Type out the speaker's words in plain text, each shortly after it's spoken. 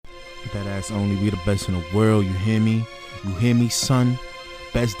That ass only. We the best in the world. You hear me? You hear me, son?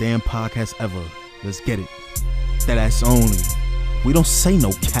 Best damn podcast ever. Let's get it. That ass only. We don't say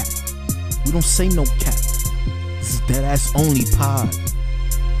no cap. We don't say no cap. This is that ass only pod.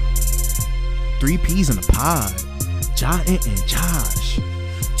 3 P's in a pod. Ja and Josh.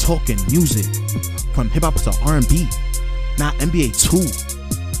 Talking music. From hip hop to R&B. Not NBA 2.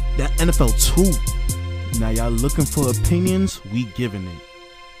 That NFL 2. Now y'all looking for opinions? We giving it.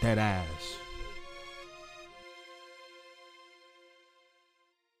 That ass.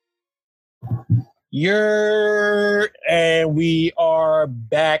 And we are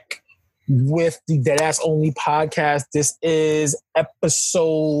back with the Deadass Only podcast. This is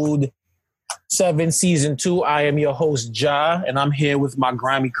episode 7, season 2. I am your host, Ja, and I'm here with my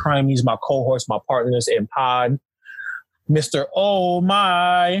grimy crimies, my cohorts, my partners in pod, Mr. Oh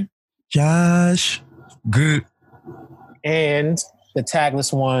My, Josh. Good. And the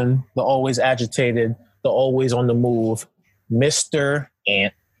tagless one, the always agitated, the always on the move, Mr.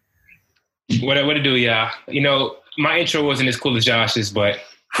 Ant. What it do, y'all? You know, my intro wasn't as cool as Josh's, but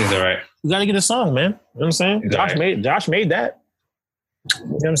it's all right. You gotta get a song, man. You know what I'm saying? Josh made that. You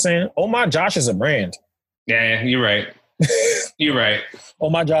know what I'm saying? Oh My Josh is a brand. Yeah, you're right. You're right. Oh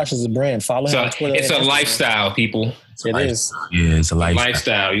My Josh is a brand. Follow him on Twitter. It's a lifestyle, people. It is. Yeah, it's a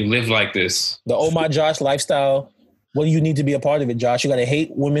lifestyle. You live like this. The Oh My Josh lifestyle. What do you need to be a part of it, Josh? You gotta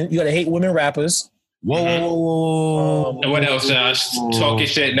hate women. You gotta hate women rappers. Whoa. And what else, Josh? Talking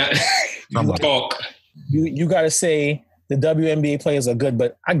shit. Not talk. You gotta say the WNBA players are good,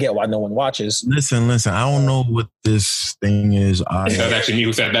 but I get why no one watches. Listen. I don't know what this thing is. That was actually me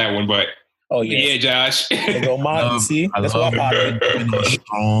who said that one, but yeah, Josh. See, that's why I'm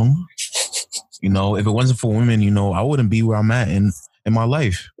strong. You know, if it wasn't for women, you know, I wouldn't be where I'm at in my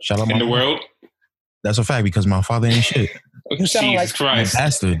life. Shout out in the world. That's a fact because my father ain't shit. You sound Jesus Christ, a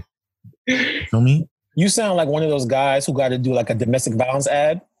bastard. You know me? You sound like one of those guys who got to do like a domestic violence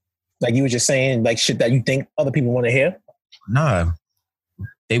ad. Like you were just saying like shit that you think other people want to hear. Nah,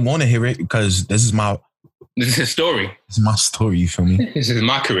 they want to hear it because this is my story. This is my story. You feel me? This is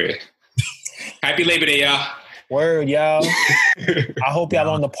my career. Happy Labor Day, y'all. Word, y'all. I hope y'all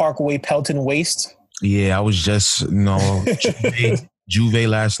on the Parkway Pelton Waste. Yeah, I was just, you know, Juve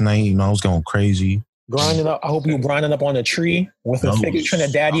last night. You know, I was going crazy. Grinding up. I hope you were grinding up on a tree with a thick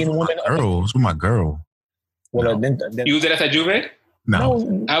Trinidadian woman. With my girl. Well, no. then, you was at Juve? No. I was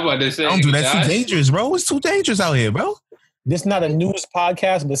about to say. Don't do that. It's too dangerous, bro. It's too dangerous out here, bro. This is not a news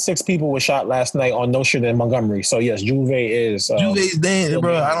podcast, but 6 people were shot last night on No Shit in Montgomery. So yes, Juve is. Juve's dead,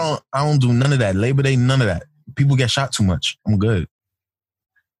 bro. I don't do none of that. Labor Day, none of that. People get shot too much. I'm good.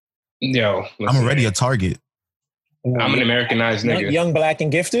 Yo, I'm already a target. I'm an Americanized nigga. Young, black,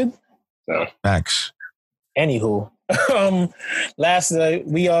 and gifted. So. Facts. Anywho, last night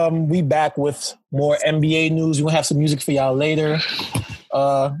we back with more NBA news. We'll have some music for y'all later.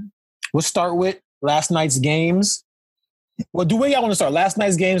 We'll start with last night's games. Well, where y'all want to start? Last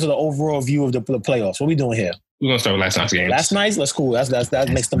night's games or the overall view of the playoffs? What are we doing here? We're gonna start with last night's games. Last night's? That's cool. That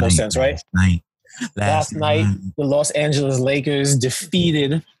makes the most sense, right? Last night, the Los Angeles Lakers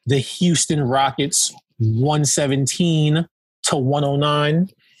defeated the Houston Rockets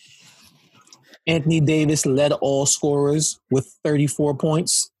 117-109. Anthony Davis led all scorers with 34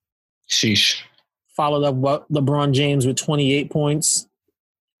 points. Sheesh. Followed up by LeBron James with 28 points.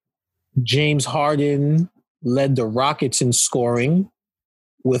 James Harden led the Rockets in scoring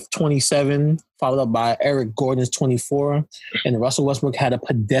with 27, followed up by Eric Gordon's 24. And Russell Westbrook had a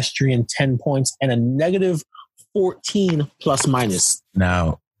pedestrian 10 points and a negative 14 plus minus.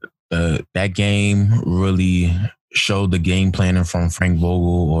 Now, that game really showed the game planning from Frank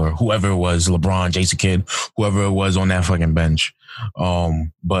Vogel or whoever it was, LeBron, Jason Kidd, whoever it was on that fucking bench.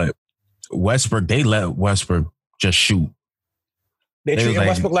 But Westbrook, they let Westbrook just shoot. They treated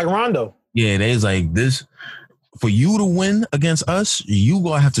Westbrook like Rondo. Yeah, they was like, this, for you to win against us, you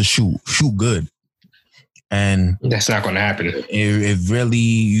gonna have to shoot good. And that's not gonna happen. It really,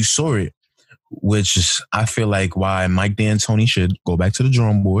 you saw it, which is, I feel like why Mike D'Antoni should go back to the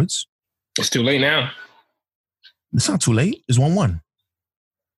drawing boards. It's too late now. It's not too late. It's 1-1.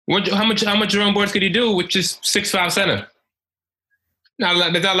 How much drawing boards could he do with just 6'5" center?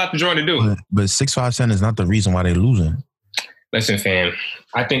 There's not a lot to draw to do. But 6'5" center is not the reason why they're losing. Listen, fam,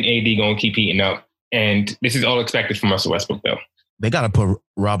 I think AD gonna keep heating up, and this is all expected from Russell Westbrook, though. They gotta put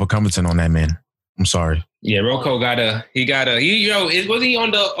Robert Covington on that man. I'm sorry. Yeah, Rocco was he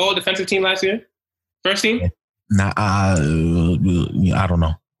on the all defensive team last year? First team? Nah, I don't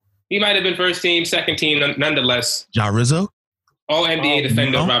know. He might have been first team, second team, nonetheless. Ja Rizzo? All NBA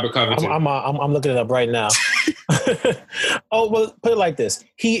defender Robert Covington. I'm looking it up right now. Oh, well, put it like this: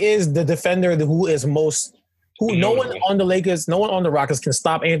 he is the defender who is most. Who no one on the Lakers, no one on the Rockets can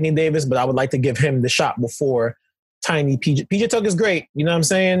stop Anthony Davis, but I would like to give him the shot before tiny PJ. PJ Tucker's great. You know what I'm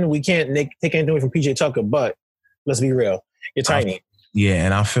saying? We can't take anything away from PJ Tucker, but let's be real. You're tiny. Yeah,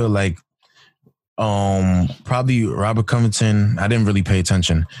 and I feel like probably Robert Covington, I didn't really pay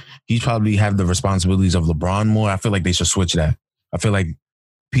attention. He probably have the responsibilities of LeBron more. I feel like they should switch that. I feel like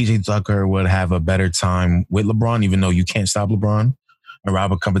PJ Tucker would have a better time with LeBron, even though you can't stop LeBron. And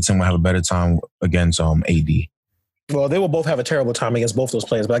Robert Covington will have a better time against AD. Well, they will both have a terrible time against both those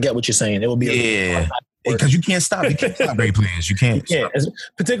players, but I get what you're saying. It will be because you can't stop. You can't stop great players. You can't.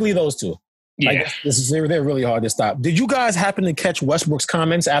 Particularly those two. Yeah, they're really hard to stop. Did you guys happen to catch Westbrook's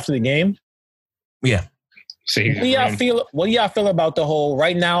comments after the game? Yeah. What do y'all feel about the whole,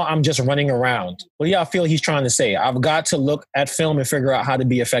 right now I'm just running around? What do y'all feel he's trying to say? I've got to look at film and figure out how to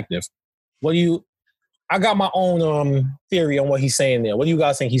be effective. I got my own theory on what he's saying there. What do you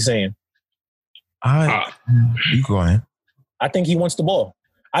guys think he's saying? You go ahead. I think he wants the ball.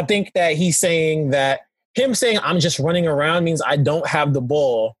 I think that he's saying that him saying I'm just running around means I don't have the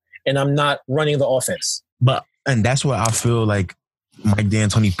ball and I'm not running the offense. And that's what I feel like Mike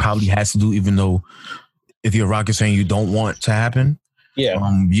D'Antoni probably has to do, even though if you're Rockets saying you don't want to happen. Yeah.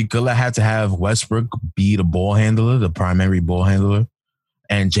 You're going to have to have Westbrook be the ball handler, the primary ball handler,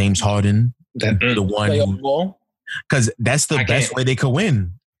 and James Harden the one who, because that's the best way they could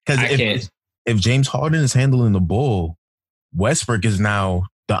win. Because if James Harden is handling the ball, Westbrook is now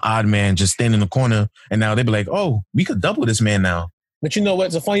the odd man just standing in the corner, and now they'd be like, oh, we could double this man now. But you know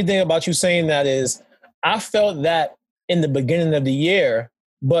what's the funny thing about you saying that is I felt that in the beginning of the year,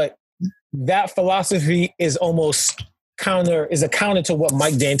 but that philosophy is almost counter to what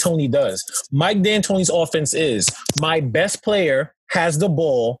Mike D'Antoni does. Mike D'Antoni's offense is my best player has the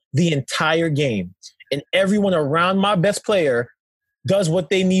ball the entire game, and everyone around my best player does what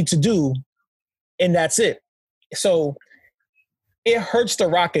they need to do, and that's it. So it hurts the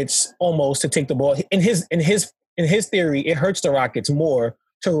Rockets almost to take the ball. In his theory, it hurts the Rockets more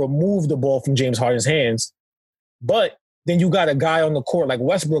to remove the ball from James Harden's hands. But then you got a guy on the court like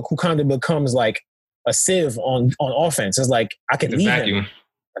Westbrook who kind of becomes like a sieve on offense. It's like, I can leave him.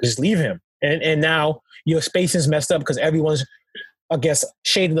 I just leave him. And now your space is messed up because everyone's, I guess,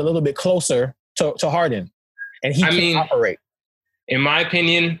 shaded a little bit closer to Harden. And he can't operate. In my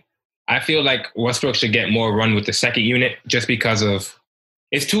opinion, I feel like Westbrook should get more run with the second unit just because of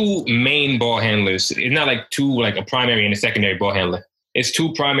it's two main ball handlers. It's not like a primary and a secondary ball handler. It's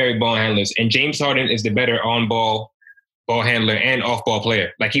two primary ball handlers. And James Harden is the better on-ball ball handler and off-ball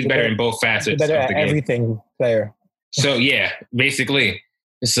player. Like he's better in both facets. Better of at the game. Everything player. So yeah, basically.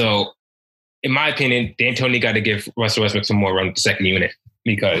 So in my opinion, D'Antoni got to give Russell Westbrook some more run with the second unit.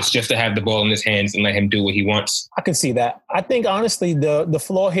 Because just to have the ball in his hands and let him do what he wants. I can see that. I think, honestly, the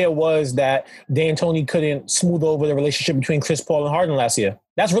flaw here was that D'Antoni couldn't smooth over the relationship between Chris Paul and Harden last year.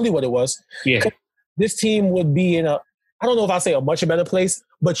 That's really what it was. Yeah. This team would be in I don't know if I'll say a much better place,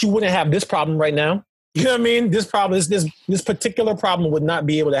 but you wouldn't have this problem right now. You know what I mean? This particular problem would not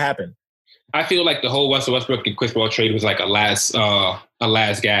be able to happen. I feel like the whole Russell Westbrook and Chris Paul trade was like a last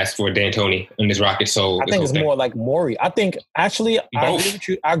gasp for D'Antoni and his Rockets. So I think it's more like Morey. I think actually I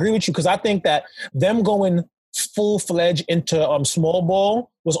agree with you because I think that them going full-fledged into small ball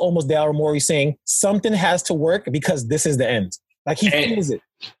was almost Daryl Morey saying something has to work because this is the end. Like he feels it.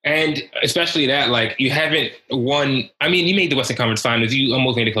 And especially that, like you haven't won. I mean, you made the Western Conference Finals. You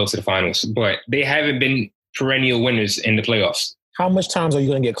almost made it close to the finals, but they haven't been perennial winners in the playoffs. How much times are you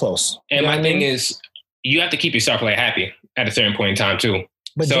going to get close? And my thing is, you have to keep your star player happy at a certain point in time, too.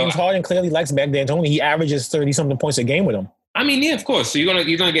 But James Harden clearly likes Mike D'Antoni. He averages 30-something points a game with him. I mean, yeah, of course. So you're gonna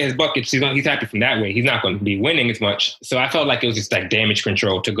get his buckets. He's happy from that way. He's not going to be winning as much. So I felt like it was just like damage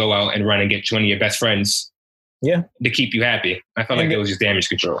control to go out and run and get one of your best friends to keep you happy. I felt like it was just damage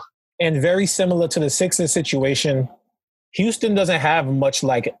control. And very similar to the Sixers situation, Houston doesn't have much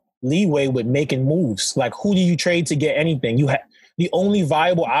like leeway with making moves. Like, who do you trade to get anything? The only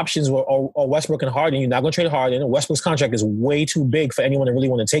viable options are Westbrook and Harden. You're not going to trade Harden. Westbrook's contract is way too big for anyone to really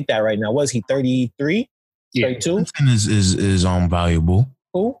want to take that right now. Was he 33? Yeah. 32? Covington is valuable.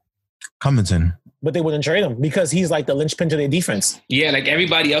 Who? Covington. But they wouldn't trade him because he's like the linchpin to their defense. Yeah, like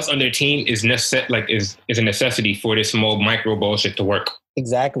everybody else on their team is a necessity for this small micro bullshit to work.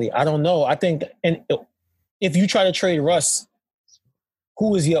 Exactly. I don't know. I think, and if you try to trade Russ,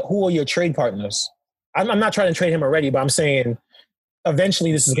 who are your trade partners? I'm not trying to trade him already, but I'm saying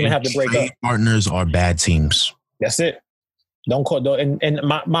eventually this is going to have to break up. Partners are bad teams. That's it. Don't call. And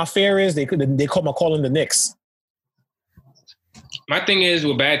my fear is they call him the Knicks. My thing is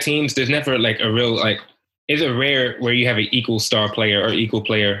with bad teams, there's never like a real like. It's a rare where you have an equal star player or equal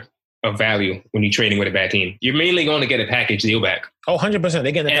player of value when you're trading with a bad team. You're mainly going to get a package deal back. Oh, 100%.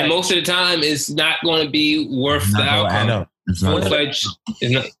 They get and most of the time, it's not going to be worth the outcome.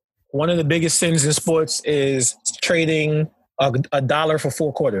 One of the biggest sins in sports is trading a dollar for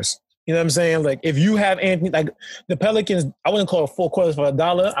 4 quarters. You know what I'm saying? Like, if you have Anthony, like the Pelicans, I wouldn't call it 4 quarters for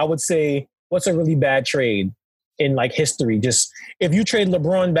 $1. I would say, what's a really bad trade in like history? Just if you trade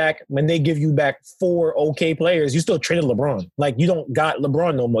LeBron back, when they give you back 4 okay players, you still traded LeBron. Like, you don't got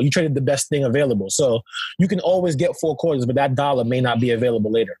LeBron no more. You traded the best thing available. So you can always get 4 quarters, but that dollar may not be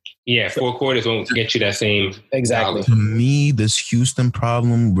available later. Yeah, 4 quarters won't get you that same. Exactly. To me, this Houston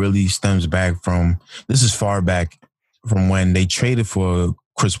problem really stems back from, this is far back from when they traded for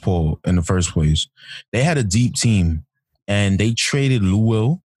Chris Paul in the first place. They had a deep team, and they traded Lou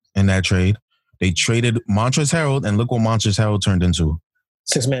Will in that trade. They traded Montrezl Harrell, and look what Montrezl Harrell turned into.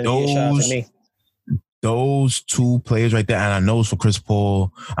 6-man shout out to me. Those 2 players right there, and I know it's for Chris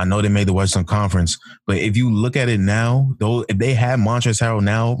Paul. I know they made the Western Conference, but if you look at it now, though, if they had Montrezl Harrell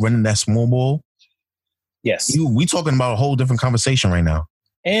now running that small ball, yes, we talking about a whole different conversation right now.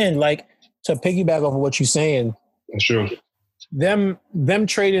 And like, to piggyback off of what you're saying, that's true. Them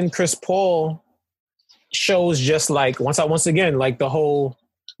trading Chris Paul shows just like once again, like the whole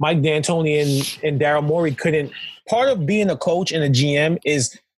Mike D'Antoni and Daryl Morey couldn't. Part of being a coach and a GM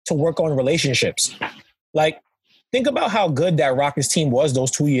is to work on relationships. Like, think about how good that Rockets team was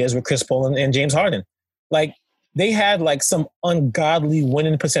those 2 years with Chris Paul and James Harden. Like, they had like some ungodly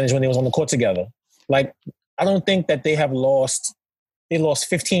winning percentage when they was on the court together. Like, I don't think that they lost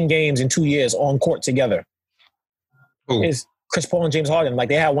 15 games in 2 years on court together. Is Chris Paul and James Harden. Like,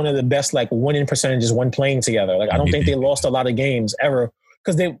 they had one of the best like winning percentages when playing together. Like, I don't think they lost a lot of games ever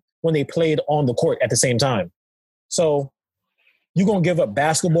because when they played on the court at the same time. So you're going to give up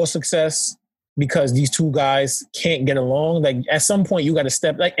basketball success because these 2 guys can't get along. Like, at some point you got to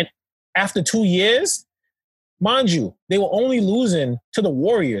step, like, and after 2 years, mind you, they were only losing to the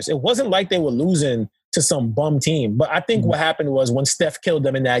Warriors. It wasn't like they were losing to some bum team. But I think what happened was when Steph killed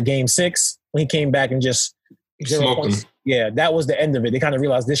them in that game 6, when he came back and just 0 points. Yeah, that was the end of it. They kind of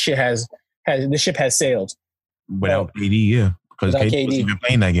realized this ship has sailed. Without KD, yeah. Because KD wasn't even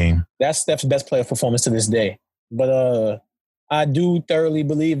playing that game. That's Steph's best player performance to this day. But I do thoroughly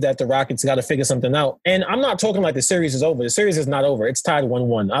believe that the Rockets got to figure something out. And I'm not talking like the series is over. The series is not over. It's tied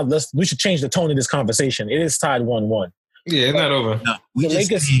 1-1. We should change the tone of this conversation. It is tied 1-1. Yeah, it's not over. No, the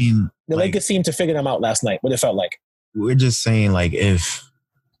Lakers seemed to figure them out last night, what it felt like. We're just saying, like, if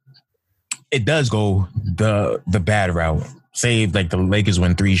it does go the bad route, say like the Lakers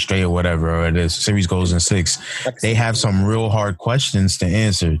win 3 straight or whatever, or the series goes in 6, they have some real hard questions to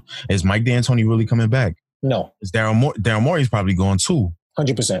answer. Is Mike D'Antoni really coming back? No. Is Daryl Morey's probably going too?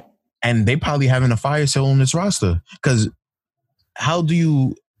 100%. And they probably having a fire sale on this roster. Because how do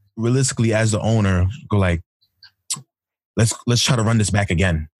you realistically, as the owner, go like, let's try to run this back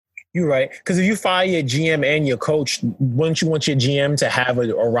again? You're right. Because if you fire your GM and your coach, wouldn't you want your GM to have a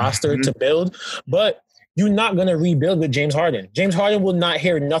roster to build? But you're not going to rebuild with James Harden. James Harden will not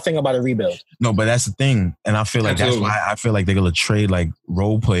hear nothing about a rebuild. No, but that's the thing. And I feel like that's why I feel like they're going to trade like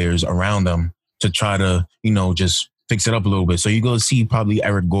role players around them to try to, just fix it up a little bit. So you're going to see probably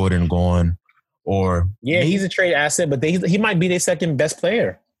Eric Gordon going or... Yeah, he's a trade asset, but he might be their second best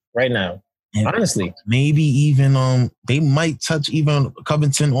player right now. And honestly. Maybe even they might touch even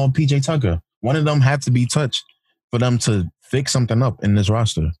Covington or PJ Tucker. One of them have to be touched for them to fix something up in this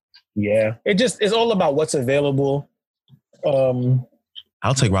roster. Yeah. It's all about what's available.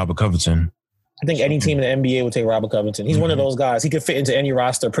 I'll take Robert Covington. I think any team in the NBA would take Robert Covington. He's one of those guys. He could fit into any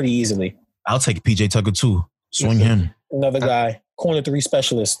roster pretty easily. I'll take PJ Tucker too. Swing him. Another guy. Corner 3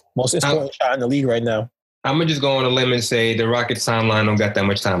 specialist. Most important shot in the league right now. I'm going to just go on a limb and say the Rockets timeline don't got that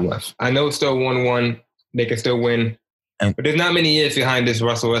much time left. I know it's still 1-1. They can still win. But there's not many years behind this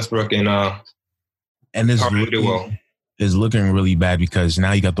Russell Westbrook and this is looking really bad because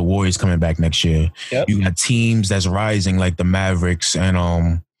now you got the Warriors coming back next year. Yep. You got teams that's rising like the Mavericks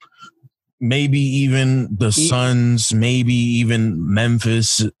and maybe even the Suns, maybe even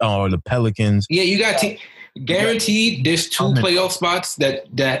Memphis or the Pelicans. Yeah, you got guaranteed there's 2 playoff spots that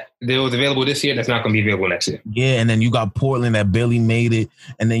was available this year that's not going to be available next year. Yeah, and then you got Portland that barely made it,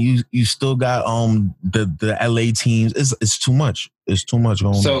 and then you still got the LA teams. It's too much. It's too much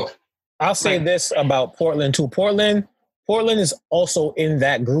going on. So I'll say this about Portland too. Portland is also in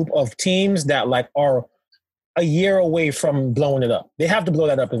that group of teams that like are a year away from blowing it up. They have to blow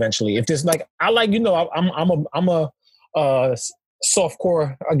that up eventually. If there's like I'm a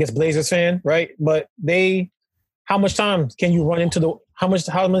softcore, I guess, Blazers fan, right? But they how much time can you run into the how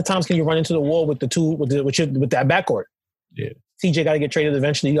many times can you run into the wall with the two with that backcourt? Yeah. TJ got to get traded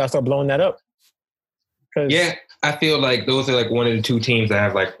eventually. You got to start blowing that up. Yeah, I feel like those are like one of the two teams that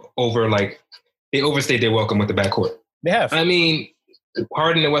have like they overstayed their welcome with the backcourt. They have. I mean,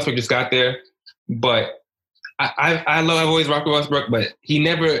 Harden and Westbrook just got there, but I've always rocked with Westbrook, but he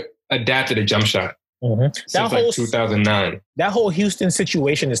never adapted a jump shot since like 2009. That whole Houston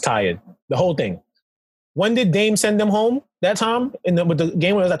situation is tired. The whole thing. When did Dame send them home that time? With the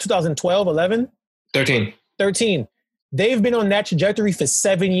game when it was like 2012, 11? 13. They've been on that trajectory for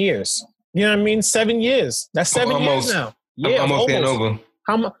 7 years. You know what I mean? 7 years. That's 7 years now. Yeah, almost getting over.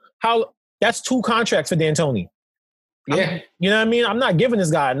 How? That's 2 contracts for D'Antoni. Yeah. You know what I mean? I'm not giving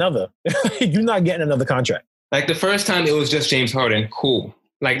this guy another. You're not getting another contract. Like the first time it was just James Harden. Cool.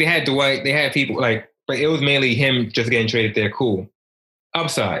 Like they had Dwight, they had people like, but it was mainly him just getting traded there. Cool.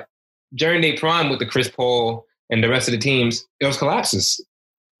 Upside. During their prime with the Chris Paul and the rest of the teams, it was collapses.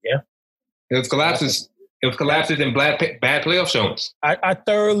 Yeah. It was collapses. It was collapses and bad playoff showings. I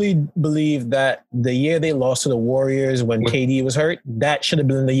thoroughly believe that the year they lost to the Warriors when KD was hurt, that should have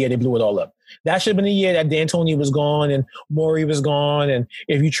been the year they blew it all up. That should have been the year that D'Antoni was gone and Morey was gone. And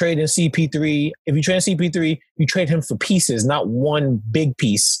if you trade in CP3, you trade him for pieces, not one big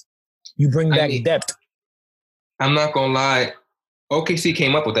piece. You bring back depth. I'm not going to lie. OKC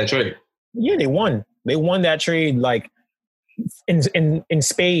came up with that trade. Yeah, they won. They won that trade like in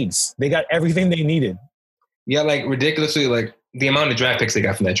spades. They got everything they needed. Yeah, like ridiculously, like the amount of draft picks they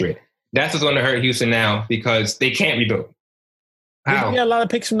got from that trade. That's what's going to hurt Houston now because they can't rebuild. How? They got a lot of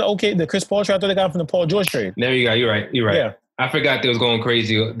picks from the Chris Paul trade. I thought they got from the Paul George trade. There you go. You're right. Yeah. I forgot they was going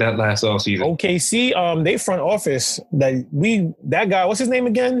crazy that last offseason. OKC, they front office that guy. What's his name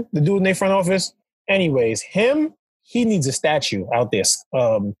again? The dude in their front office. Anyways, he needs a statue out there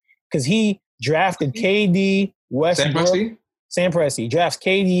because he drafted KD, Westbrook. Sam Presti drafts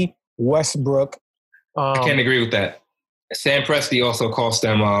KD, Westbrook. I can't agree with that. Sam Presti also cost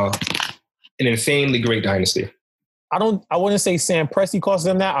them an insanely great dynasty. I wouldn't say Sam Presti cost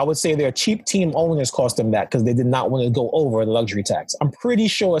them that. I would say their cheap team owners cost them that because they did not want to go over the luxury tax. I'm pretty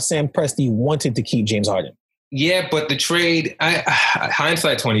sure Sam Presti wanted to keep James Harden. Yeah, but the trade,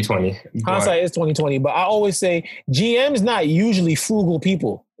 hindsight 2020. Hindsight is 2020, but I always say GM's not usually frugal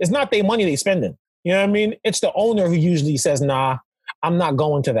people. It's not their money they spending. You know what I mean? It's the owner who usually says, nah, I'm not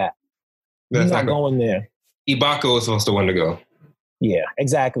going to that. I'm not going there. Ibaka was supposed to want to go. Yeah,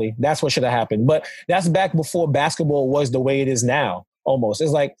 exactly. That's what should have happened. But that's back before basketball was the way it is now, almost.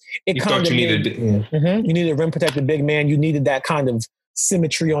 It's like you needed a rim protected big man. You needed that kind of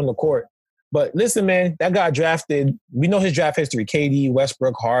symmetry on the court. But listen, man, that guy drafted, we know his draft history, KD,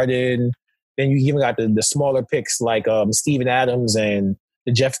 Westbrook, Harden. Then you even got the smaller picks like Steven Adams and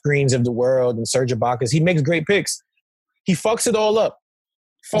the Jeff Greens of the world and Serge Ibaka. He makes great picks. He fucks it all up.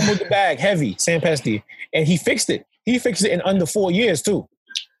 Fumbled the bag, heavy, Sam Presti. And he fixed it. He fixed it in under 4 years, too.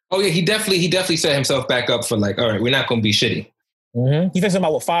 Oh, yeah, he definitely set himself back up for like, all right, we're not going to be shitty. Mm-hmm. He fixed it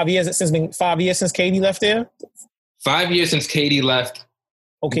about, 5 years? It's been 5 years since KD left there? 5 years since KD left.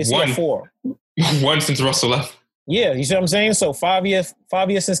 Okay, so 4. 1 since Russell left. Yeah, you see what I'm saying? So 5 years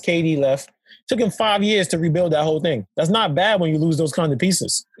since KD left. Took him 5 years to rebuild that whole thing. That's not bad when you lose those kind of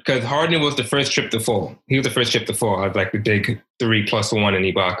pieces. Because Harden was the first chip to fall. He was the first chip to fall of like the big 3+1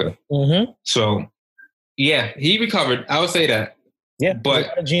 in Ibaka. Mm-hmm. So, yeah, he recovered. I would say that. Yeah, but a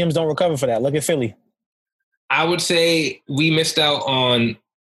lot of GMs don't recover for that. Look at Philly. I would say we missed out on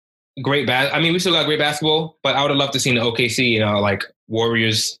great we still got great basketball, but I would have loved to see the OKC, like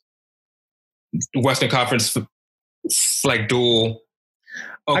Warriors, Western Conference, like duel.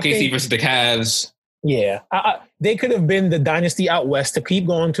 OKC versus the Cavs. Yeah. They could have been the dynasty out west to keep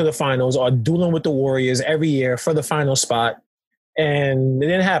going to the finals or dueling with the Warriors every year for the final spot. And it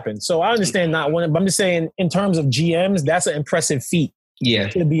didn't happen. So I understand not winning, but I'm just saying in terms of GMs, that's an impressive feat. Yeah.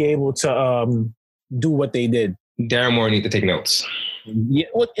 To be able to do what they did. Daryl Morey need to take notes. Yeah.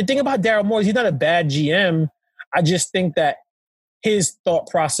 Well, the thing about Daryl Morey is he's not a bad GM. I just think that his thought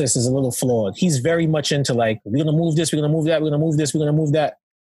process is a little flawed. He's very much into like, we're going to move this, we're going to move that, we're going to move this, we're going to move that.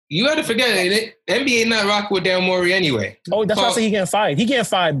 You got to forget it. NBA not rocking with Daryl Morey anyway. Oh, that's why I say he getting fired. He getting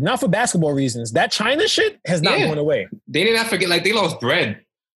fired not for basketball reasons. That China shit has not gone away. They did not forget, like they lost bread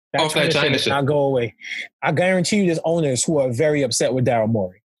off that China shit. Not go away. I guarantee you, there's owners who are very upset with Daryl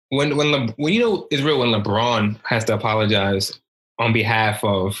Morey. When you know it's real when LeBron has to apologize on behalf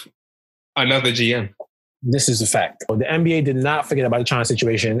of another GM. This is a fact. The NBA did not forget about the China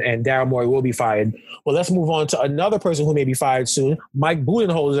situation, and Daryl Morey will be fired. Well, let's move on to another person who may be fired soon, Mike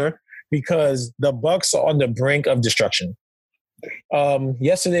Budenholzer, because the Bucks are on the brink of destruction.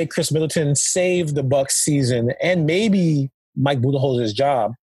 Yesterday, Chris Middleton saved the Bucks season and maybe Mike Budenholzer's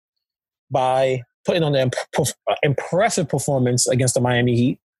job by putting on an impressive performance against the Miami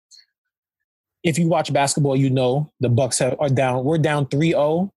Heat. If you watch basketball, you know the Bucks are down. We're down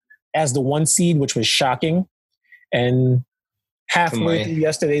 3-0 as the 1 seed, which was shocking. And halfway through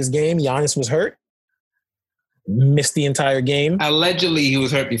yesterday's game, Giannis was hurt. Missed the entire game. Allegedly, he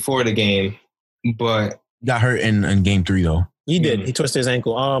was hurt before the game, but got hurt in game 3 though. He did. He twisted his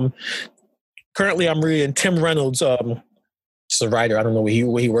ankle. Currently, I'm reading Tim Reynolds, just a writer. I don't know what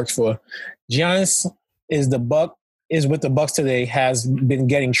he works for. Giannis is with the Bucks today. Has been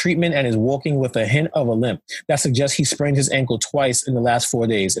getting treatment and is walking with a hint of a limp. That suggests he sprained his ankle twice in the last 4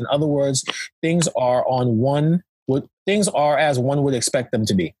 days. In other words, things are as one would expect them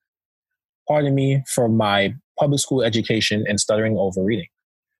to be. Pardon me for my public school education and stuttering over reading.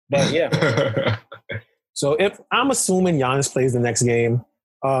 But yeah. So if I'm assuming Giannis plays the next game,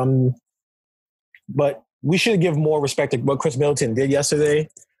 but we should give more respect to what Chris Middleton did yesterday.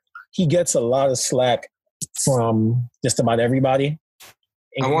 He gets a lot of slack from just about everybody.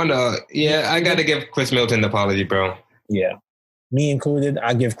 I got to give Chris Middleton an apology, bro. Yeah. Me included,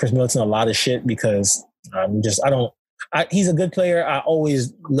 I give Chris Middleton a lot of shit because he's a good player. I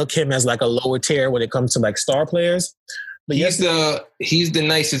always look him as like a lower tier when it comes to like star players. But he's the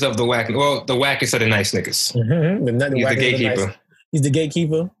nicest of the whack. Well, the wackest of the nice niggas. Mm-hmm. He's the gatekeeper. He's the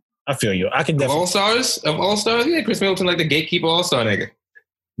gatekeeper. I feel you. I can definitely. Of all-stars? Yeah, Chris Middleton like the gatekeeper all-star nigga.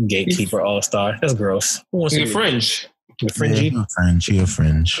 Gatekeeper all-star. That's gross. He's a fringe. Fringy? Yeah, a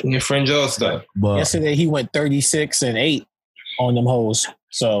fringe. You're a fringe all-star. But yesterday he went 36-8 on them hoes.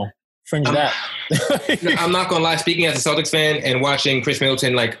 So fringe that. I'm not gonna lie. Speaking as a Celtics fan and watching Chris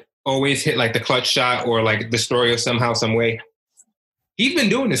Middleton like always hit like the clutch shot or like destroy us somehow, some way. He's been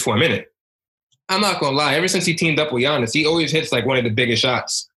doing this for a minute. I'm not gonna lie. Ever since he teamed up with Giannis, he always hits like one of the biggest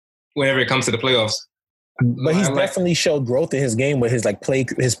shots whenever it comes to the playoffs. But he's definitely showed growth in his game with his like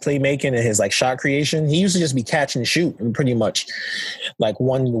his playmaking and his like shot creation. He used to just be catch and shoot and pretty much like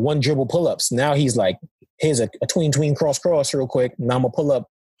one dribble pull-ups. Now he's like, here's a tween cross real quick. Now I'm gonna pull up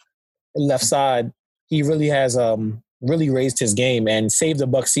left side. He really has really raised his game and saved the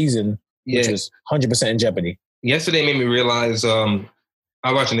Bucks season, which was 100% in jeopardy. Yesterday made me realize I was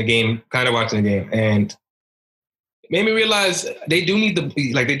watching the game, and it made me realize they do need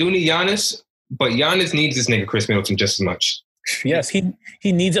Giannis. But Giannis needs this nigga Chris Middleton just as much. Yes, he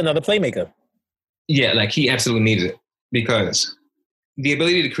needs another playmaker. Yeah, like he absolutely needs it because the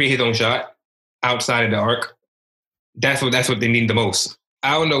ability to create his own shot outside of the arc, that's what they need the most.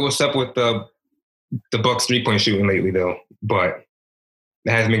 I don't know what's up with the Bucks 3-point shooting lately though, but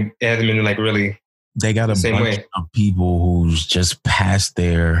it hasn't been like really. They got a bunch of people who's just past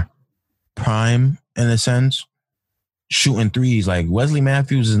their prime in a sense. Shooting threes, like Wesley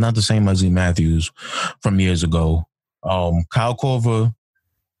Matthews is not the same Wesley Matthews from years ago. Kyle Korver,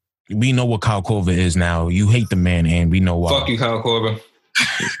 we know what Kyle Korver is now. You hate the man, and we know why. Fuck you, Kyle Korver.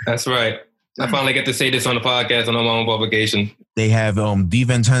 That's right. I finally get to say this on the podcast on my own publication. They have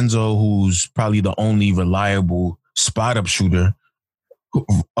DiVincenzo, who's probably the only reliable spot-up shooter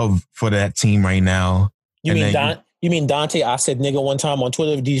for that team right now. You mean Dante? I said nigga one time on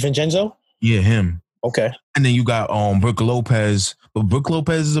Twitter, DiVincenzo? Yeah, him. Okay. And then you got Brook Lopez. But Brook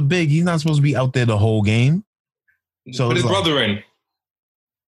Lopez is a big. He's not supposed to be out there the whole game. So put his brother in.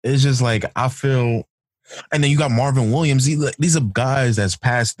 It's just like, I feel. And then you got Marvin Williams. These are guys that's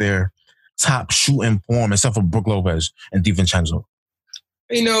past their top shooting form, except for Brook Lopez and DiVincenzo.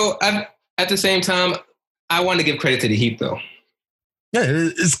 You know, at the same time, I want to give credit to the Heat, though. Yeah,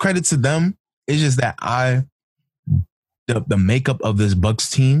 it's credit to them. It's just that the makeup of this Bucks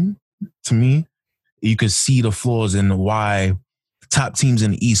team, to me, you could see the flaws in why top teams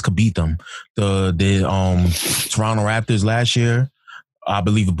in the East could beat them. The Toronto Raptors last year, I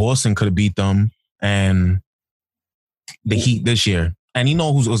believe Boston could have beat them, and the Heat this year. And you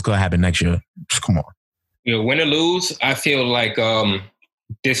know what's going to happen next year. Come on. You know, win or lose, I feel like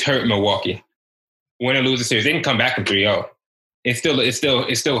this hurt Milwaukee. Win or lose the series, they can come back from 3-0. It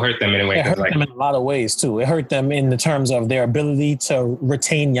still hurt them in a way. It hurt them in a lot of ways too. It hurt them in the terms of their ability to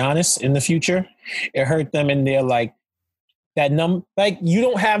retain Giannis in the future. It hurt them in their like you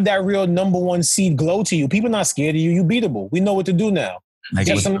don't have that real number one seed glow to you. People not scared of you. You beatable. We know what to do now. Like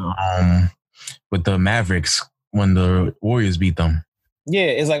with the Mavericks when the Warriors beat them. Yeah,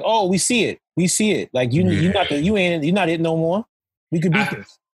 it's like, oh, we see it. Like you're not it no more. We could beat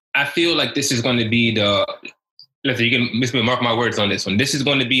this. I feel like this is going to be listen, you can miss me, mark my words on this one. This is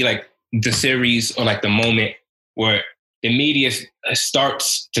going to be like the series or like the moment where the media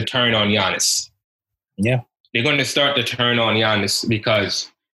starts to turn on Giannis. Yeah. they're going to start to turn on Giannis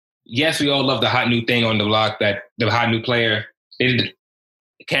because, yes, we all love the hot new thing on the block, that the hot new player. They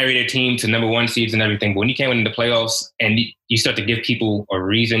carry their team to number 1 seeds and everything. But when you came into the playoffs and you start to give people a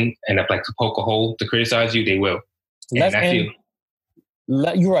reason and like to poke a hole to criticize you, they will. You're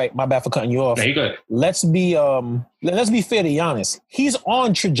right. My bad for cutting you off. No, you're good. Let's be fair to Giannis. He's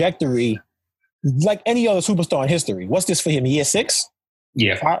on trajectory like any other superstar in history. What's this for him? Year 6?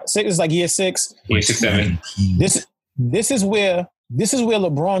 Yeah. 6 is like year 6. Year 6, 7. This is where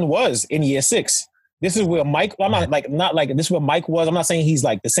LeBron was in year 6. This is where Mike. I'm not like this is where Mike was. I'm not saying he's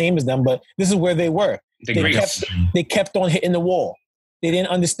like the same as them, but this is where they were. They kept on hitting the wall. They didn't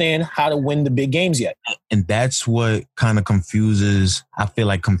understand how to win the big games yet. And that's what kind of confuses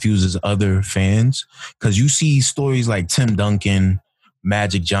other fans. Because you see stories like Tim Duncan,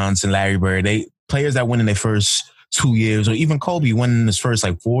 Magic Johnson, Larry Bird, players that win in their first 2 years, or even Kobe won in his first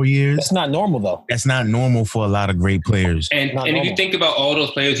 4 years. That's not normal, though. That's not normal for a lot of great players. And if you think about all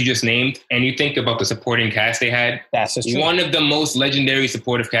those players you just named, and you think about the supporting cast they had, that's just true. One of the most legendary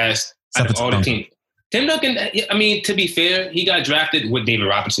supportive casts out of all the teams. Tim Duncan, I mean, to be fair, he got drafted with David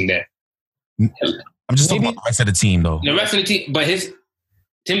Robinson there. I'm just talking about the rest of the team, though. The rest of the team, but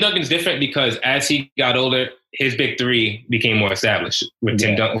Tim Duncan's different because as he got older, his big 3 became more established with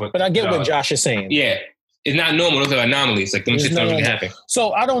Tim Duncan. But I get what Josh is saying. Yeah. It's not normal. Those are anomalies. Like, them shit don't really happen.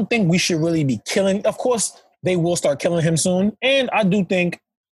 So I don't think we should really be killing. Of course, they will start killing him soon. And I do think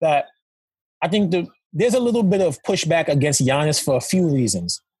that there's a little bit of pushback against Giannis for a few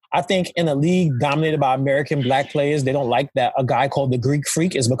reasons. I think in a league dominated by American black players, they don't like that a guy called the Greek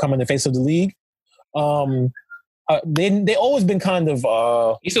Freak is becoming the face of the league. They always been kind of...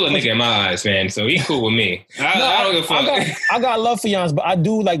 he's still a nigga in my eyes, man, so he's cool with me. I don't give a fuck. I got love for Giannis, but I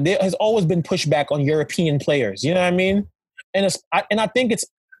do like there has always been pushback on European players. You know what I mean? And I think it's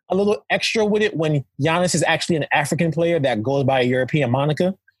a little extra with it when Giannis is actually an African player that goes by a European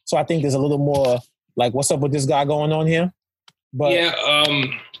moniker. So I think there's a little more like, what's up with this guy going on here? But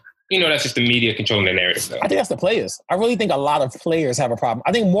that's just the media controlling the narrative, though. I think that's the players. I really think a lot of players have a problem.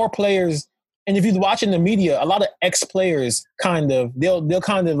 I think more players, and if you're watching the media, a lot of ex-players they'll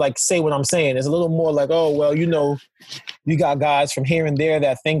kind of like say what I'm saying. It's a little more like, oh, well, you got guys from here and there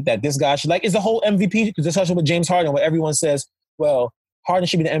that think that this guy should, like, is the whole MVP discussion with James Harden where everyone says, well, Harden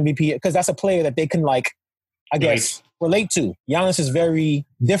should be the MVP because that's a player that they can, like, I guess, relate to. Giannis is very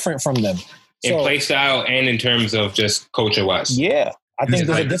different from them. In play style and in terms of just culture-wise. Yeah. I think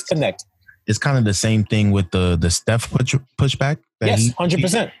there's a disconnect. It's kind of the same thing with the Steph pushback. Yes,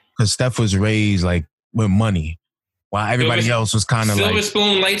 100%. Because Steph was raised like with money, while everybody else was kind of like silver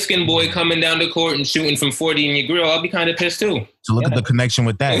spoon, light skinned boy coming down the court and shooting from 40 in your grill. I'll be kind of pissed too. So look at the connection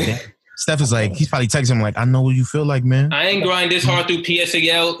with that. Steph is like, he's probably texting him like, I know what you feel like, man. I ain't grind this hard through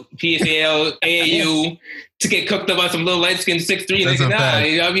PSAL, AAU to get cooked up by some little light skinned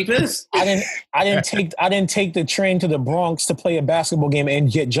 6'3". I'll be pissed. I didn't take the train to the Bronx to play a basketball game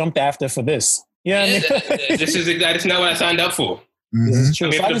and get jumped after for this. Yeah, this is not what I signed up for. Mm-hmm. This is true.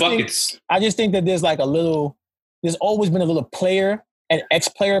 I just think that there's always been a little player and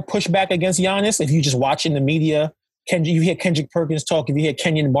ex-player pushback against Giannis. If you just watch in the media, you hear Kendrick Perkins talk, if you hear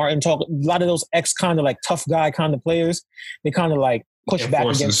Kenyon Martin talk, a lot of those ex kind of like tough guy kind of players, they kind of like push back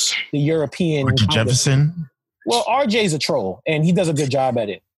against the European. Richard Jefferson. Well, RJ's a troll, and he does a good job at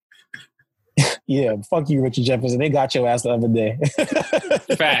it. Yeah, fuck you, Richard Jefferson. They got your ass the other day.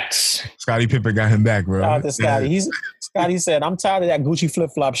 Facts. Scottie Pippen got him back, bro. Shout out to Scotty. Scotty said, I'm tired of that Gucci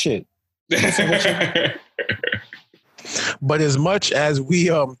flip-flop shit. But as much as we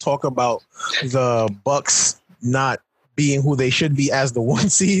talk about the Bucks not being who they should be as the 1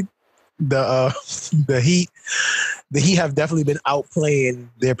 seed, the Heat have definitely been outplaying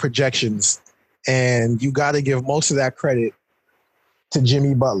their projections. And you got to give most of that credit to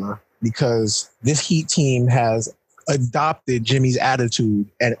Jimmy Butler, because this Heat team has adopted Jimmy's attitude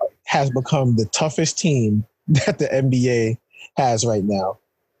and has become the toughest team that the NBA has right now.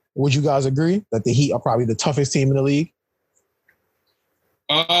 Would you guys agree that the Heat are probably the toughest team in the league?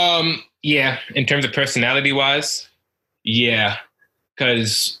 Yeah, in terms of personality-wise, yeah,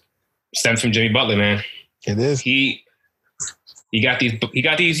 because stems from Jimmy Butler, man. It is. He got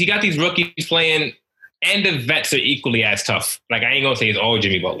these rookies playing, and the vets are equally as tough. Like, I ain't gonna say it's all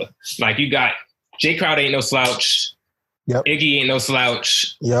Jimmy Butler. Like, you got Jay Crowder ain't no slouch. Yep. Iggy ain't no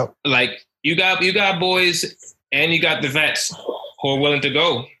slouch. Yep. Like, you got boys, and you got the vets who are willing to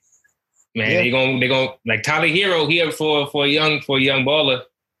go. Man, they gonna like Tyler Hero here for a young baller.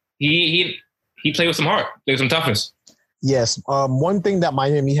 He played with some heart, played with some toughness. Yes. One thing that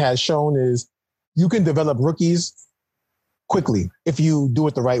Miami has shown is you can develop rookies quickly if you do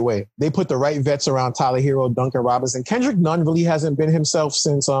it the right way. They put the right vets around Tyler Hero, Duncan Robinson. Kendrick Nunn really hasn't been himself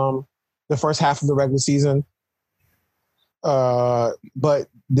since the first half of the regular season. But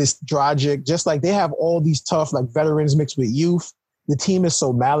this Dragic, just like they have all these tough like veterans mixed with youth. The team is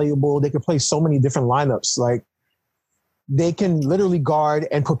so malleable. They can play so many different lineups. Like they can literally guard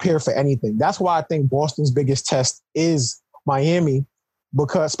and prepare for anything. That's why I think Boston's biggest test is Miami,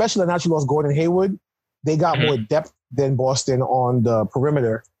 because especially now you lost Gordon Hayward, they got more depth than Boston on the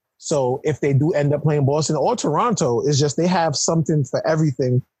perimeter. So if they do end up playing Boston or Toronto, it's just they have something for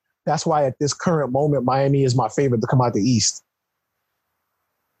everything. That's why at this current moment, Miami is my favorite to come out the East.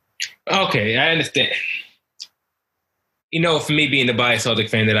 Okay, I understand. You know, for me being the biased Celtic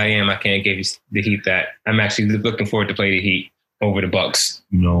fan that I am, I can't give you the Heat that. I'm actually looking forward to play the Heat over the Bucks.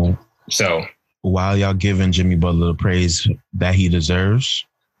 No. So while y'all giving Jimmy Butler the praise that he deserves,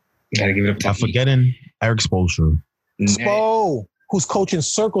 gotta give it up to y'all forgetting Eric Spoelstra. Spo, who's coaching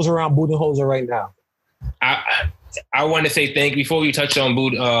circles around Budenholzer right now. I want to say thank you before we touch on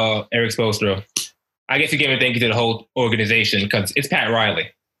Eric Spoelstra. I guess you give a thank you to the whole organization because it's Pat Riley.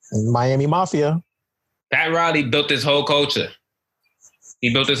 Miami Mafia. Pat Riley built this whole culture.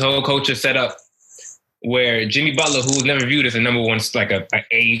 He built this whole culture set up where Jimmy Butler, who was never viewed as a number one, like a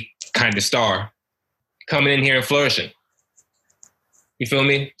A kind of star, coming in here and flourishing. You feel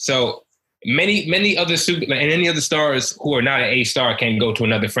me? So many other and any other stars who are not an A star can go to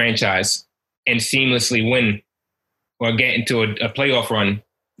another franchise and seamlessly win or get into a playoff run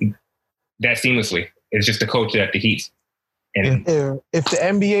that seamlessly. It's just the culture at the Heat. And if the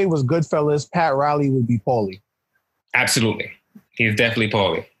NBA was Goodfellas, Pat Riley would be Paulie. Absolutely. He's definitely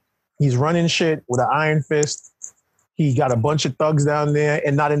Paulie. He's running shit with an iron fist. He got a bunch of thugs down there,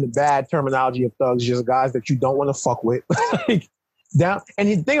 and not in the bad terminology of thugs, just guys that you don't want to fuck with. And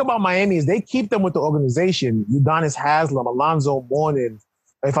the thing about Miami is they keep them with the organization. Udonis Haslem, Alonzo Mourning.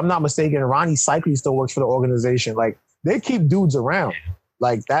 If I'm not mistaken, Ronnie Cycli still works for the organization. Like, they keep dudes around.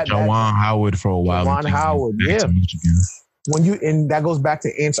 Like that. Juwan Howard for a while. Juwan Howard, yeah. And that goes back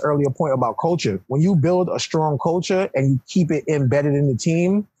to Ant's earlier point about culture. When you build a strong culture and you keep it embedded in the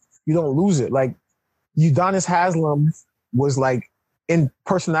team, you don't lose it. Like Udonis Haslem was like, in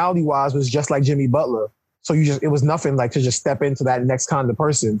personality wise, was just like Jimmy Butler. So it was nothing like to just step into that next kind of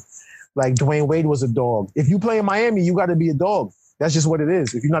person. Like Dwayne Wade was a dog. If you play in Miami, you got to be a dog. That's just what it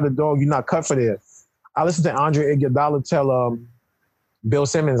is. If you're not a dog, you're not cut for there. I listened to Andre Iguodala tell Bill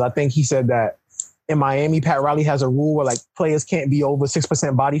Simmons, I think he said that in Miami, Pat Riley has a rule where like players can't be over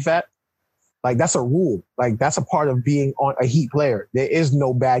 6% body fat. Like that's a rule. Like that's a part of being on a Heat player. There is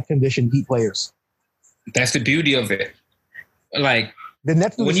no bad conditioned Heat players. That's the beauty of it. Like the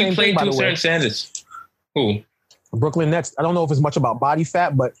Nets do when the same you play thing, by to the certain way. standards. Who? Brooklyn Nets. I don't know if it's much about body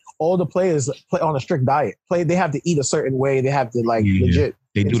fat, but all the players play on a strict diet. They have to eat a certain way. They have to legit.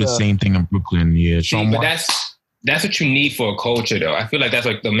 They do the same thing in Brooklyn. Yeah. See, but that's what you need for a culture, though. I feel like that's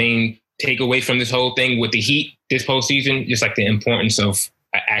like the main takeaway from this whole thing with the Heat this postseason, just like the importance of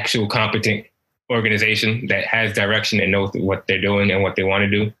an actual competent organization that has direction and knows what they're doing and what they want to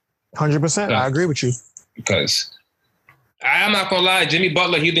do. 100%. I agree with you. Because I'm not going to lie, Jimmy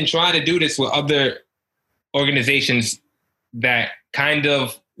Butler, he's been trying to do this with other organizations that kind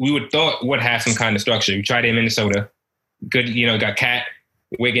of we would thought would have some kind of structure. We tried it in Minnesota. Good, got Cat,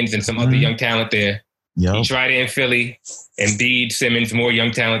 Wiggins, and some other young talent there. Yep. He tried it in Philly, Embiid, Simmons, more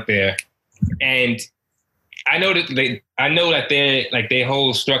young talent there. And I know that their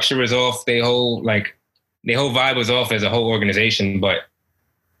whole structure is off, their whole vibe was off as a whole organization. But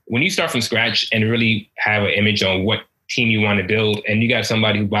when you start from scratch and really have an image on what team you want to build, and you got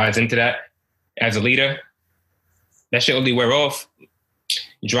somebody who buys into that as a leader, that should only wear off.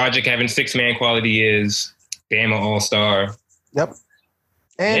 Dragic having 6-man quality is damn an all-star. Yep.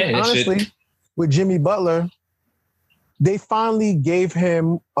 And honestly, with Jimmy Butler, they finally gave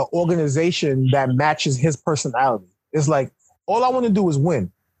him an organization that matches his personality. It's like, all I want to do is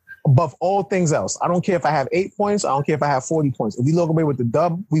win above all things else. I don't care if I have 8 points. I don't care if I have 40 points. If we look away with the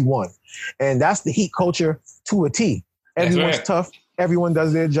dub, we won. And that's the Heat culture to a T. Everyone's tough. Everyone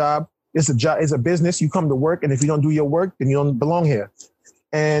does their job. It's a job. It's a business. You come to work, and if you don't do your work, then you don't belong here.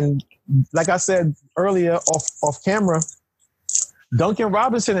 And like I said earlier off camera, Duncan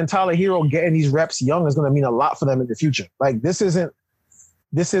Robinson and Tyler Hero getting these reps young is going to mean a lot for them in the future. Like this isn't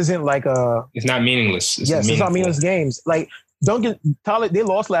like a. It's not meaningless. It's not meaningless games. Like Tyler, they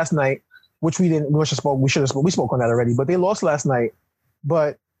lost last night, which we didn't. We spoke on that already, but they lost last night.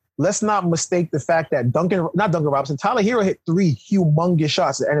 But let's not mistake the fact that Tyler Hero hit 3 humongous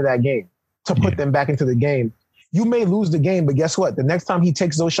shots at the end of that game to put them back into the game. You may lose the game, but guess what? The next time he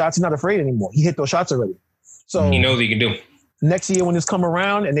takes those shots, he's not afraid anymore. He hit those shots already. So he knows he can do. next year when it's come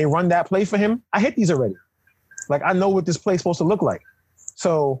around and they run that play for him, I hit these already. Like, I know what this play's supposed to look like.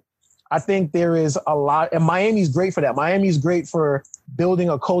 So I think there is a lot, and Miami's great for that. Miami's great for building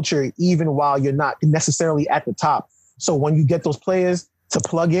a culture even while you're not necessarily at the top. So when you get those players to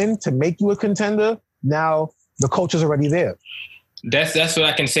plug in to make you a contender, now the culture's already there. That's what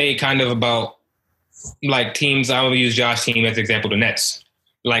I can say kind of about like teams. I will use Josh's team as an example, the Nets.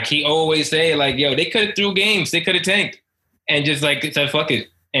 Like he always say like, yo, they could have threw games, they could have tanked and just like said, fuck it.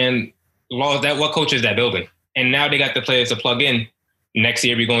 And lost that. What coach is that building? And now they got the players to plug in. Next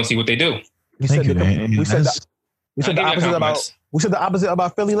year, we're going to see what they do. We said the opposite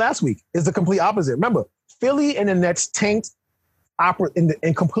about Philly last week. It's the complete opposite. Remember, Philly and the Nets tanked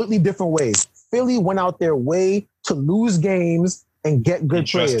in completely different ways. Philly went out their way to lose games and get good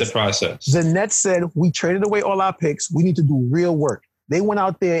players. Trust the process. The Nets said, we traded away all our picks. We need to do real work. They went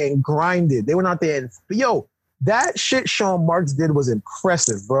out there and grinded. They went out there and, that shit Sean Marks did was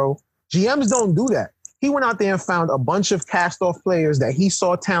impressive, bro. GMs don't do that. He went out there and found a bunch of cast-off players that he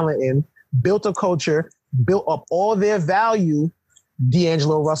saw talent in, built a culture, built up all their value,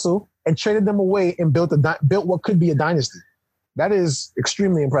 D'Angelo Russell, and traded them away and built what could be a dynasty. That is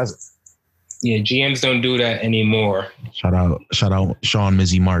extremely impressive. Yeah, GMs don't do that anymore. Shout out Sean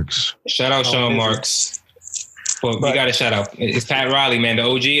Mizzy Marks. Shout out Sean Marks. But we got to shout out. It's Pat Riley, man, the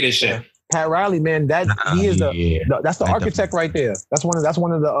OG of this shit. Yeah. Pat Riley, man, that's the architect right there. That's one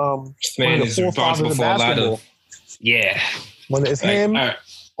of the forefathers of basketball. When it's him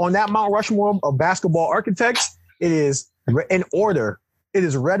on that Mount Rushmore of basketball architects, it is in order. It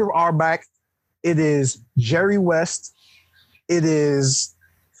is Red Auerbach, it is Jerry West, it is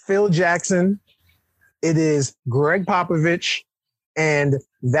Phil Jackson, it is Greg Popovich, and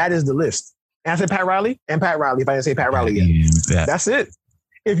that is the list. And I said Pat Riley and Pat Riley. If I didn't say Pat Riley yet, that's it.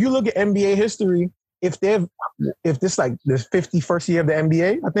 If you look at NBA history, if this like the 51st year of the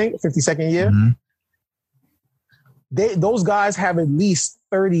NBA, I think 52nd year, those guys have at least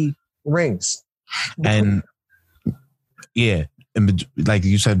 30 rings. And and like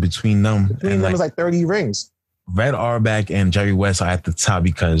you said, between them is like 30 rings. Red Auerbach and Jerry West are at the top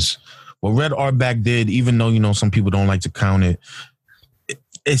because what Red Auerbach did, even though some people don't like to count it,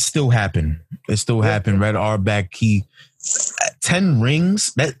 it still happened. It still happened. Red Auerbach, 10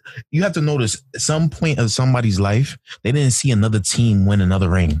 rings. That you have to notice at some point of somebody's life, they didn't see another team win another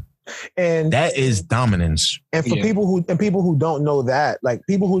ring. And that is dominance. And for people who don't know that, like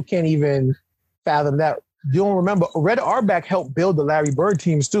people who can't even fathom that, you don't remember Red Auerbach helped build the Larry Bird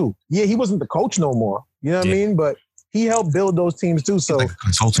teams too. Yeah, he wasn't the coach no more. You know what I mean? But he helped build those teams too. So like a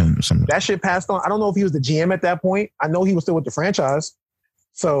consultant or something. That shit passed on. I don't know if he was the GM at that point. I know he was still with the franchise.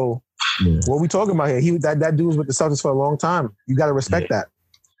 So what are we talking about here? That dude was with the Celtics for a long time. You got to respect that.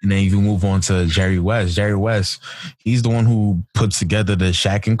 And then you move on to Jerry West. Jerry West, he's the one who puts together the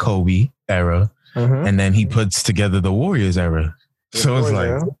Shaq and Kobe era, and then he puts together the Warriors era. So it's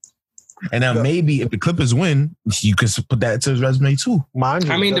like, and now maybe if the Clippers win, you could put that to his resume too.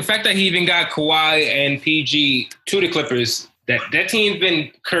 I mean, the fact that he even got Kawhi and PG to the Clippers, that team's been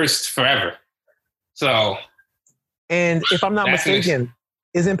cursed forever. So, and if I'm not mistaken,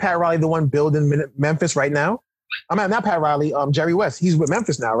 isn't Pat Riley the one building Memphis right now? I mean, not Pat Riley, Jerry West. He's with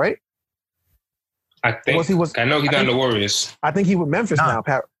Memphis now, right? I think. I know he's on the Warriors. I think he's with Memphis now.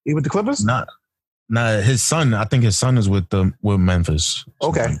 He with the Clippers? Nah, his son. I think his son is with Memphis.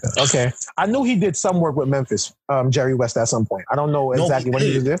 Okay. I knew he did some work with Memphis, Jerry West, at some point. I don't know exactly when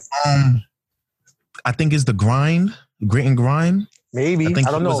he was there. I think it's the Grit and Grind. Maybe. I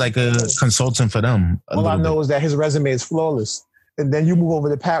don't know. He was like a consultant for them. All I know is that his resume is flawless. And then you move over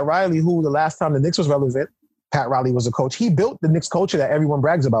to Pat Riley, who the last time the Knicks was relevant, Pat Riley was a coach. He built the Knicks culture that everyone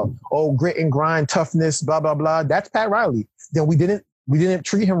brags about. Oh, grit and grind, toughness, blah, blah, blah. That's Pat Riley. Then we didn't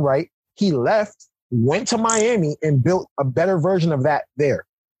treat him right. He left, went to Miami, and built a better version of that there.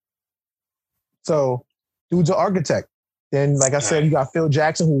 So, dude's an architect. Then, like I said, you got Phil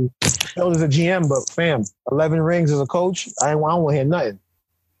Jackson, who failed as a GM, but fam, 11 rings as a coach, I don't want to hear nothing.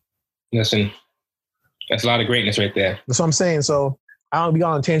 Listen, that's a lot of greatness right there. That's what I'm saying. So, I don't be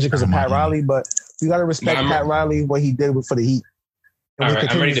on a tangent because of Pat Riley, but you got to respect Pat Riley, what he did for the Heat. All right,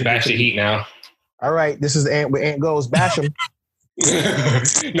 I'm ready to bash the Heat now. All right, this is where Ant goes. Bash him.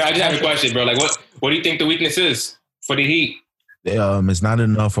 No, I just have a question, bro. Like, what do you think the weakness is for the Heat? It's not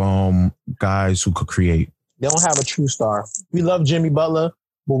enough guys who could create. They don't have a true star. We love Jimmy Butler,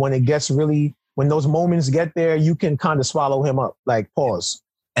 but when those moments get there, you can kind of swallow him up. Like, pause.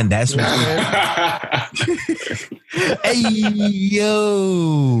 And that's what. Hey,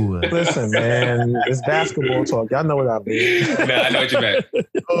 yo. Listen, man, it's basketball talk. Y'all know what I mean. I know what you meant.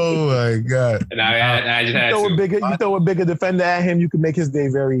 Oh, my God. And I just had you throw a bigger defender at him, you can make his day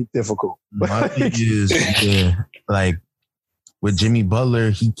very difficult. My thing is, like, with Jimmy Butler,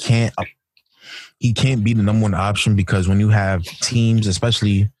 he can't be the number one option because when you have teams,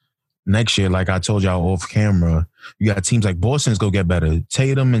 especially next year, like I told y'all off camera, you got teams like Boston's going to get better.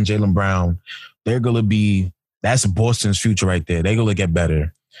 Tatum and Jaylen Brown, they're going to be, that's Boston's future right there. They're going to get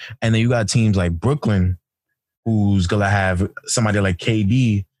better. And then you got teams like Brooklyn, who's going to have somebody like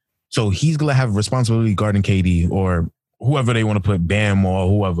KD. So he's going to have responsibility guarding KD or whoever they want to put, Bam or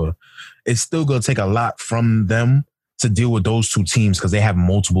whoever. It's still going to take a lot from them to deal with those two teams because they have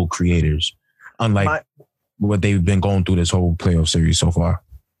multiple creators, unlike what they've been going through this whole playoff series so far.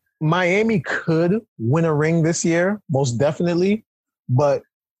 Miami could win a ring this year, most definitely, but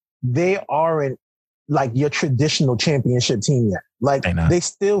they aren't like your traditional championship team yet. Like they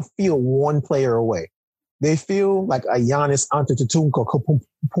still feel one player away. They feel like a Giannis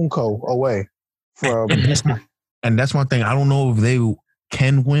Antetokounmpo away from. And that's one thing. I don't know if they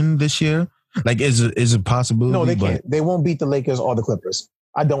can win this year. Like, is a possibility? No, they can't. They won't beat the Lakers or the Clippers.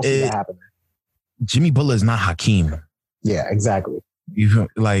 I don't see that happening. Jimmy Butler is not Hakeem. Yeah, exactly. You feel,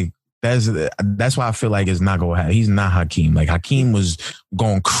 like that's why I feel like it's not going to happen. He's not Hakeem. Like Hakeem was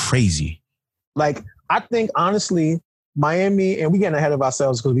going crazy. Like I think honestly, Miami, and we're getting ahead of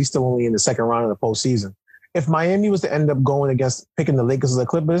ourselves because we still only in the second round of the postseason. If Miami was to end up going against picking the Lakers or the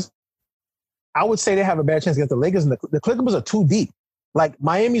Clippers, I would say they have a bad chance against the Lakers. And the Clippers are too deep. Like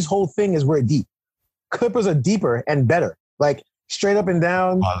Miami's whole thing is we're deep. Clippers are deeper and better. Like straight up and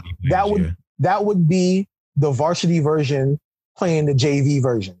down. That would be the varsity version playing the JV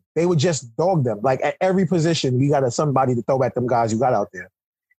version. They would just dog them. Like at every position, we got somebody to throw at them guys you got out there.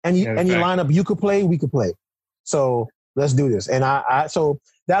 Any lineup you could play, we could play. So let's do this. And so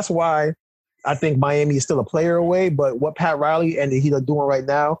that's why I think Miami is still a player away. But what Pat Riley and the Heat are doing right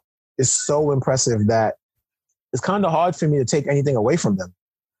now is so impressive that it's kind of hard for me to take anything away from them.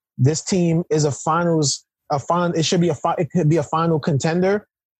 This team is it could be a final contender,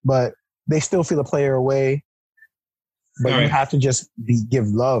 but they still feel a player away. But you have to just give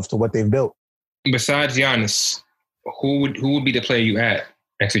love to what they've built. Besides Giannis, who would be the player you add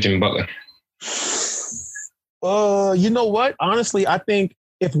next to Jimmy Butler? You know what? Honestly, I think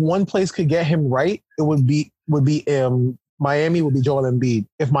if one place could get him right, it would be Miami would be Joel Embiid.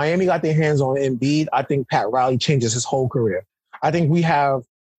 If Miami got their hands on Embiid, I think Pat Riley changes his whole career. I think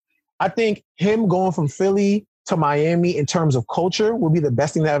him going from Philly to Miami in terms of culture would be the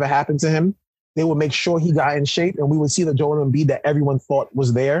best thing that ever happened to him. They would make sure he got in shape and we would see the Joel Embiid that everyone thought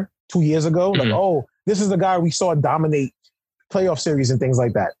was there 2 years ago. Mm-hmm. Like, oh, this is the guy we saw dominate playoff series and things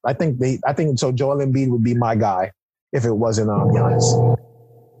like that. I think so. Joel Embiid would be my guy if it wasn't Giannis.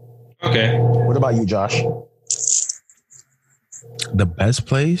 Okay. What about you, Josh? The best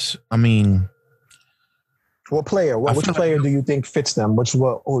place? I mean, what player? Which player do you think fits them?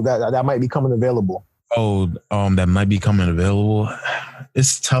 That might be coming available? That might be coming available.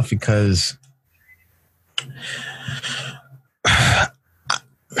 It's tough because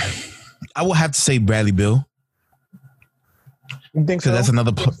I will have to say Bradley Beal. You think so? That's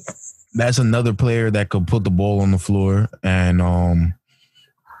another player that could put the ball on the floor and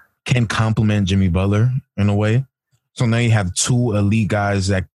can complement Jimmy Butler in a way. So now you have two elite guys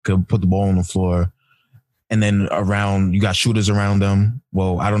that could put the ball on the floor. And then you got shooters around them.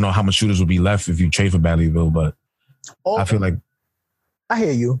 Well, I don't know how much shooters will be left if you trade for Bradley Beal, but I feel like... I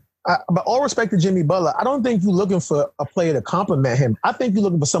hear you. But all respect to Jimmy Butler, I don't think you're looking for a player to compliment him. I think you're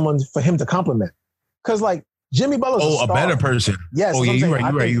looking for someone for him to compliment. Because, like, Jimmy Butler's a star. A better person. Yes. Oh, yeah, you're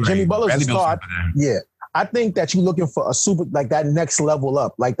right. Jimmy Butler's a star. Yeah. I think that you're looking for a super, like that next level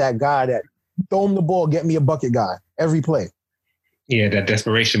up, like that guy that throw him the ball, get me a bucket guy every play. Yeah, that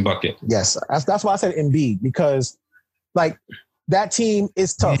desperation bucket. Yes. That's why I said Embiid, because, like, that team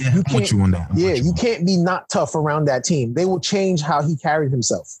is tough. Yeah, you can't be not tough around that team. They will change how he carried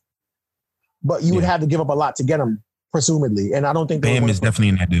himself. But you would have to give up a lot to get him, presumably. And I don't think Bam is definitely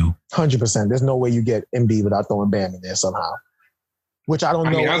in that deal. 100%. There's no way you get Embiid without throwing Bam in there somehow. Which I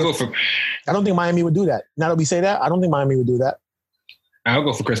don't know. I don't think Miami would do that. Now that we say that, I don't think Miami would do that. I'll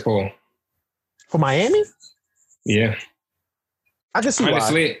go for Chris Paul. For Miami? Yeah. I can see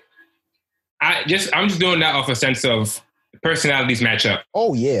honestly, why. I'm just doing that off a sense of personalities match up.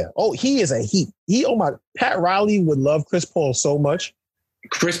 Oh, yeah. Oh, he is a heat. Pat Riley would love Chris Paul so much.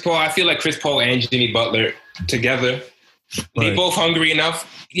 Chris Paul, I feel like Chris Paul and Jimmy Butler together, they both hungry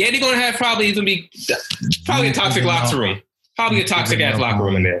enough. Yeah, they're going to have probably a toxic locker room. Probably a toxic ass locker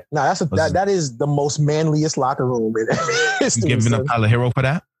room in there. Nah, that is the most manliest locker room in history. You giving up Tyler Hero for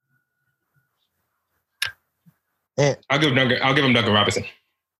that? And I'll give him Duncan Robinson.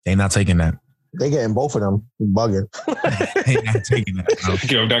 They not taking that. They getting both of them. Bugging. They not taking that. Bro.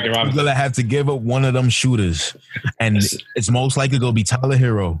 Give him Duncan Robinson. You're gonna have to give up one of them shooters, and it's most likely gonna be Tyler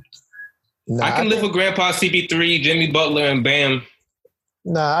Hero. Nah, I can live with Grandpa CP3, Jimmy Butler, and Bam.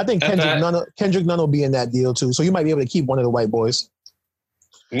 Nah, I think Kendrick Nunn will be in that deal too. So you might be able to keep one of the white boys.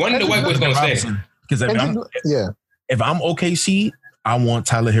 One of the white boys gonna stay. Because if I'm OKC, I want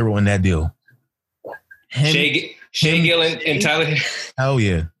Tyler Hero in that deal. Shea Gill and Tyler. Hell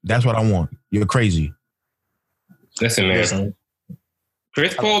yeah, that's what I want. You're crazy. Listen, man.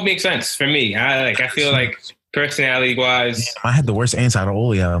 Chris Paul makes sense for me. I feel like personality wise, I had the worst answer out of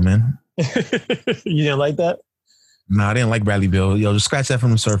all y'all, man. You didn't like that? No, I didn't like Bradley Beal. Yo, just scratch that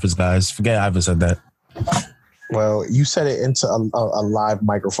from the surface, guys. Forget I ever said that. Well, you said it into a live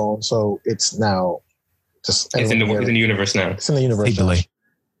microphone, so it's now just it's in the universe now. It's in the universe.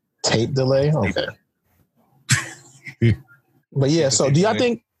 Tape delay. Okay. But yeah, so do y'all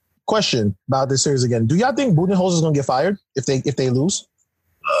think? Question about this series again. Do y'all think Budenholzer is gonna get fired if they lose?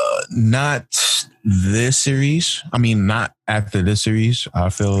 Not this series. I mean, not after this series. I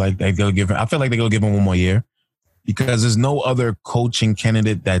feel like they're gonna give him one more year because there's no other coaching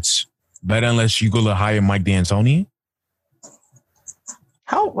candidate that's better unless you go to hire Mike D'Antoni.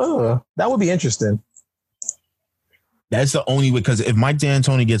 How that would be interesting. That's the only way, because if Mike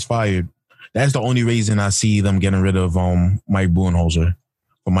D'Antoni gets fired, that's the only reason I see them getting rid of Mike Budenholzer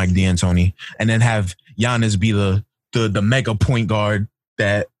for Mike D'Antoni, and then have Giannis be the mega point guard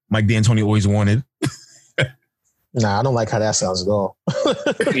that Mike D'Antoni always wanted. Nah, I don't like how that sounds at all.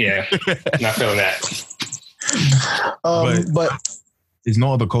 Yeah, not feeling that. But there's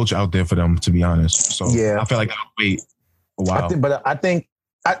no other coach out there for them, to be honest. So yeah, I feel like I'll wait a while. I think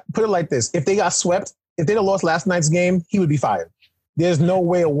I put it like this: if they got swept, if they'd have lost last night's game, he would be fired. There's no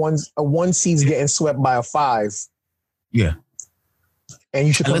way a one seed's getting swept by a 5. Yeah, and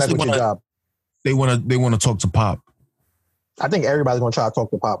you should come back with your job. They want to talk to Pop. I think everybody's going to try to talk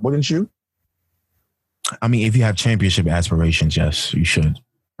to Pop, wouldn't you? I mean, if you have championship aspirations, yes, you should.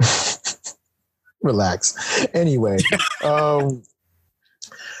 Relax. Anyway,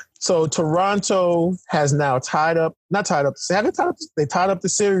 so Toronto has now they tied up the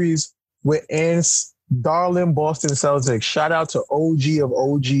series with Ant's darling Boston Celtics. Shout out to OG of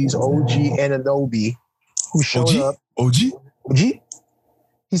OGs, OG Anunoby, who showed up. OG?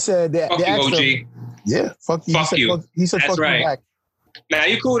 He said that. Fuck you, OG. Him, yeah, fuck you. Fuck you. He said, that's fuck right. you back. Nah,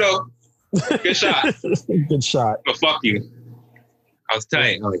 you cool though. Good shot. Good shot. But fuck you. I was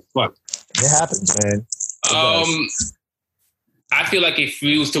tight. I was like, fuck. It happens, man. I feel like if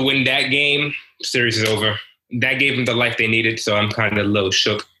we was to win that game, series is over. That gave them the life they needed, so I'm kind of a little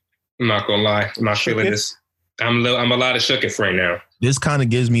shook. I'm not gonna lie. I'm not feeling this. I'm a lot of shook right now. This kind of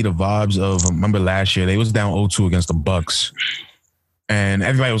gives me the vibes of, remember last year, they was down 0-2 against the Bucks. And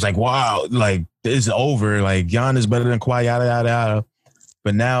everybody was like, wow, like, it's over. Like, Giannis better than Kawhi, yada, yada, yada.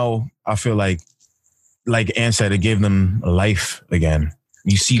 But now I feel like Ant said, it gave them life again.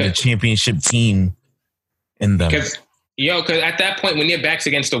 You see the championship team in them. Because at that point, when your back's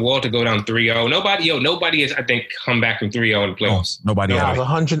against the wall to go down 3-0, nobody has, I think, come back from 3-0 in the playoffs. Nobody has.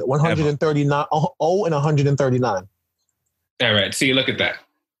 139, 0 and 139. All right. See, look at that.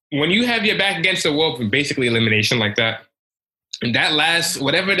 When you have your back against the wall from basically elimination like that, and that last,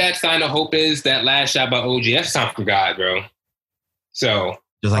 whatever that sign of hope is, that last shot by OG, that's something from God, bro. So.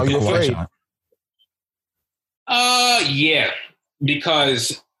 Just like the Kawhi shot. Yeah.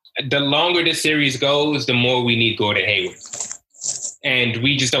 Because the longer this series goes, the more we need Gordon Hayward. And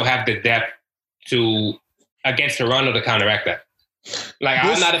we just don't have the depth against Toronto to counteract that. Like,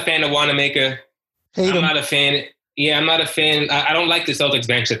 I'm not a fan of Wanamaker. I'm not a fan. Yeah, I'm not a fan. I don't like the Celtics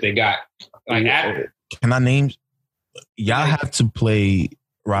bench that they got. Like, can I name? Y'all have to play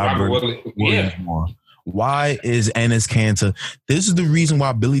Robert Williams more. Why is Enes Kanter? This is the reason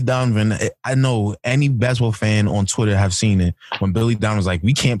why Billy Donovan, I know any basketball fan on Twitter have seen it, when Billy Donovan was like,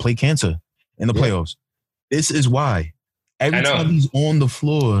 we can't play Kanter in the playoffs. This is why. Every time he's on the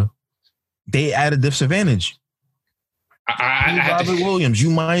floor, they add a disadvantage. Robert Williams,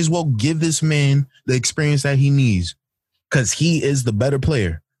 you might as well give this man the experience that he needs, because he is the better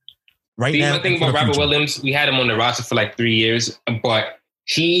player. Right now, one thing about Robert Williams, we had him on the roster for like 3 years, but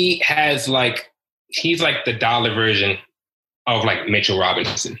he has he's like the dollar version of like Mitchell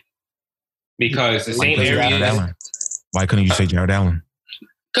Robinson, because the same area. Why couldn't you say Jared Allen?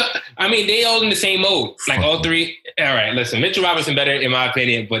 I mean, they all in the same mode. Like all three. All right, listen, Mitchell Robinson better in my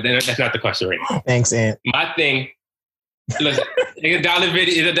opinion, but then that's not the question right now. Thanks, Ant. My thing Listen, it's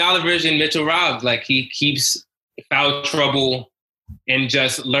a dollar version Mitchell Robb. Like, he keeps foul trouble and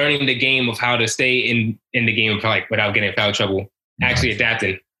just learning the game of how to stay in the game like without getting foul trouble, actually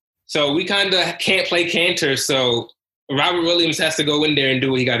adapting. So we kind of can't play Cantor. So Robert Williams has to go in there and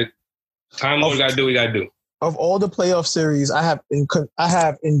do what he got to. Time Lord got to do what he got to do. Of all the playoff series, I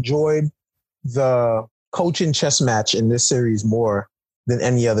have enjoyed the coaching chess match in this series more than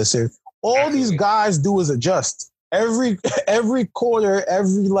any other series. All these guys do is adjust. Every quarter,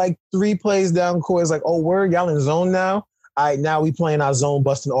 every like 3 plays down court is like, oh, y'all in zone now? All right, now we playing our zone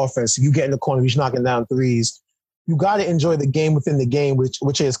busting offense. You get in the corner, you're knocking down threes. You got to enjoy the game within the game,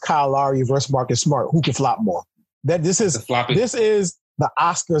 which is Kyle Lowry versus Marcus Smart. Who can flop more? This is the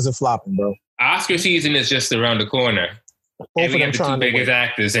Oscars of flopping, bro. Oscar season is just around the corner. And we got the 2 biggest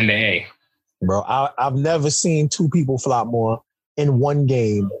actors in the A. Bro, I've never seen 2 people flop more in one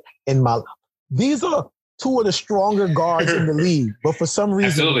game in my life. These are 2 of the stronger guards in the league, but for some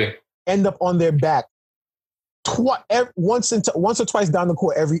reason end up on their back once or twice down the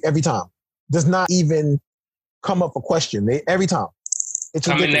court every time. Does not even come up for question. Every time. It's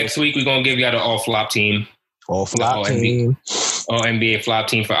coming ridiculous. Next week, we're gonna give you the all flop team. All flop team. All NBA flop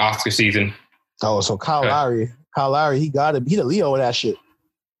team for Oscar season. Oh, so Kyle Lowry, he the Leo of that shit.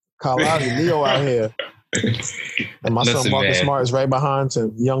 Kyle Lowry, Leo out here. And my son Marcus Smart is right behind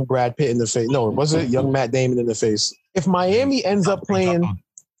him. Young Brad Pitt in the face. No, was it young Matt Damon in the face? If Miami ends up playing,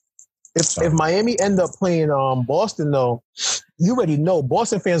 if Miami end up playing Boston though, you already know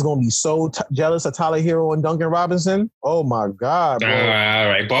Boston fans gonna be so jealous of Tyler Hero and Duncan Robinson. Oh my God, bro. All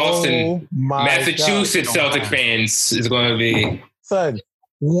right, Boston, Massachusetts Celtic fans is gonna be son.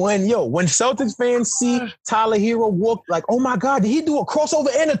 When Celtics fans see Tyler Hero walk, like, oh my God, did he do a crossover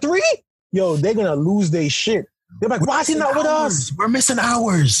and a 3? Yo, they're gonna lose their shit. They're like, why is he not with us? We're missing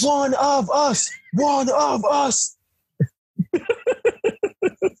hours. One of us.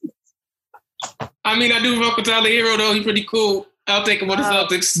 I mean, I do rock with Tyler Hero though. He's pretty cool. I'll take him with the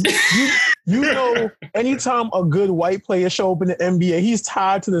Celtics. You know, anytime a good white player show up in the NBA, he's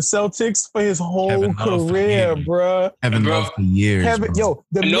tied to the Celtics for his whole career, bro. Haven't loved for years.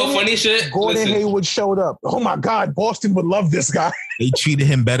 Funny shit. Gordon Hayward showed up. Oh my God, Boston would love this guy. They treated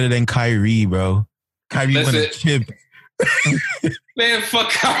him better than Kyrie, bro. Kyrie won a chip. Man, fuck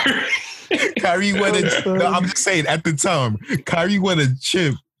Kyrie. Kyrie won a chip. No, I'm just saying, at the time, Kyrie won a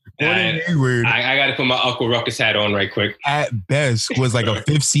chip. Hayward, I got to put my Uncle Ruckus hat on right quick. At best, was like a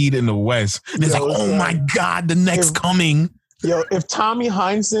 5th seed in the West. And it's like, oh my God, the next coming. Yo, if Tommy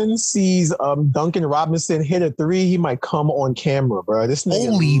Heinsohn sees Duncan Robinson hit a 3, he might come on camera, bro. This nigga,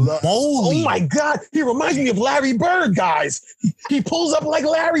 holy moly! Oh my God, he reminds me of Larry Bird, guys. He pulls up like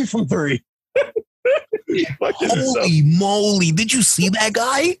Larry from 3. Holy moly! Did you see that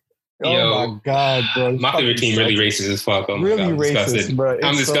guy? Oh my God, bro. My favorite team really racist as fuck. Really racist, bro.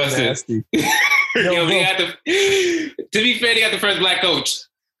 I'm disgusted. So nasty. To be fair, they got the first black coach.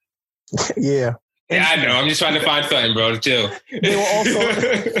 Yeah. Yeah, I know. I'm just trying to find something, bro. Chill.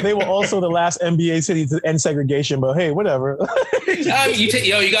 They were also the last NBA city to end segregation, but hey, whatever. You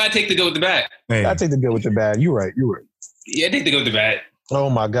gotta take the good with the bad. Hey. I take the good with the bad. You're right. Yeah, take the good with the bad.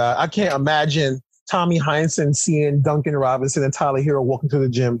 Oh my God. I can't imagine Tommy Heinsohn seeing Duncan Robinson and Tyler Hero walking to the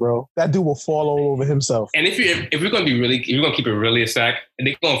gym, bro. That dude will fall all over himself. And if we're gonna keep it really a stack,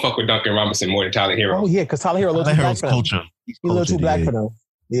 they're gonna fuck with Duncan Robinson more than Tyler Hero. Oh yeah, because Tyler Hero a little too black for them. He's a little too black for them.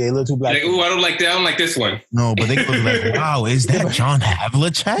 Yeah, a little too black. Like, ooh, I don't like that. I don't like this one. No, but they go like, wow, is that John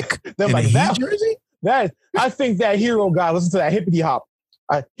Havlicek? They're like, that jersey? I think that Hero guy, listen to that hippity hop.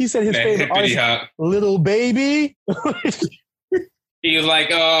 He said his favorite artist, Little Baby. He was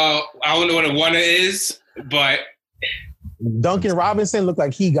like, I don't know what a Warner is, but Duncan Robinson looked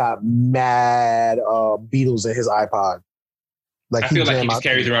like he got mad Beatles in his iPod. Like I feel like he just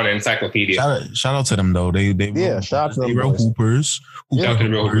carries around an encyclopedia. Shout out to them though. Shout out to them. They wrote Hoopers.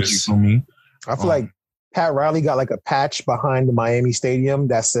 Hoopers for me. I feel like Pat Riley got like a patch behind the Miami Stadium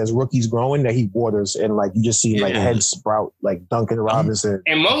that says "Rookies Growing" that he waters, and like you just see like head sprout like Duncan Robinson.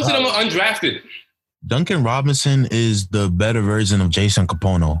 And most of them are undrafted. Duncan Robinson is the better version of Jason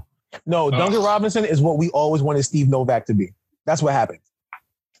Capono. No, Duncan Robinson is what we always wanted Steve Novak to be. That's what happened.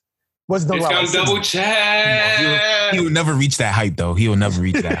 What's Duncan Robinson? Double check. He will never reach that height, though. He will never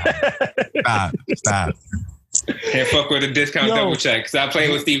reach that. Stop. Can't fuck with a discount double check. Stop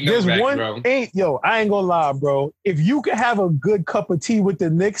playing with Steve Novak, bro. I ain't gonna lie, bro. If you could have a good cup of tea with the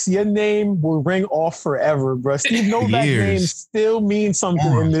Knicks, your name will ring off forever, bro. Steve Novak's name still means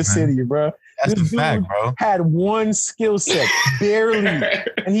something in this city, bro. That's the fact, bro. Had one skill set, barely,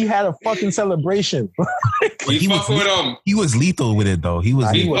 and he had a fucking celebration. You fuck with him. He was lethal with it, though. He was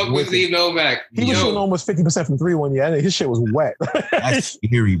He fuck with Steve Novak. He was shooting almost 50% from 3 1 year. His shit was wet. That's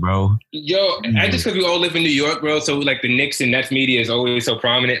scary, bro. Yo, I just because we all live in New York, bro, so like the Knicks and Nets media is always so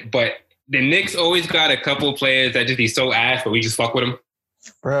prominent, but the Knicks always got a couple players that just be so ass, but we just fuck with them.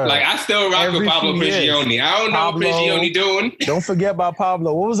 Bruh, like I still rock with Pablo Prigioni. I don't know what Prigioni doing. Don't forget about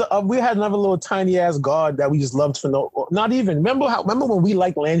Pablo. What was it? We had another little tiny ass guard that we just loved for not even. Remember when we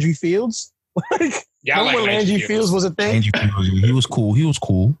liked Landry Fields? Remember when Landry Fields was a thing? He was cool.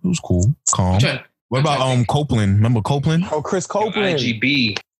 Calm. What about Copeland? Remember Copeland? Oh, Chris Copeland.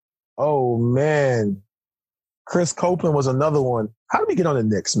 IGB. Oh man, Chris Copeland was another one. How did we get on the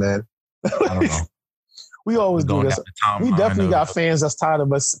Knicks, man? I don't know. We always do this. We definitely got fans that's tired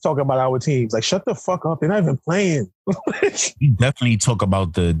of us talking about our teams. Like, shut the fuck up. They're not even playing. We definitely talk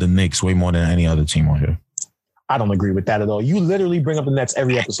about the Knicks way more than any other team on here. I don't agree with that at all. You literally bring up the Nets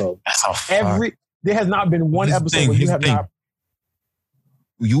every episode. There has not been one episode where you have not.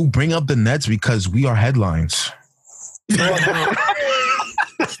 You bring up the Nets because we are headlines.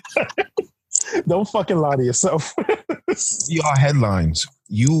 Don't fucking lie to yourself. We are headlines.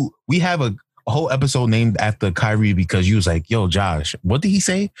 We have a whole episode named after Kyrie because you was like, yo, Josh, what did he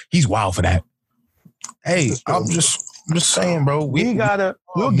say? He's wild for that. Hey, I'm just saying, bro.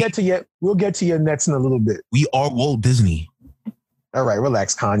 We'll get to your Nets in a little bit. We are Walt Disney. All right,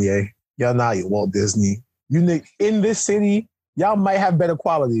 relax, Kanye. Y'all not Walt Disney. You in this city, y'all might have better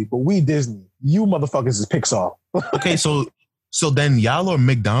quality, but we Disney. You motherfuckers is Pixar. Okay, so then y'all are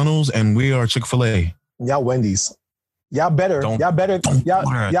McDonald's and we are Chick-fil-A. Y'all Wendy's. Y'all better.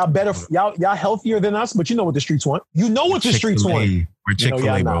 Y'all healthier than us, but you know what the streets want. You know what the streets want. We're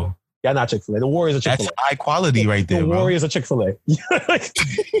Chick-fil-A, bro. Y'all not Chick-fil-A. The Warriors are Chick-fil-A. That's high quality right there, The Warriors are Chick-fil-A.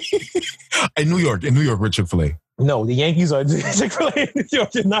 In New York, we're Chick-fil-A. No, the Yankees are Chick-fil-A in New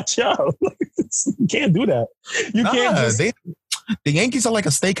York. You're not y'all. You can't do that. You can't just... The Yankees are like a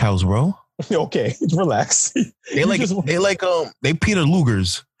steakhouse, bro. Okay, relax. They Peter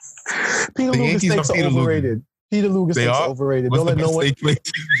Lugers. Peter Luger steaks are overrated. Peter Luger steaks are overrated. Don't let no one.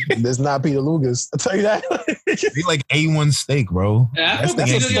 There's not Peter Luger's. I'll tell you that. They like A1 steak, bro. That's the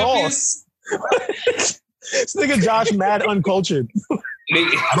sauce. This nigga Josh mad uncultured.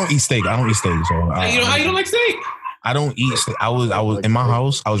 I don't eat steak. So you don't like steak? I don't eat steak. I was in my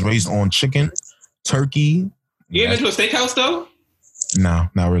house. I was raised on chicken, turkey. You ain't been to a steakhouse though? No,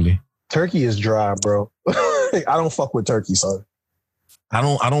 not really. Turkey is dry, bro. I don't fuck with turkey, son. I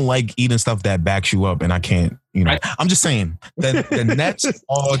don't like eating stuff that backs you up, and I can't. I'm just saying that the Nets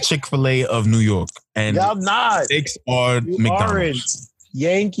are Chick-fil-A of New York, and y'all not. Steaks are McDonald's.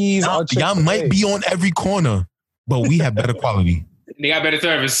 Yankees are Chick-fil-A. Y'all might be on every corner, but we have better quality. They got better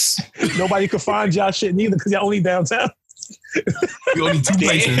service. Nobody could find y'all shit neither because y'all only downtown. We only 2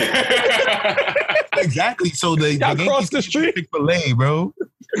 places. Exactly. So the Yankees the street. Chick-fil-A, bro.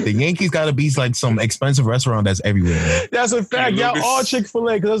 The Yankees got to be like some expensive restaurant that's everywhere. Man. That's a fact. Y'all all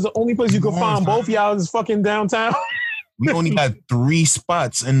Chick-fil-A because that's the only place you can find both y'all is fucking downtown. We only got 3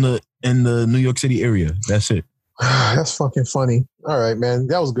 spots in the New York City area. That's it. That's fucking funny. All right, man.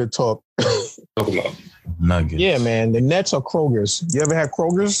 That was good talk. Nuggets. Yeah, man. The Nets are Kroger's. You ever had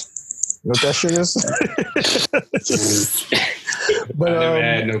Kroger's? You know what that shit is? But I never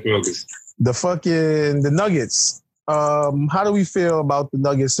had no Kroger's. The Nuggets. How do we feel about the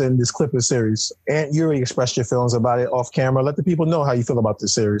Nuggets in this Clippers series? And you already expressed your feelings about it off camera. Let the people know how you feel about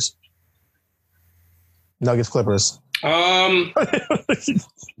this series. Nuggets Clippers.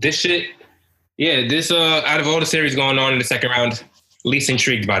 This shit. Yeah, this out of all the series going on in the second round, least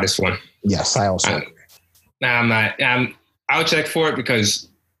intrigued by this one. Yes, I also. I'm not. I'll check for it because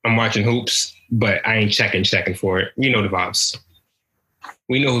I'm watching hoops, but I ain't checking for it. You know the vibes.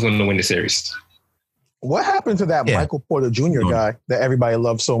 We know who's going to win the series. What happened to that Michael Porter Jr. guy that everybody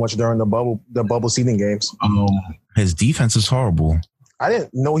loved so much during the bubble seeding games? His defense is horrible. I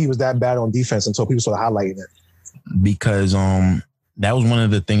didn't know he was that bad on defense until people started highlighting it. Because that was one of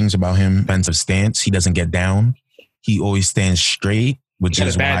the things about him. Defensive stance. He doesn't get down. He always stands straight, which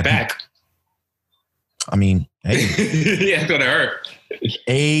is a bad back. I mean, hey. Yeah, it's gonna hurt.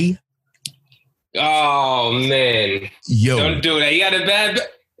 Oh man, yo, don't do that. You got a bad.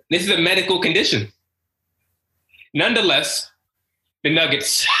 This is a medical condition. Nonetheless, the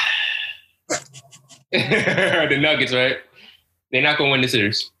Nuggets. The Nuggets, right? They're not gonna win the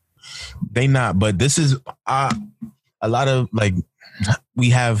series. They not, but this is a lot of like we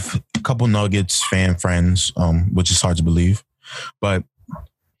have a couple Nuggets fan friends, which is hard to believe, but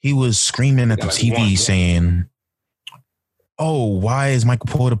he was screaming at the TV saying, "Oh, why is Michael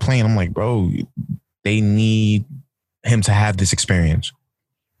Porter playing?" I'm like, bro, they need him to have this experience.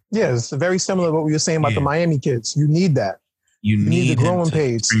 Yeah, it's very similar to what we were saying about the Miami kids. You need that. You need the growing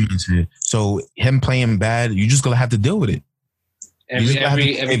pains. So him playing bad, you just gonna have to deal with it.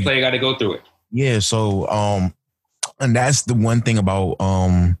 Every player got to go through it. Yeah. So and that's the one thing about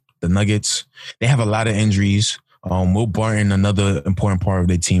the Nuggets. They have a lot of injuries. Will Barton, another important part of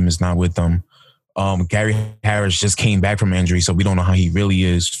their team, is not with them. Gary Harris just came back from injury, so we don't know how he really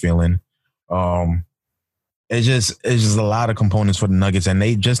is feeling. It's just a lot of components for the Nuggets, and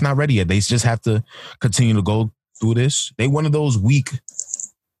they just not ready yet. They just have to continue to go through this. They one of those weak,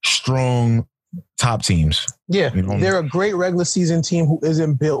 strong top teams. Yeah, they're a great regular season team who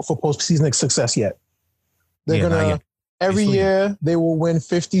isn't built for postseason success yet. They're gonna every year they will win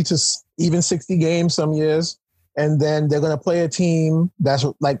 50 to even 60 games some years, and then they're gonna play a team that's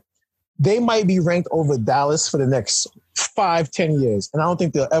like they might be ranked over Dallas for the next 5-10 years, and I don't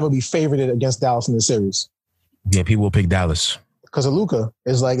think they'll ever be favored against Dallas in the series. Yeah, people will pick Dallas because of Luka.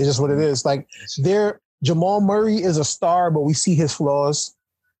 It's just what it is. Like Jamal Murray is a star, but we see his flaws.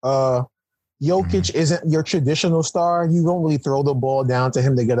 Jokic isn't your traditional star. You don't really throw the ball down to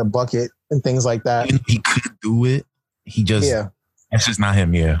him to get a bucket and things like that. He could do it. He just that's just not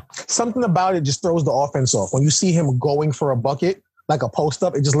him. Yeah, something about it just throws the offense off. When you see him going for a bucket like a post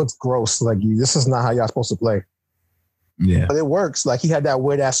up, it just looks gross. Like this is not how y'all supposed to play. Yeah, but it works. Like he had that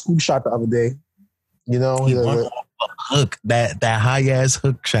weird ass scoop shot the other day. You know, he won hook that high ass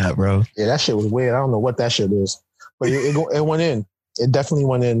hook shot, bro. Yeah, that shit was weird. I don't know what that shit is, but it went in. It definitely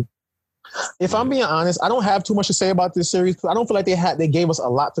went in. If I'm being honest, I don't have too much to say about this series because I don't feel like they gave us a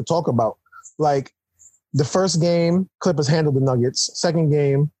lot to talk about. Like the first game, Clippers handled the Nuggets. Second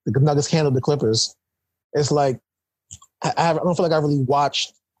game, the Nuggets handled the Clippers. It's like I don't feel like I really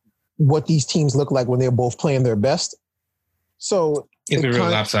watched what these teams look like when they're both playing their best. So it's real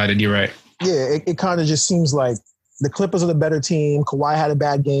lopsided. You're right. Yeah, it kind of just seems like the Clippers are the better team. Kawhi had a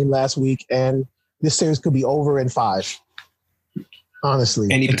bad game last week, and this series could be over in 5. Honestly.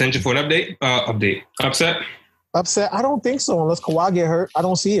 Any potential for an update? Upset? Upset? I don't think so. Unless Kawhi get hurt, I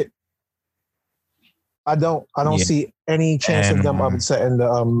don't see it. I don't see any chance of them upsetting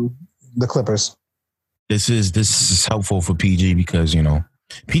the Clippers. This is helpful for PG because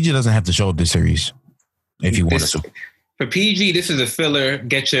PG doesn't have to show up this series if he wanted to. For PG, this is a filler.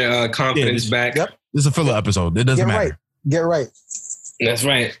 Get your confidence back. Yep. This is a filler episode. It doesn't matter. Get right. That's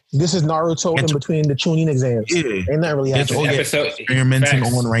right. This is Naruto in between the tuning exams. Yeah. Ain't that really happening? Experimenting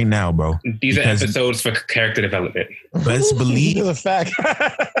on right now, bro. These are episodes for character development. Best believe it's a fact.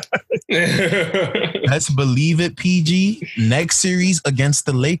 Let's believe it, PG. Next series against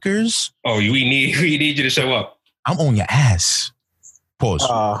the Lakers. Oh, we need you to show up. I'm on your ass. Pause.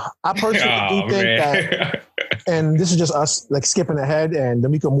 I personally think that, and this is just us like skipping ahead, and then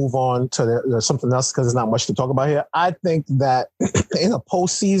we can move on to something else because there's not much to talk about here. I think that in a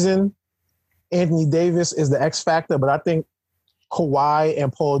postseason, Anthony Davis is the X factor, but I think Kawhi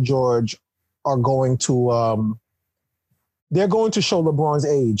and Paul George are going to they're going to show LeBron's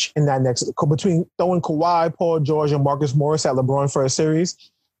age in that next between throwing Kawhi, Paul George, and Marcus Morris at LeBron for a series.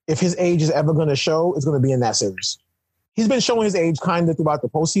 If his age is ever going to show, it's going to be in that series. He's been showing his age kind of throughout the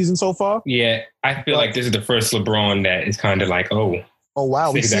postseason so far. Yeah, I feel like this is the first LeBron that is kind of like, oh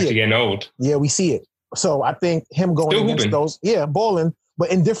wow, he's actually getting old. Yeah, we see it. So I think him going still against hooping. Balling,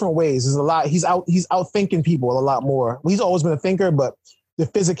 but in different ways. There's a lot. He's out thinking people a lot more. He's always been a thinker, but the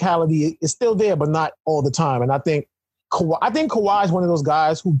physicality is still there, but not all the time. And I think Kawhi is one of those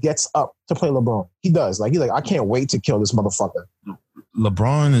guys who gets up to play LeBron. He does. He's like, I can't wait to kill this motherfucker.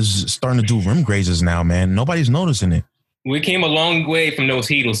 LeBron is starting to do rim grazers now, man. Nobody's noticing it. We came a long way from those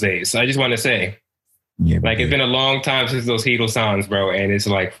Heatles days. I just want to say. Yeah, it's been a long time since those Heatles songs, bro. And it's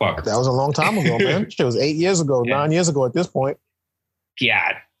like, fuck. That was a long time ago, man. It was 8 years ago, 9 years ago at this point.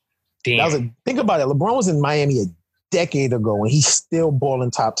 God damn. Think about it. LeBron was in Miami a decade ago and he's still balling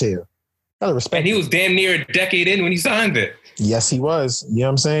top tier. Gotta respect. And he was damn near a decade in when he signed it. Yes, he was. You know what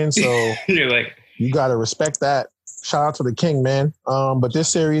I'm saying? So you're like, you gotta respect that. Shout out to the king, man. But this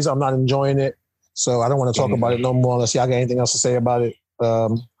series, I'm not enjoying it. So I don't want to talk about it no more unless y'all got anything else to say about it.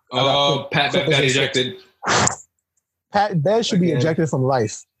 Pat Bev got ejected. Pat Bev should be ejected from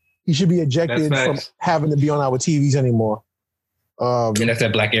life. He should be ejected from having to be on our TVs anymore. And that's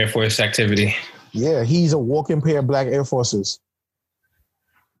that Black Air Force activity. Yeah, he's a walking pair of Black Air Forces.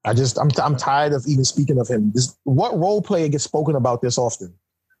 I'm tired of even speaking of him. What role player gets spoken about this often?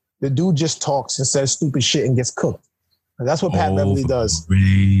 The dude just talks and says stupid shit and gets cooked. And that's what Pat Beverly does.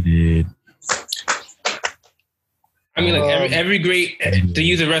 I mean, like every great, to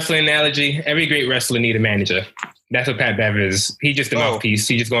use a wrestling analogy, every great wrestler need a manager. That's what Pat Bev is. He just a mouthpiece.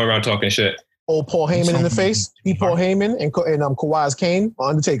 He just going around talking shit. old Paul Heyman in the face. He Paul Heyman and Kawhi's Kane or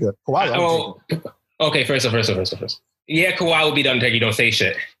Undertaker. Kawhi. Okay, first. Yeah, Kawhi will be the Undertaker. You don't say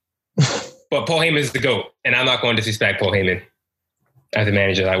shit. But Paul Heyman is the GOAT, and I'm not going to disrespect Paul Heyman as a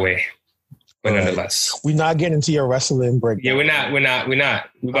manager that way. But nonetheless, we're not getting into your wrestling break. Yeah, we're not. We're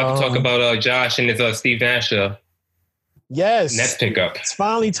about to talk about Josh and his Steve Nash. Yes, Nets pickup. It's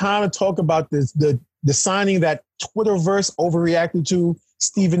finally time to talk about this. The signing that Twitterverse overreacted to.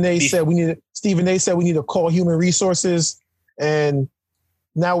 Stephen A. said we need to call human resources, and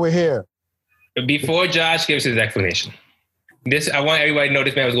now we're here. Before Josh gives his explanation, I want everybody to know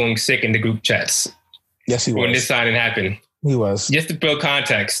this man was going sick in the group chats. Yes, he was. When this signing happened. He was. Just to build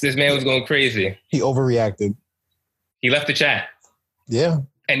context, this man was going crazy. He overreacted. He left the chat. Yeah.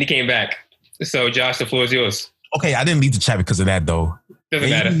 And he came back. So, Josh, the floor is yours. Okay, I didn't leave the chat because of that, though.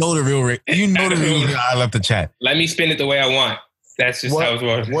 Doesn't matter. You know the real reason I left the chat. Let me spin it the way I want. That's just how it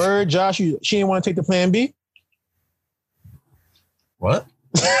works. Word, Josh, she didn't want to take the plan B? What?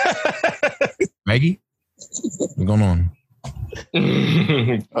 Maggie? What's going on?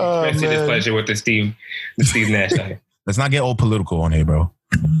 Rest of pleasure with the Steve Nash thing. Let's not get all political on here, bro.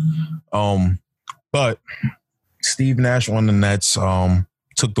 But Steve Nash on the Nets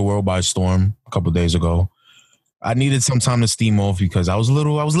took the world by storm a couple of days ago. I needed some time to steam off because I was a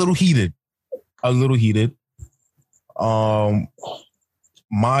little heated.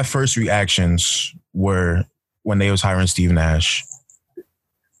 My first reactions were when they was hiring Steve Nash.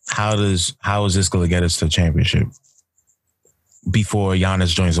 How is this going to get us to the championship before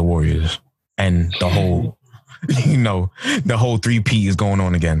Giannis joins the Warriors and the whole, the whole 3P is going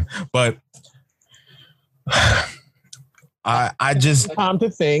on again? But I just time to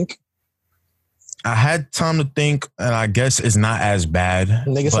think. I had time to think, and I guess it's not as bad.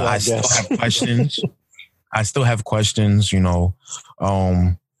 But I still have questions. I still have questions. I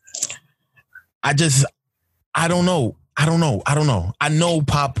don't know. I know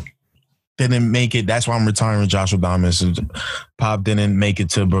Pop didn't make it. That's why I'm retiring Josh Adamas. Pop didn't make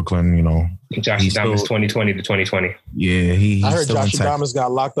it to Brooklyn, Josh Adamas 2020 to 2020. Yeah, I heard Josh Adamas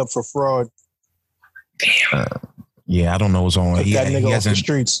got locked up for fraud. Damn. Yeah, I don't know what's on. That nigga off the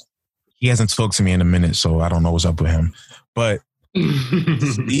streets. He hasn't talked to me in a minute, so I don't know what's up with him. But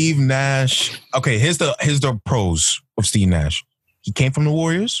Steve Nash. Okay, here's the pros of Steve Nash. He came from the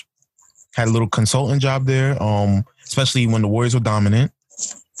Warriors, had a little consultant job there, especially when the Warriors were dominant.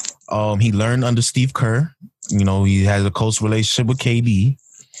 He learned under Steve Kerr. He has a close relationship with KD.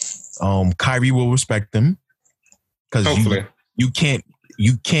 Kyrie will respect him because you can't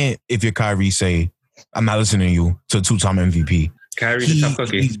if you're Kyrie say, I'm not listening to you, to a 2-time MVP. Kyrie's a tough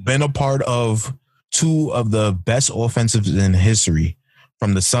cookie. He's been a part of 2 of the best offensives in history,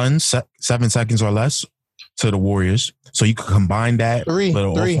 from the Suns, 7 seconds or less, to the Warriors. So you could combine that. Three.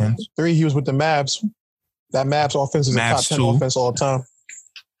 He was with the Mavs. That Mavs offense is a top 10 offense all the time.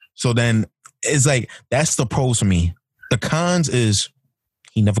 So then it's like, that's the pros for me. The cons is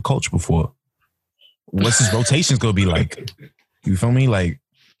he never coached before. What's his rotations going to be like? You feel me? Like,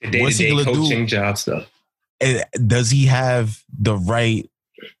 the what's he going to do? Coaching job stuff. Does he have the right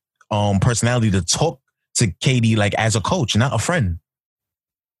personality to talk to KD like as a coach, not a friend?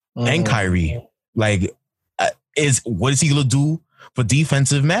 And Kyrie, like, what is he gonna do for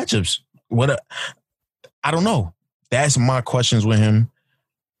defensive matchups? I don't know. That's my questions with him.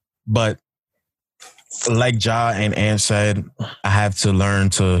 But like Ja and Ann said, I have to learn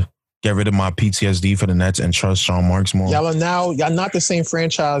to get rid of my PTSD for the Nets and trust Sean Marks more. Y'all not the same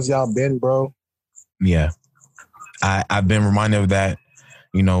franchise y'all been, bro. Yeah. I've been reminded of that.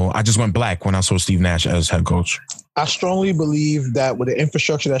 I just went black when I saw Steve Nash as head coach. I strongly believe that with the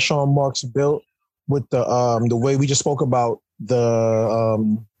infrastructure that Sean Marks built, with the way we just spoke about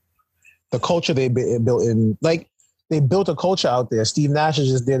the culture they built in, like, they built a culture out there. Steve Nash is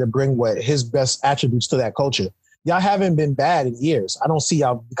just there to bring his best attributes to that culture. Y'all haven't been bad in years. I don't see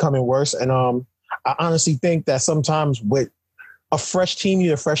y'all becoming worse. And I honestly think that sometimes with a fresh team, you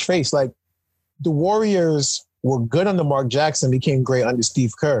need a fresh face. Like, the Warriors were good under Mark Jackson, became great under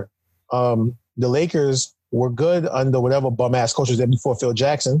Steve Kerr. The Lakers were good under whatever bum-ass coaches there before Phil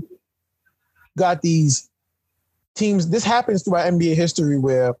Jackson. Got these teams. This happens throughout NBA history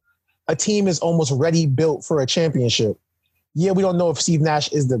where a team is almost ready built for a championship. Yeah, we don't know if Steve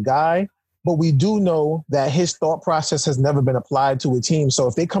Nash is the guy, but we do know that his thought process has never been applied to a team. So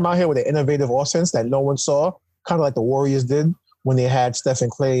if they come out here with an innovative offense that no one saw, kind of like the Warriors did when they had Steph and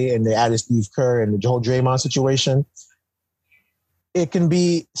Clay and they added Steve Kerr and the whole Draymond situation, it can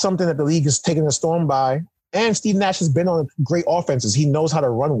be something that the league is taking a storm by. And Steve Nash has been on great offenses. He knows how to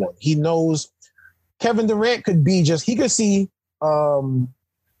run one. He knows Kevin Durant could be he could see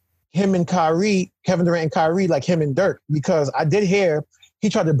him and Kyrie, Kevin Durant and Kyrie, like him and Dirk, because I did hear he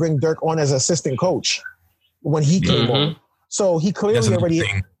tried to bring Dirk on as assistant coach when he came on. So he clearly already,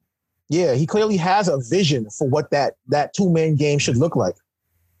 he clearly has a vision for what that two-man game should look like.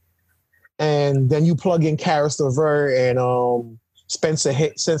 And then you plug in Caris LeVert and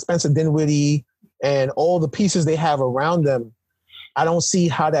Spencer Dinwiddie and all the pieces they have around them. I don't see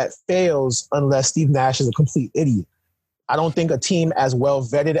how that fails unless Steve Nash is a complete idiot. I don't think a team as well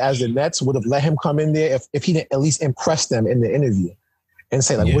vetted as the Nets would have let him come in there if he didn't at least impress them in the interview and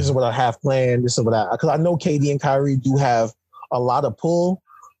say, like, this is what I have planned, this is what because I know KD and Kyrie do have a lot of pull,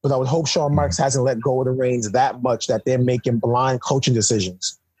 but I would hope Sean Marks hasn't let go of the reins that much that they're making blind coaching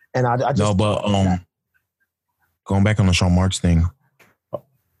decisions. And I just... No, but going back on the Sean Marks thing,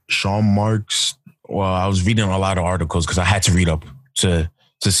 Sean Marks, well, I was reading a lot of articles because I had to read up to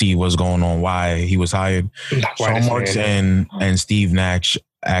see what's going on, why he was hired. Sean Marks and Steve Nash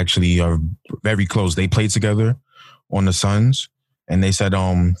actually are very close. They played together on the Suns, and they said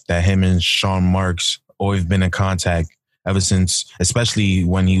that him and Sean Marks always been in contact ever since, especially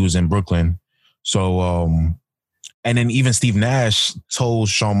when he was in Brooklyn. So, and then even Steve Nash told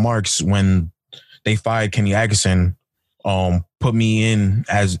Sean Marks when they fired Kenny Atkinson, put me in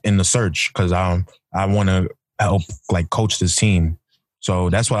the search because I want to help like coach this team.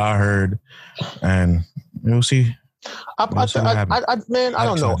 So that's what I heard, and we'll see. I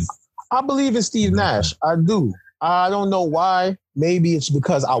don't know. I believe in Steve Nash. I do. I don't know why. Maybe it's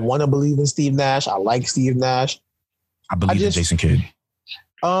because I want to believe in Steve Nash. I like Steve Nash. I believe in Jason Kidd.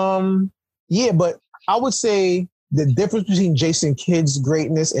 Yeah, but I would say the difference between Jason Kidd's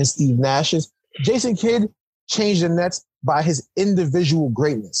greatness and Steve Nash's, Jason Kidd changed the Nets by his individual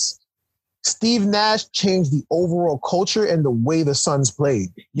greatness. Steve Nash changed the overall culture and the way the Suns played.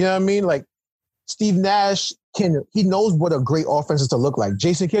 You know what I mean? Like, Steve Nash he knows what a great offense is to look like.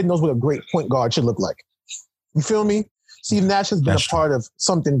 Jason Kidd knows what a great point guard should look like. You feel me? Steve Nash has been a part of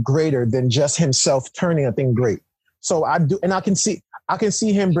something greater than just himself turning a thing great. So I do, and I can see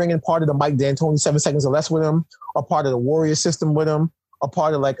him bringing part of the Mike D'Antoni 7 seconds or less with him, a part of the Warriors system with him, a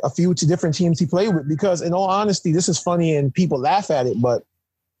part of like a few different teams he played with. Because in all honesty, this is funny and people laugh at it, but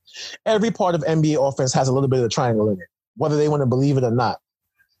every part of NBA offense has a little bit of a triangle in it, whether they want to believe it or not.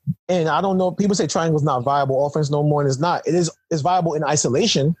 And I don't know, people say triangle's not viable offense no more, and it's not. It's viable in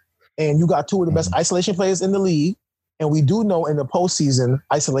isolation, and you got two of the best isolation players in the league, and we do know in the postseason,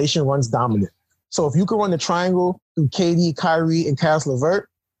 isolation runs dominant. So if you can run the triangle through KD, Kyrie, and Caris LeVert,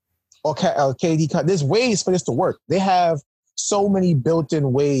 or KD, there's ways for this to work. They have so many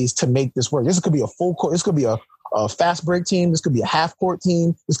built-in ways to make this work. This could be a full court. This could be a fast break team. This could be a half court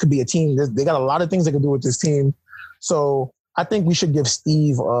team. This could be a team. They got a lot of things they can do with this team. So I think we should give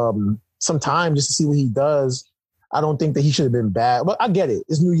Steve some time just to see what he does. I don't think that he should have been bad. But I get it.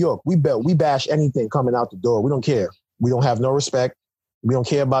 It's New York. We bash anything coming out the door. We don't care. We don't have no respect. We don't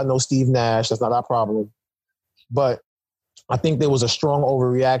care about no Steve Nash. That's not our problem. But I think there was a strong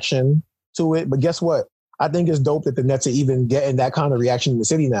overreaction to it. But guess what? I think it's dope that the Nets are even getting that kind of reaction in the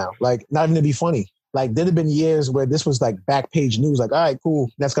city now. Like, not even to be funny. Like, there have been years where this was like back page news. Like, all right, cool.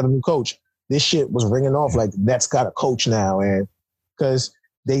 Nets got a new coach. This shit was ringing off like Nets got a coach now. And because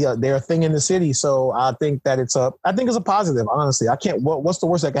they're a thing in the city. So I think that it's a positive, honestly. I can't, what's the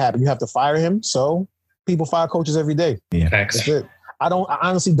worst that could happen? You have to fire him. So people fire coaches every day. Yeah. That's it. I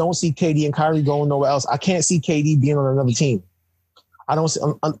honestly don't see KD and Kyrie going nowhere else. I can't see KD being on another team. I don't see,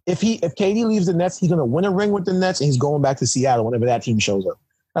 if KD leaves the Nets, he's going to win a ring with the Nets and he's going back to Seattle whenever that team shows up.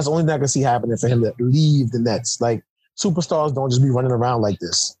 That's the only thing I can see happening for him to leave the Nets. Like, superstars don't just be running around like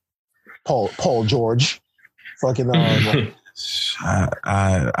this. Paul George, fucking. I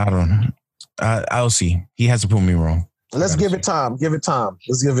don't know. I'll see. He has to prove me wrong. Let's give it time. Give it time.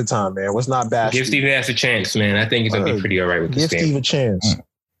 Let's give it time, man. Let's not bash. Give Steve Nash a chance, man. I think he's gonna be pretty all right with this. Give Steve a chance.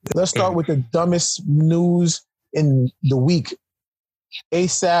 Let's start with the dumbest news in the week.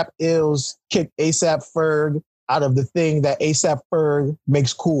 ASAP Ills kicked ASAP Ferg out of the thing that ASAP Ferg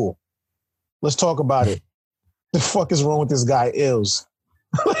makes cool. Let's talk about it. The fuck is wrong with this guy, Ills?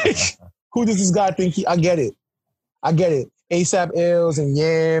 Like, who does this guy think I get it. ASAP Ills and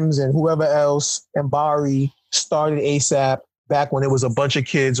Yams and whoever else and Bari started ASAP back when it was a bunch of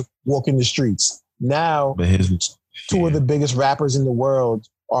kids walking the streets. Now, two of the biggest rappers in the world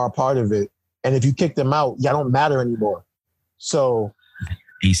are a part of it. And if you kick them out, y'all don't matter anymore. So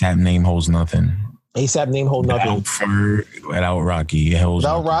ASAP name holds nothing. ASAP name holds nothing. Without Rocky, it holds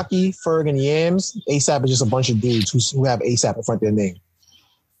without nothing. Rocky, Ferg, and Yams, ASAP is just a bunch of dudes who have ASAP in front of their name.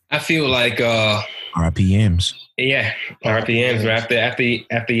 I feel like RIP Yams. Yeah, RIP Yams. But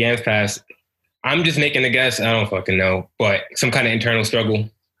after Yams passed, I'm just making a guess. I don't fucking know, but some kind of internal struggle.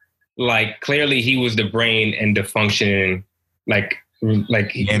 like clearly he was the brain and the functioning, like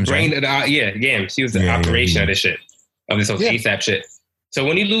Yams, brain right? of the Yams. He was the operation of this shit, of this whole ASAP shit. So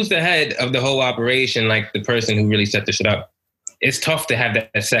when you lose the head of the whole operation, like the person who really set the shit up, it's tough to have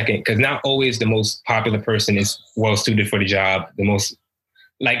that second, because not always the most popular person is well suited for the job. The most,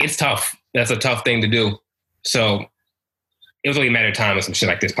 like, it's tough. That's a tough thing to do. So it was only a matter of time when some shit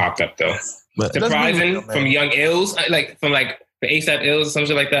like this popped up, though. But surprising from Young Ills, from ASAP Ills or some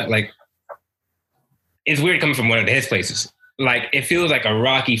shit like that. Like, it's weird coming from one of his places. Like, it feels like a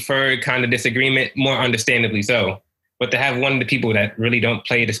Rocky Ferg kind of disagreement, more understandably so. But to have one of the people that really don't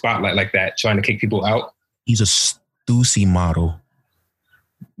play the spotlight like that, trying to kick people out. He's a Stussy model.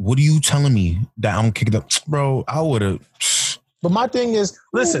 What are you telling me that I'm kicked up? Bro, I would have. But my thing is,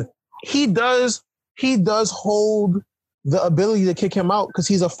 listen, he does hold the ability to kick him out because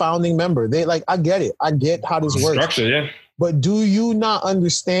he's a founding member. I get it. I get how this works. Structure, yeah. But do you not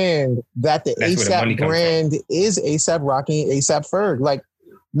understand that the ASAP brand is ASAP Rocky and ASAP Ferg? Like,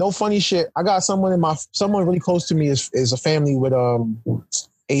 no funny shit. I got someone really close to me is a family with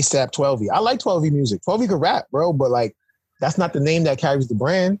ASAP 12E. I like 12E music. 12E could rap, bro, but like that's not the name that carries the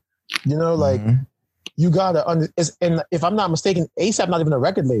brand. You know, like you gotta and if I'm not mistaken, ASAP not even a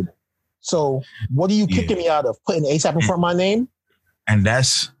record label. So what are you kicking me out of? Putting ASAP in front of my name? And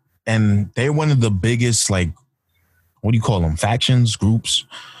they're one of the biggest, like, what do you call them? Factions, groups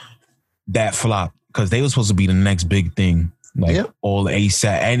that flop because they were supposed to be the next big thing. Like all ASAP.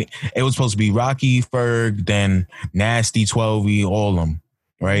 And it was supposed to be Rocky, Ferg, then Nasty, 12E, all of them.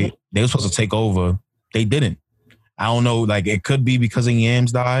 Right? They were supposed to take over. They didn't. I don't know. Like, it could be because of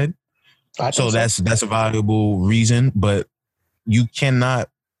Yams died. So that's a valuable reason. But you cannot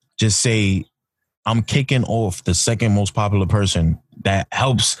just say, I'm kicking off the second most popular person that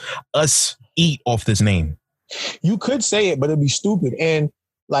helps us eat off this name. You could say it, but it'd be stupid. And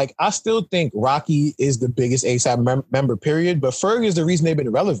like, I still think Rocky is the biggest ASAP member, period. But Ferg is the reason they've been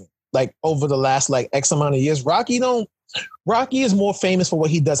relevant. Like, over the last, like, X amount of years. Rocky is more famous for what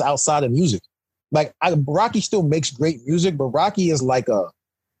he does outside of music. Like, Rocky still makes great music, but Rocky is like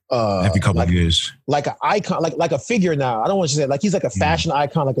every couple of years, like an icon, like a figure now. I don't want to say like he's like a fashion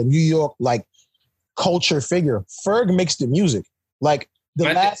icon, like a New York like culture figure. Ferg makes the music. Like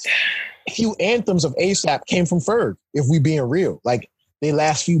the last few anthems of ASAP came from Ferg. If we being real, like they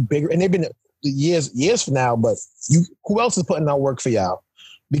last few bigger, and they've been years from now. But who else is putting out work for y'all?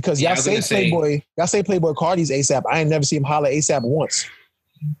 Because y'all say Playboy Cardi's ASAP. I ain't never seen him holler ASAP once.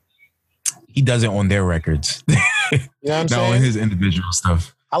 He does it on their records. You know what I'm saying? Not on his individual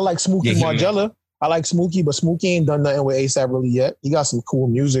stuff. I like Smokey Margella. I like Smokey, but Smokey ain't done nothing with ASAP really yet. He got some cool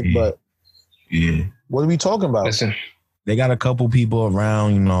music, but what are we talking about? Listen, they got a couple people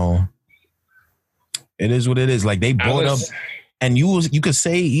around, you know. It is what it is. Like, they brought up, and you could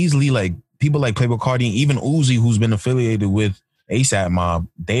say easily, like, people like Playboy Cardi, even Uzi, who's been affiliated with ASAP Mob,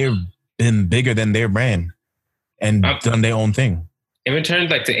 they've been bigger than their brand and done their own thing. In return,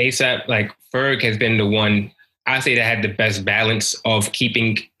 like, to ASAP, like, Ferg has been the one, I say, that had the best balance of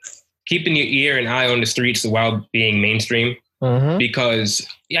keeping your ear and eye on the streets while being mainstream. Because,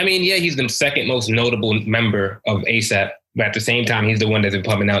 I mean, he's the second most notable member of ASAP, but at the same time, he's the one that's been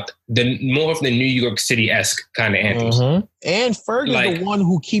pumping out more of the New York City-esque kind of anthems. And Ferg is the one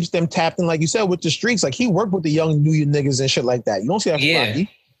who keeps them tapped in, like you said, with the streets. Like, he worked with the young New York niggas and shit like that. You don't see that from Rocky.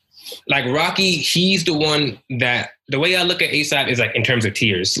 Like, Rocky, he's the one that, the way I look at ASAP is like in terms of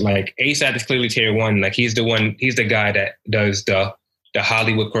tiers. Like, ASAP is clearly tier one. Like, he's the guy that does the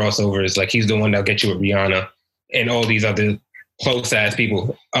Hollywood crossovers. Like, he's the one that'll get you with Rihanna and all these other close ass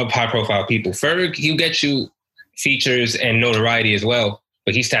people, high profile people. Ferg, he'll get you features and notoriety as well,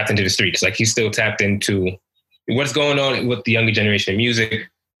 but he's tapped into the streets. Like, he's still tapped into what's going on with the younger generation of music.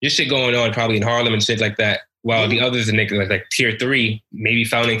 There's shit going on probably in Harlem and shit like that. While the others are like tier 3, maybe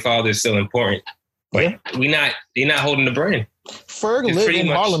Founding Fathers still important, but they're not holding the brand. Ferg live in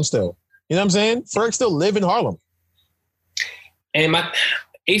Harlem still. You know what I'm saying? Ferg still live in Harlem. And my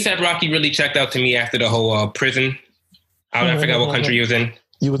ASAP Rocky really checked out to me after the whole prison. I forgot what country he was in.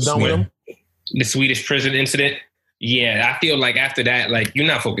 You was done with him? The Swedish prison incident. Yeah, I feel like after that, like, you're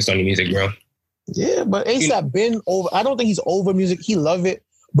not focused on your music, bro. Yeah, but ASAP been over. I don't think he's over music. He love it.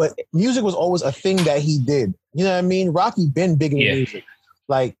 But music was always a thing that he did. You know what I mean? Rocky been big in music.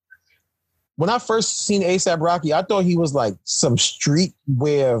 Like, when I first seen ASAP Rocky, I thought he was like some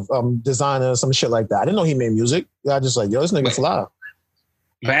streetwear designer or some shit like that. I didn't know he made music. I just like, yo, this nigga fly.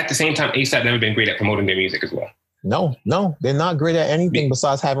 But at the same time, ASAP never been great at promoting their music as well. No. They're not great at anything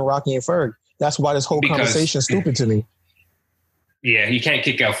besides having Rocky and Ferg. That's why this whole conversation is stupid to me. Yeah, you can't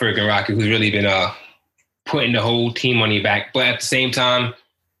kick out Ferg and Rocky, who's really been putting the whole team on your back. But at the same time,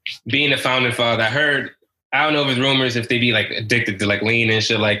 being a founding father, I don't know if it's rumors if they be like addicted to like lean and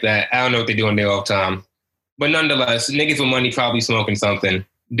shit like that. I don't know what they do in their off time. But nonetheless, niggas with money probably smoking something,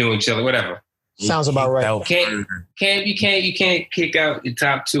 doing chill, whatever. Sounds about right. You can't kick out the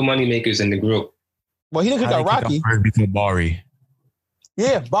top 2 money makers in the group. Well, he didn't kick out Rocky. Before Bari.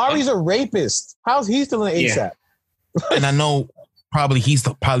 Yeah, Bari's a rapist. How's he still in ASAP? And I know probably he's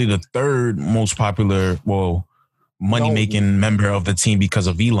probably the third most popular, money-making member of the team because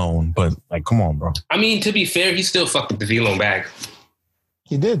of V-Lone. But, like, come on, bro. I mean, to be fair, he still fucked up the V-Lone bag.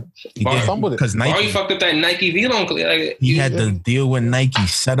 He did. He fumbled it. Because Nike. Or he fucked up that Nike V-Lone. Like, he had the deal with Nike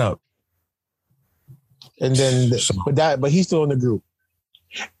set up. And then, but he's still in the group.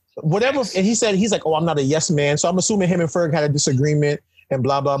 Whatever. And he said, he's like, oh, I'm not a yes man. So I'm assuming him and Ferg had a disagreement and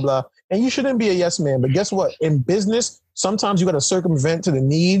blah, blah, blah. And you shouldn't be a yes man. But guess what? In business, sometimes you got to circumvent to the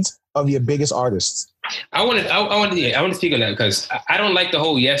needs of your biggest artists. I want to speak on that because I don't like the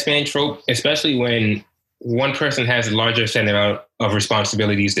whole yes man trope, especially when one person has a larger set amount of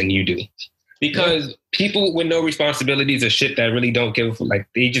responsibilities than you do. Because people with no responsibilities are shit that really don't give, like,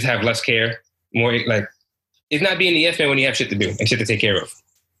 they just have less care. More like, it's not being the yes man when you have shit to do and shit to take care of.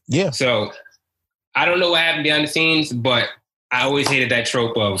 Yeah. So I don't know what happened behind the scenes, but I always hated that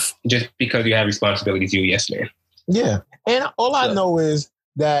trope of just because you have responsibilities, you're a yes man. Yeah. And all I know is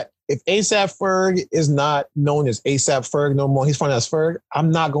that if ASAP Ferg is not known as ASAP Ferg no more, he's fine as Ferg, I'm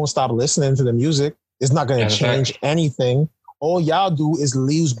not going to stop listening to the music. It's not going to change anything. All y'all do is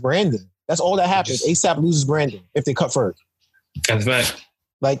lose branding. That's all that happens. ASAP loses branding if they cut Ferg. That's right.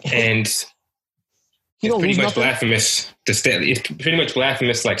 Like, and it's pretty much blasphemous to stay. It's pretty much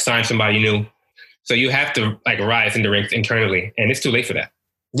blasphemous, like sign somebody new. So you have to like rise in the ranks internally, and it's too late for that.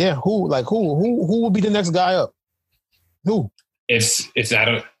 Yeah, who will be the next guy up? Who? It's I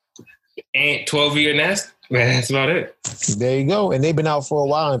don't. Ain't 12-year Nest. Man, that's about it. There you go. And they've been out for a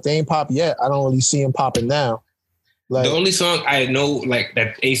while. And if they ain't pop yet, I don't really see them popping now. Like, the only song I know like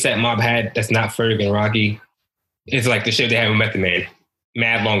that ASAP Mob had that's not Ferg and Rocky is like the shit they had with Method Man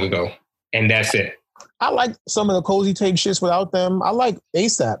mad long ago, and that's it. I like some of the Cozy Tape shits without them. I like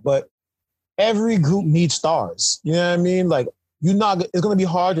ASAP, but every group needs stars. You know what I mean? Like, it's going to be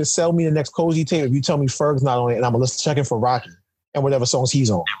hard to sell me the next Cozy Tape if you tell me Ferg's not on it and I'm going to check in for Rocky and whatever songs he's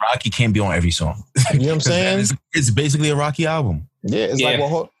on. Rocky can't be on every song. You know what I'm saying? It's basically a Rocky album. Yeah, it's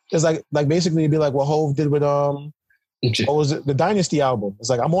like basically it'd be like what Hov did with what was it? The Dynasty album. It's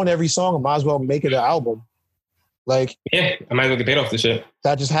like, I'm on every song. I might as well make it an album. Like, yeah, I might as well get paid off the shit.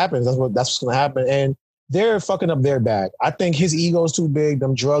 That just happens. That's what's going to happen. And they're fucking up their bag. I think his ego's too big.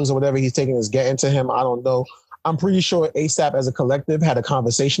 Them drugs or whatever he's taking is getting to him. I don't know. I'm pretty sure ASAP as a collective had a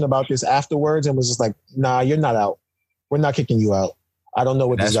conversation about this afterwards and was just like, nah, you're not out. We're not kicking you out. I don't know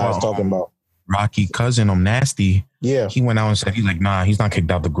what this guy's talking about. Rocky cousin, Nasty. Yeah. He went out and said, he's like, nah, he's not kicked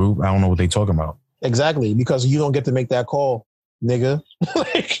out the group. I don't know what they talking about. Exactly. Because you don't get to make that call, nigga.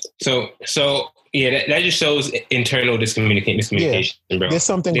 So yeah, that just shows internal miscommunication, bro. There's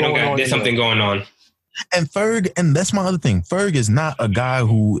something going on. There's something going on. And Ferg, and that's my other thing. Ferg is not a guy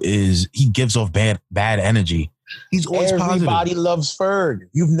he gives off bad energy. He's always positive. Everybody loves Ferg.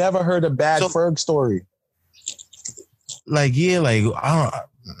 You've never heard a bad Ferg story. Like, yeah, like, I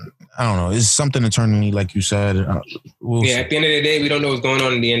don't know. It's something internally, like you said. At the end of the day, we don't know what's going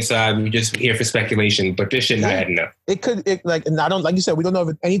on the inside. We're just here for speculation, but this shit not adding up. And I don't, like you said, we don't know if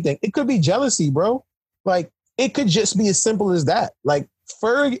it's anything. It could be jealousy, bro. Like, it could just be as simple as that. Like,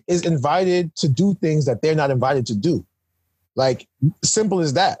 Ferg is invited to do things that they're not invited to do. Like, simple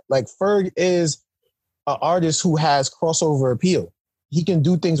as that. Like, Ferg is an artist who has crossover appeal. He can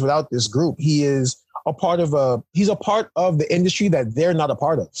do things without this group. He's a part of the industry that they're not a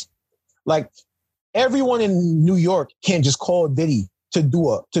part of. Like, everyone in New York can't just call Diddy to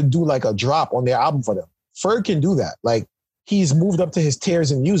do like a drop on their album for them. Ferg can do that. Like, he's moved up to his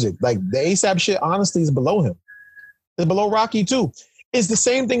tiers in music. Like, the ASAP shit honestly is below him. It's below Rocky too. It's the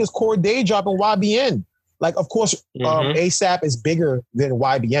same thing as Cordae dropping YBN. Like, of course, ASAP is bigger than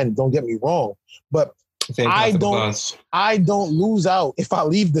YBN. Don't get me wrong, but I don't lose out if I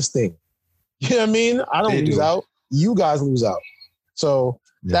leave this thing. You know what I mean? I don't lose out. You guys lose out. So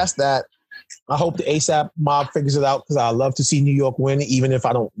that's that. I hope the ASAP mob figures it out because I love to see New York win, even if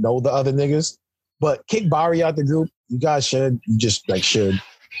I don't know the other niggas. But kick Bari out the group. You guys should. You just should.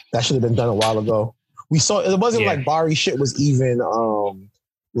 That should have been done a while ago. We saw it wasn't like Bari shit was even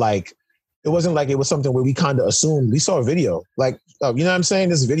it wasn't like it was something where we kind of assumed. We saw a video. Like, you know what I'm saying?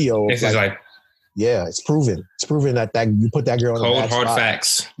 This video. This is like it's proven. It's proven that you put that girl in cold a bad hard spot.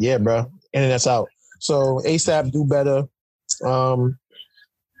 Facts. Yeah, bro. And that's out. So ASAP do better.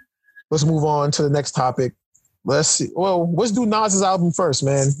 Let's move on to the next topic. Let's see. Well, let's do Nas's album first,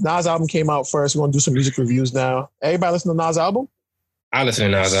 man. Nas' album came out first. We're gonna do some music reviews now. Everybody listen to Nas' album? I listen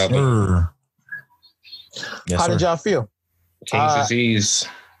to Nas' album. Yes, How did y'all feel? King's Disease.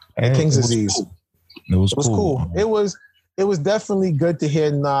 King's Disease. Cool. It was cool. It was definitely good to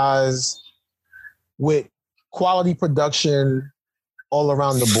hear Nas with quality production all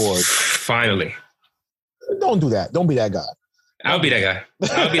around the board. Finally. Don't do that. Don't be that guy. I'll be that guy.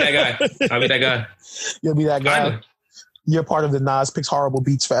 I'll be that guy. You'll be that guy. Finally. You're part of the Nas Picks Horrible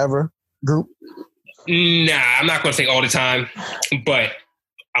Beats Forever group? Nah, I'm not going to say all the time, but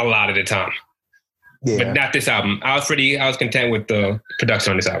a lot of the time. Yeah. But not this album. I was content with the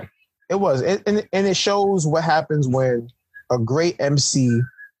production on this album. It was. And it shows what happens when a great MC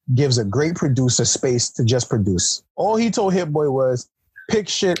gives a great producer space to just produce. All he told Hit Boy was, pick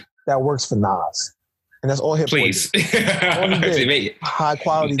shit that works for Nas. And that's all Hit Boy did. All he did. High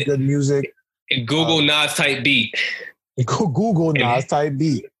quality, good music. Google Nas type beat. Google Nas type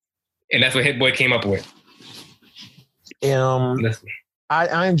beat. And that's what Hit Boy came up with.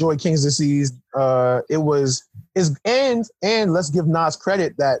 I enjoyed King's Disease. And let's give Nas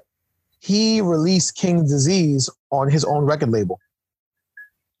credit that he released King's Disease on his own record label.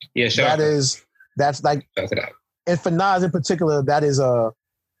 Yeah, sure. That's like, and for Nas in particular, that is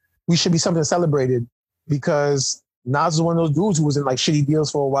we should be something celebrated because Nas is one of those dudes who was in like shitty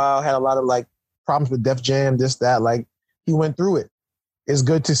deals for a while, had a lot of like problems with Def Jam, this, that. Like he went through it. It's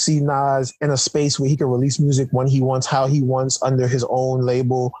good to see Nas in a space where he can release music when he wants, how he wants, under his own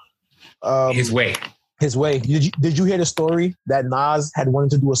label. His way. Did you hear the story that Nas had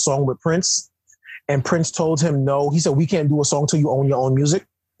wanted to do a song with Prince, and Prince told him no? He said, "We can't do a song till you own your own music."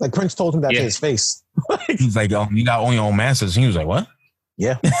 Like Prince told him that to his face. He's like, "Oh, you got to own your own masters." And he was like, "What?"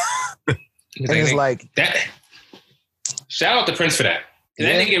 Yeah. And it's like that. Shout out to Prince for that.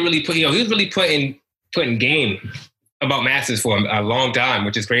 That nigga really he was really putting game about masters for a long time,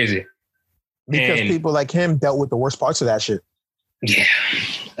 which is crazy. Because people like him dealt with the worst parts of that shit. Yeah.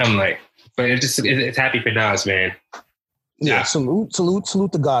 I'm like, but it's happy for Nas, man. Yeah. Salute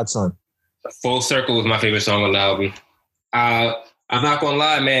the Godson. Full Circle was my favorite song on the album. I'm not gonna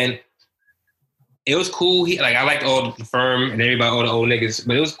lie, man. It was cool. I liked all the Firm and everybody, all the old niggas,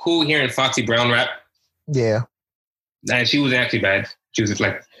 but it was cool hearing Foxy Brown rap. Yeah. And she was actually bad. She was just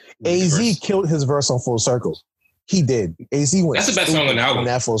like AZ killed his verse on Full Circle. He did. AZ went. That's the best song on the album. On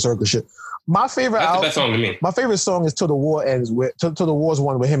that Full Circle shit. My favorite. That's the best song to me. My favorite song is "Till the War Ends" with "Till the War's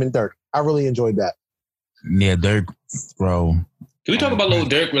Won" with him and Dirk. I really enjoyed that. Yeah, Dirk, bro. Can we talk about Lil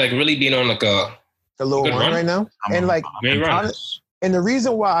Durk like really being on like a little run right now? And like, and the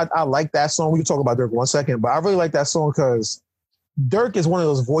reason why I like that song, we can talk about Dirk in 1 second, but I really like that song because Dirk is one of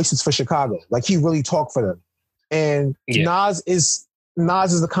those voices for Chicago. Like he really talked for them. And Nas is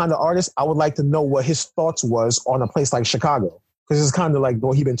the kind of artist I would like to know what his thoughts was on a place like Chicago. Because it's kind of like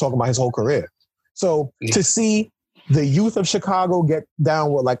what he's been talking about his whole career. So to see the youth of Chicago get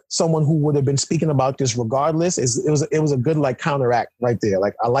down with like someone who would have been speaking about this regardless, it was a good like counteract right there.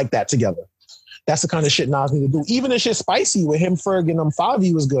 Like I like that together. That's the kind of shit Nas need to do. Even the shit Spicy with him, Ferg, and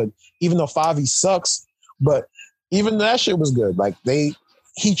Favi was good. Even though Favi sucks, but even that shit was good. Like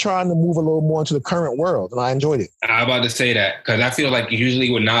he trying to move a little more into the current world, and I enjoyed it. I'm about to say that because I feel like usually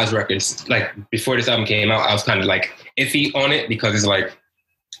with Nas records, like before this album came out, I was kind of like iffy on it because it's like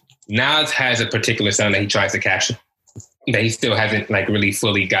Nas has a particular sound that he tries to capture that he still hasn't like really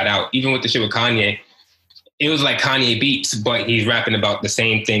fully got out. Even with the shit with Kanye, it was like Kanye beats, but he's rapping about the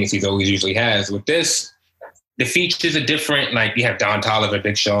same things he's always usually has. With this, the features are different. Like you have Don Toliver,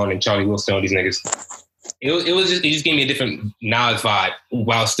 Big Sean, and Charlie Wilson, all these niggas. It just gave me a different Nas vibe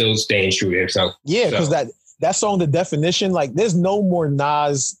while still staying true to himself. Yeah, because that song, The Definition, like there's no more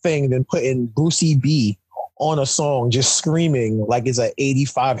Nas thing than putting Brucey B on a song just screaming like it's an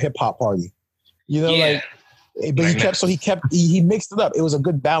 85 hip hop party. You know, like but he mixed it up. It was a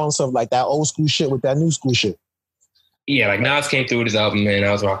good balance of like that old school shit with that new school shit. Yeah, like Nas came through with his album, man.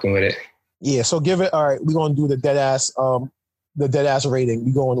 I was rocking with it. Yeah, so give it. All right, we're gonna do the dead ass rating.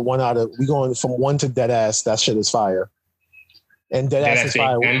 We going from 1 to dead ass. That shit is fire. And dead ass is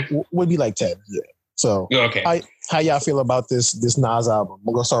fire would be like 10. Yeah. So okay. How y'all feel about this Nas album?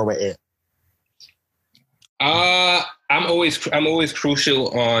 We're gonna start with Ant. I'm always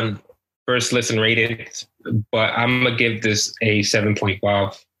crucial on first listen ratings, but I'm gonna give this a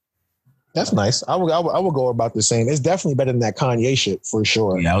 7.5. That's nice. I would go about the same. It's definitely better than that Kanye shit for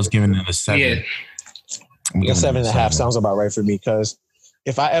sure. Yeah, I was giving it a 7. Yeah. A 7.5 sounds about right for me because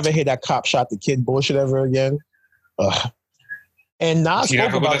if I ever hear that cop shot the kid bullshit ever again, and Nas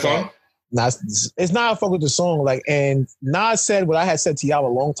spoke about that. Nas, it's not a fuck with the song. Like, and Nas said what I had said to y'all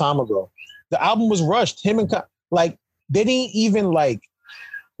a long time ago. The album was rushed. Him and like they didn't even like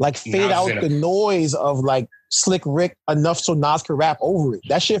fade out the noise of like Slick Rick enough so Nas could rap over it.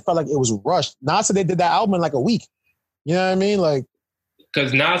 That shit felt like it was rushed. Nas said they did that album in like a week. You know what I mean? Like,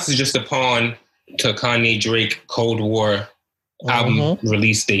 because Nas is just a pawn to Kanye Drake Cold War album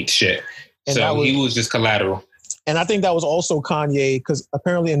release date shit. And so he was just collateral. And I think that was also Kanye, because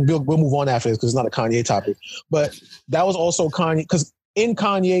apparently, and we'll move on after this because it's not a Kanye topic, but that was also Kanye, because in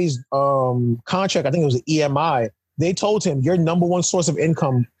Kanye's contract, I think it was the EMI, they told him your number one source of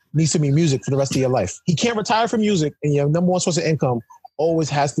income needs to be music for the rest of your life. He can't retire from music, and your number one source of income always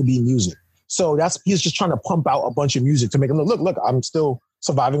has to be music. So he's just trying to pump out a bunch of music to make him look, I'm still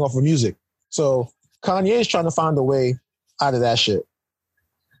surviving off of music. So Kanye is trying to find a way out of that shit.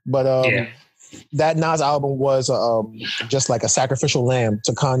 But that Nas album was just like a sacrificial lamb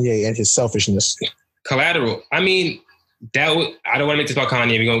to Kanye and his selfishness. Collateral. I mean, I don't want to make this about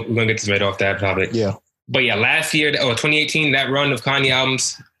Kanye. We're gonna get this right off that topic. Yeah. But yeah, last year, 2018, that run of Kanye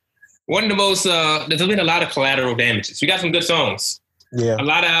albums, one of the most. There's been a lot of collateral damages. We got some good songs. Yeah. A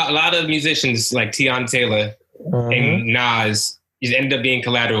lot of musicians like Tiana Taylor and Nas ended up being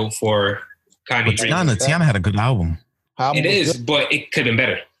collateral for Kanye. Tiana had a good album. It is, but it could have been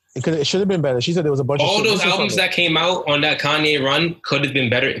better. It should have been better. She said there was a bunch all of those albums that came out on that Kanye run could have been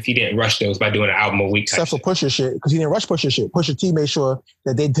better if he didn't rush those by doing an album a week. Except for Pusha shit, because he didn't rush Pusha shit. Pusha T made sure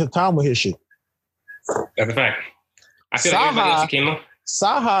that they took time with his shit. That's a fact. I feel like everybody else came up.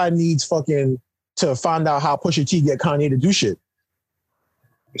 Saha needs fucking to find out how Pusha T get Kanye to do shit.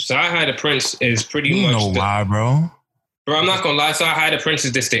 Saha the Prince is pretty much. You know why, bro? Bro, I'm not gonna lie. Saha the Prince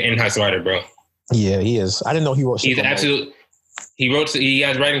is just the in-house writer, bro. Yeah, he is. I didn't know he wrote. He's absolute. He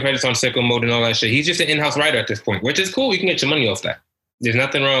has writing credits on Sicko Mode and all that shit. He's just an in-house writer at this point, which is cool. You can get your money off that. There's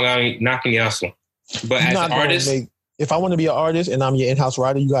nothing wrong. I'm knocking the hustle. But as an artist, if I want to be an artist and I'm your in-house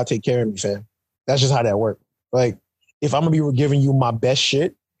writer, you gotta take care of me, fam. That's just how that works. Like, if I'm gonna be giving you my best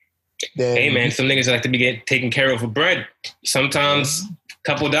shit, then hey man, some niggas like to be taken care of for bread. Sometimes a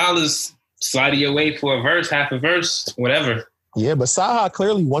couple dollars slide your way for a verse, half a verse, whatever. Yeah, but Saha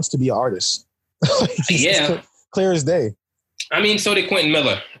clearly wants to be an artist. Yeah, clear as day. I mean, so did Quentin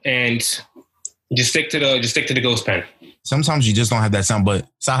Miller, and just stick to the Ghost Pen. Sometimes you just don't have that sound, but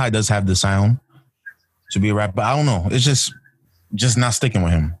Saha does have the sound to be a rapper. I don't know. It's just not sticking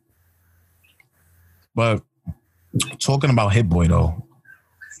with him. But talking about Hit Boy though,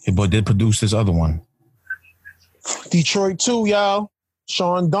 Hit Boy did produce this other one. Detroit 2, y'all.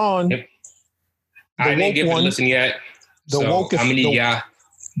 Sean Dawn. Yep. I didn't give it a listen yet. I'm gonna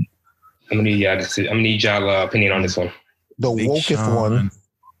need y'all opinion on this one. The Woketh one.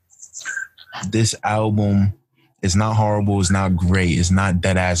 This album is not horrible. It's not great. It's not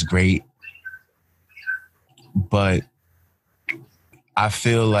dead ass great. But I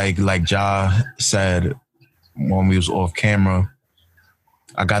feel like Ja said when we was off camera,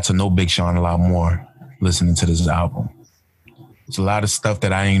 I got to know Big Sean a lot more listening to this album. There's a lot of stuff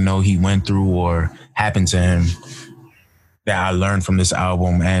that I didn't know he went through or happened to him that I learned from this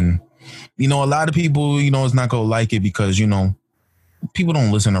album. And, you know, a lot of people, you know, is not going to like it because, you know, people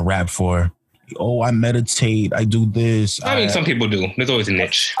don't listen to rap for, oh, I meditate, I do this. I mean, some people do. There's always a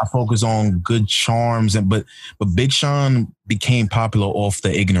niche. I focus on good charms, but Big Sean became popular off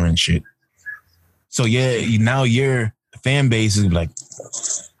the ignorant shit. So yeah, now your fan base is like,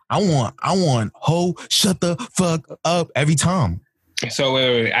 I want ho, shut the fuck up every time. So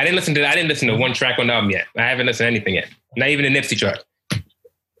wait. I didn't listen to one track on the album yet. I haven't listened to anything yet. Not even a Nipsey track.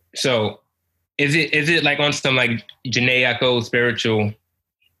 So is it like on some like Janae Echo spiritual?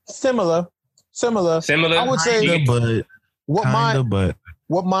 Similar. I would say, it'd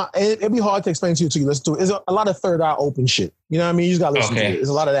be hard to explain to you till you listen to it. It's a lot of third eye open shit. You know what I mean? You just gotta listen to it. It's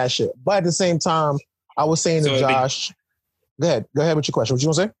a lot of that shit. But at the same time, I was saying to Josh, go ahead with your question. What you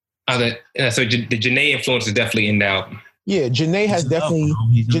gonna say? So the Janae influence is definitely in the album. Yeah, Janae has definitely.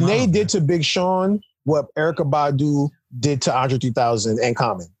 Janae did to Big Sean what Erykah Badu did to Andre 3000 and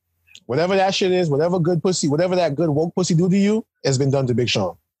Common. Whatever that shit is, whatever good pussy, whatever that good woke pussy do to you, has been done to Big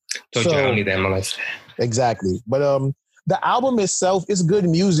Sean. So I don't need that in my life. Exactly. But the album itself is good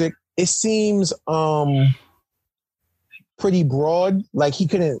music. It seems pretty broad. Like he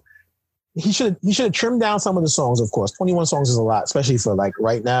should have trimmed down some of the songs, of course. 21 songs is a lot, especially for like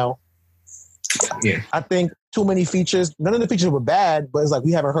right now. Yeah. I think too many features. None of the features were bad, but it's like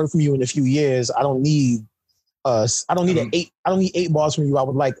we haven't heard from you in a few years. I don't need 8 bars from you. I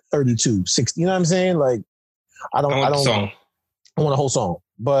would like 32, 60. You know what I'm saying? Like I want a whole song.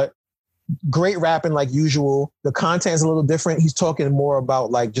 But great rapping like usual. The content is a little different. He's talking more about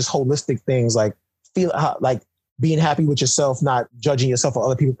like just holistic things, like being happy with yourself, not judging yourself or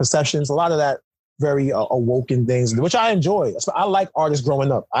other people's perceptions. A lot of that very awoken things, which I enjoy. I like artists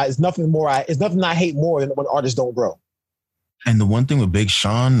growing up. It's nothing I hate more than when artists don't grow. And the one thing with Big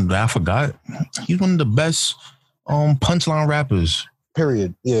Sean that I forgot, he's one of the best punchline rappers.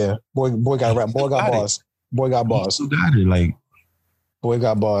 Period. Yeah. Boy got rap. Boy got bars. Boy got bars. He got it. Like, boy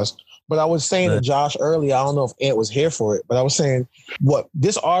got bars. But I was saying to Josh earlier, I don't know if Ant was here for it, but I was saying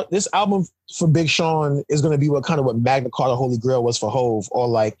this album for Big Sean is going to be what Magna Carta Holy Grail was for Hove, or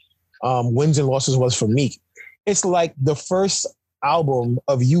like Wins and Losses was for Meek. It's like the first album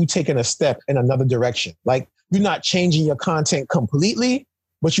of you taking a step in another direction. Like, you're not changing your content completely,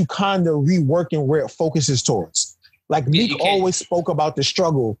 but you kind of reworking where it focuses towards. Like, Meek always spoke about the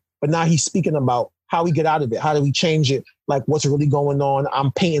struggle, but now he's speaking about how we get out of it. How do we change it? Like, what's really going on?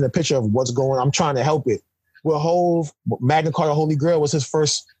 I'm painting a picture of what's going on. I'm trying to help it. With Hove, Magna Carta Holy Grail was his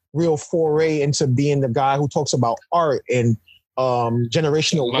first real foray into being the guy who talks about art and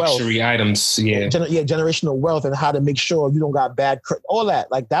generational luxury wealth. Items. Yeah. Generational wealth and how to make sure you don't got bad, all that.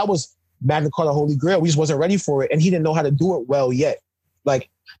 Like, that was Magna Carta Holy Grail. We just wasn't ready for it. And he didn't know how to do it well yet. Like,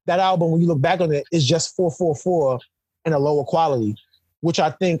 that album, when you look back on it, is just 444 in a lower quality, which I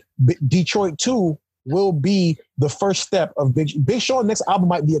think Detroit 2 will be the first step of Big Sean. Next album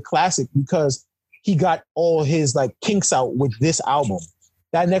might be a classic because he got all his like kinks out with this album.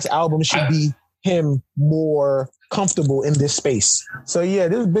 That next album should be him more comfortable in this space. So yeah,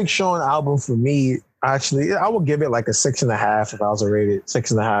 this Big Sean album for me, actually, I would give it like a 6.5 if I was to rate it.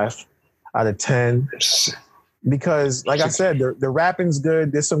 6.5 out of 10. Because like I said, the rapping's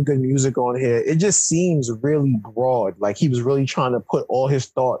good. There's some good music on here. It just seems really broad. Like, he was really trying to put all his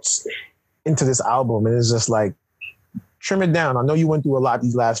thoughts into this album, and it's just like, trim it down. I know you went through a lot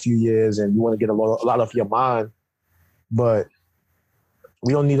these last few years and you want to get a lot off your mind, but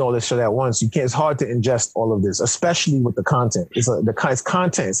we don't need all this shit at once. It's hard to ingest all of this, especially with the content. The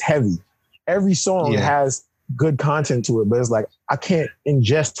content is heavy. Every song has good content to it, but it's like, I can't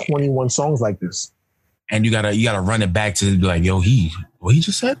ingest 21 songs like this. And you gotta run it back to like, yo, what he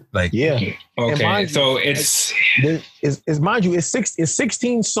just said? Like, yeah. Okay. So mind you, it's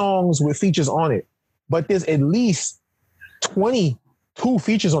 16 songs with features on it, but there's at least 22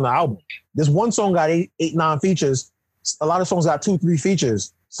 features on the album. There's one song got 9 features. A lot of songs got 2-3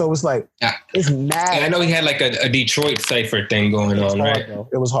 features. So it's like, it's mad. And I know he had like a Detroit cypher thing going on, right?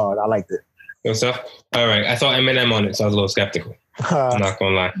 It was hard. I liked it. Good stuff. All right. I saw Eminem on it, so I was a little skeptical. I'm not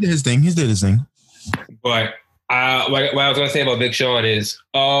gonna lie. He did his thing. But what I was going to say about Big Sean is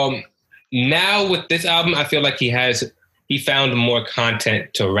now with this album, I feel like he found more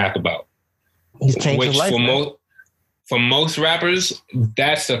content to rap about. He's changed his life. For most rappers,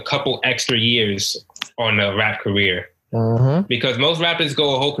 that's a couple extra years on a rap career. Mm-hmm. Because most rappers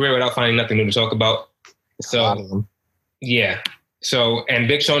go a whole career without finding nothing new to talk about. So, yeah. So, and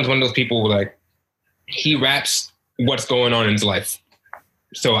Big Sean's one of those people who, like, he raps what's going on in his life.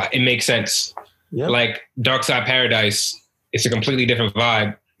 So it makes sense. Yep. Like Dark Side Paradise, it's a completely different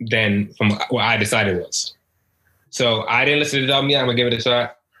vibe than from what I decided it was. So I didn't listen to the album yet. I'm gonna give it a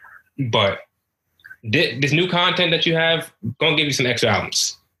shot. But this new content that you have, gonna give you some extra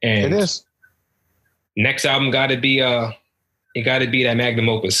albums. And it is. Next album gotta be that magnum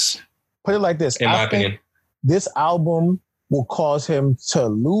opus. Put it like this. In my opinion. This album will cause him to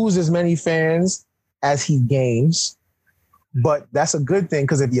lose as many fans as he gains. But that's a good thing,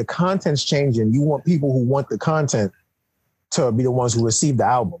 because if your content's changing, you want people who want the content to be the ones who receive the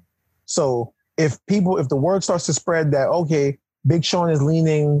album. So if the word starts to spread that, okay, Big Sean is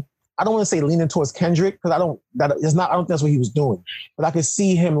leaning, I don't want to say leaning towards Kendrick, because I don't think that's what he was doing. But I could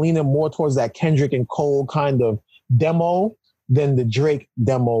see him leaning more towards that Kendrick and Cole kind of demo than the Drake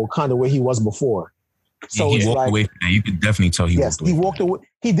demo, kind of where he was before. So he walked away from that. You could definitely tell he walked away.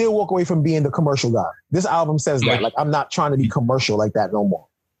 He did walk away from being the commercial guy. This album says that. Like, I'm not trying to be commercial like that no more.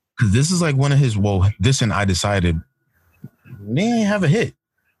 Because this is like one of his, this and I Decided, they didn't have a hit.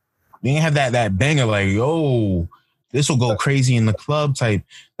 They didn't have that banger like, yo, this will go crazy in the club type.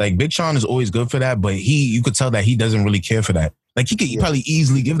 Like, Big Sean is always good for that, but you could tell that he doesn't really care for that. Like, he could probably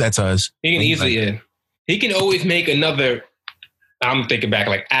easily give that to us. He can easily, He can always make another, I'm thinking back,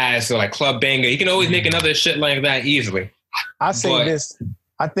 like Ass or like Club Banger. He can always make another shit like that easily. I say this.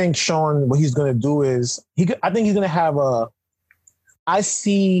 I think Sean, what he's going to do is, I think he's going to have I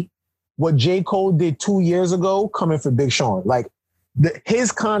see what J. Cole did 2 years ago coming for Big Sean. Like,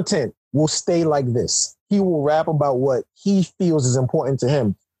 his content will stay like this. He will rap about what he feels is important to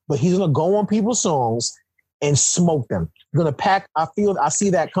him, but he's going to go on people's songs and smoke them. He's going to pack. I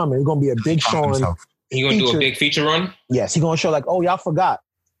see that coming. It's going to be a Big Sean. He going to do a big feature run? Yes. He's going to show like, oh, y'all forgot.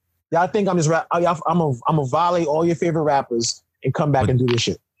 Y'all think I'm just I'm a violate all your favorite rappers and come back and do this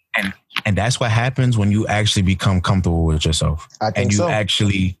shit. And that's what happens when you actually become comfortable with yourself. I think and you so.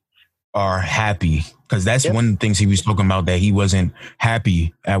 actually are happy. Because that's one of the things he was talking about, that he wasn't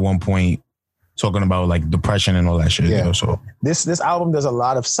happy at one point, talking about like depression and all that shit. Yeah. So this album does a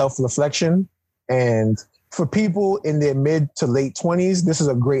lot of self-reflection, and for people in their mid to late 20s, this is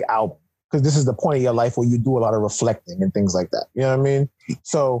a great album because this is the point of your life where you do a lot of reflecting and things like that. You know what I mean?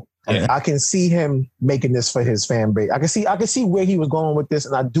 So I can see him making this for his fan base. I can see where he was going with this,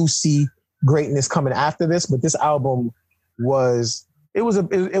 and I do see greatness coming after this. But this album was a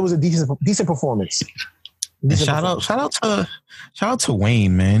decent performance. Shout out to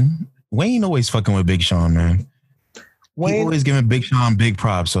Wayne, man. Wayne always fucking with Big Sean, man. Wayne, he always giving Big Sean big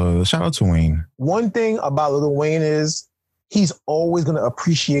props. So shout out to Wayne. One thing about Lil Wayne is he's always going to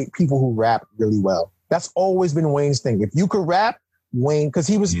appreciate people who rap really well. That's always been Wayne's thing. If you could rap, Wayne, because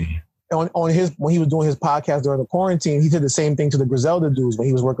he was when he was doing his podcast during the quarantine, he did the same thing to the Griselda dudes when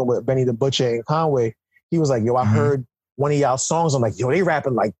he was working with Benny the Butcher and Conway. He was like, yo, I heard one of y'all songs. I'm like, yo, they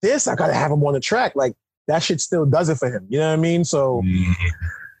rapping like this. I got to have him on the track. Like, that shit still does it for him. You know what I mean? So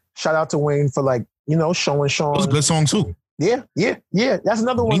shout out to Wayne for like, showing Sean. It was a good song too. Yeah. That's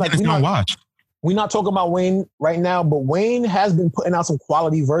another one. Like, we're not talking about Wayne right now, but Wayne has been putting out some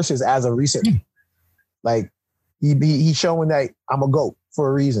quality verses as of recent. Like he's showing that I'm a GOAT for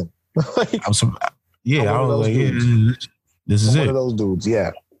a reason. Like, I was like, this is one of those dudes.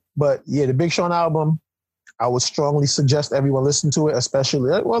 Yeah. But yeah, the Big Sean album, I would strongly suggest everyone listen to it,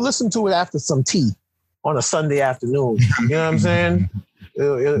 listen to it after some tea on a Sunday afternoon. You know what I'm saying?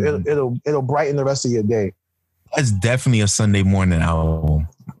 It'll brighten the rest of your day. That's definitely a Sunday morning album.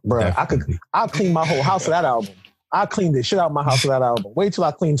 Bro, I'll clean my whole house for that album. I cleaned the shit out of my house for that album. Wait till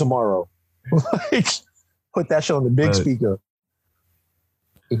I clean tomorrow. Like, put that shit on the big speaker.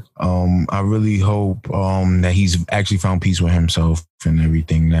 I really hope that he's actually found peace with himself and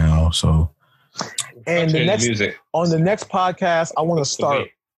everything now. So, and the next podcast, I want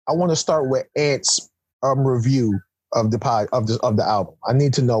to start with Ant's review of the album. I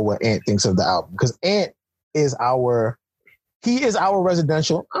need to know what Ant thinks of the album because Ant is our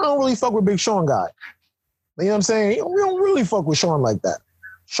residential. I don't really fuck with Big Sean guy. You know what I'm saying? We don't really fuck with Sean like that.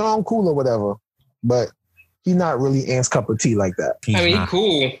 Sean cool or whatever, but he's not really Ant's cup of tea like that. He's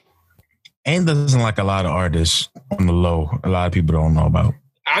cool. Ant doesn't like a lot of artists on the low. A lot of people don't know about.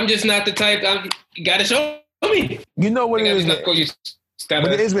 I'm just not the type. You gotta show me. You know what it is? What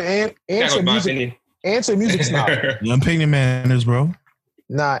it is with Ant? Ant's a music snob. Your opinion matters, bro.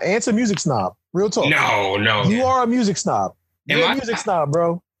 Nah, Ant's a music snob. Real talk. No. You are a music snob. You're a music snob,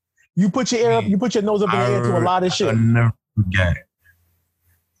 bro. You put your ear up. You put your nose up in the air to a lot of shit. I'll never forget.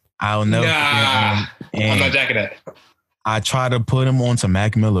 I'm not jacking that. I tried to put him on to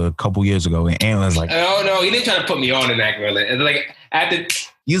Mac Miller a couple years ago, and Ant was like, "Oh no, he didn't try to put me on to Mac Miller." It's like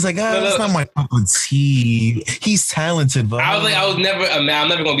he was like, "That's not my cup of tea. He's talented, but I was never. I'm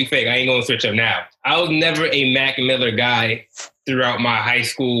never gonna be fake. I ain't gonna switch up now. I was never a Mac Miller guy throughout my high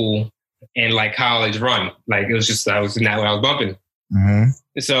school and like college run. Like it was just that was not what I was bumping. Mm-hmm.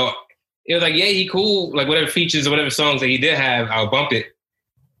 So it was like, yeah, he cool. Like whatever features or whatever songs that he did have, I'll bump it.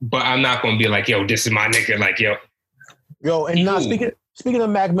 But I'm not gonna be like, yo, this is my nigga. Like, yo, and now speaking of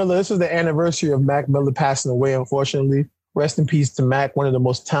Mac Miller, this is the anniversary of Mac Miller passing away. Unfortunately, rest in peace to Mac, one of the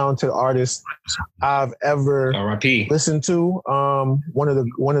most talented artists I've ever listened to. One of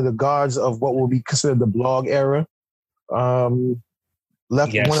the gods of what will be considered the blog era.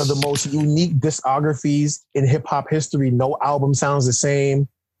 Left one of the most unique discographies in hip hop history. No album sounds the same.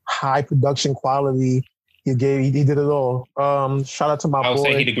 High production quality. He did it all. Shout out to my boy. I would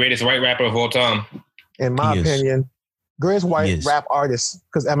say he's the greatest white rapper of all time. In my opinion. Greatest white rap artist,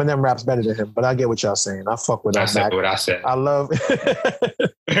 because Eminem raps better than him. But I get what y'all saying. I fuck with that. I said what I said. I love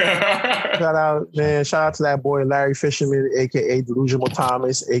Shout out to that boy Larry Fisherman, aka Delusional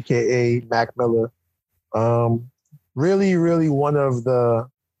Thomas, aka Mac Miller. Really, really one of the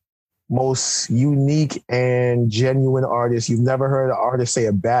most unique and genuine artists. You've never heard an artist say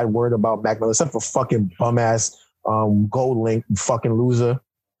a bad word about Mac Miller, except for fucking bum ass Gold Link, fucking loser.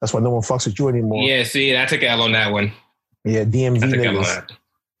 That's why no one fucks with you anymore. Yeah, see, I took L on that one. Yeah, DMV niggas.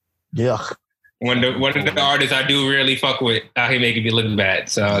 Yeah. One of the artists I do really fuck with out here making me look bad.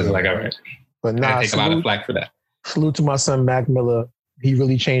 So I was like, all right. But I take a lot of flack for that. Salute to my son Mac Miller. He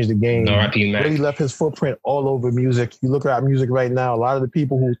really changed the game. R.I.P. Mac. Really left his footprint all over music. You look at music right now, a lot of the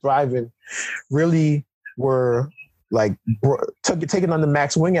people who thriving really were like taken under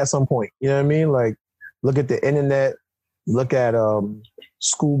Mac's wing at some point. You know what I mean? Like, look at the internet. Look at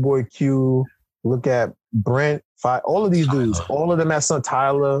Schoolboy Q. Look at Brent. All of these dudes. All of them at Son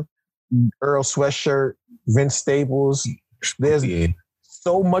Tyler. Earl Sweatshirt, Vince Staples. There's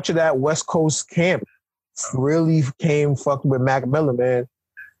so much of that West Coast camp really came fucking with Mac Miller, man.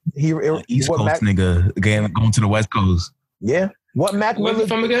 East Coast nigga again going to the West Coast. Yeah. What Mac Miller? Where's he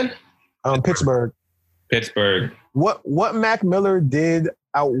from again? Pittsburgh. Pittsburgh. What Mac Miller did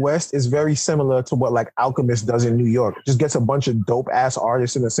out west is very similar to what like Alchemist does in New York. Just gets a bunch of dope ass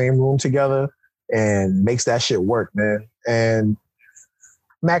artists in the same room together and makes that shit work, man. And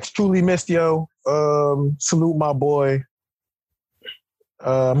Max truly missed yo. Salute my boy.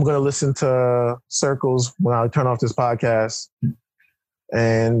 I'm gonna listen to Circles when I turn off this podcast.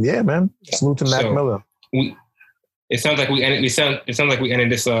 And yeah, man, salute to Mac Miller. It sounds like we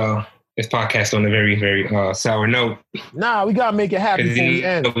ended this this podcast on a very, very sour note. Nah, we gotta make it happy before we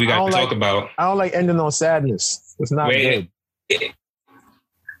end. We got to talk about. I don't like ending on sadness. It's not good.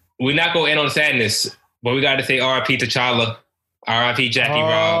 We're not gonna end on sadness, but we gotta say R.I.P. T'Challa, R.I.P. Jackie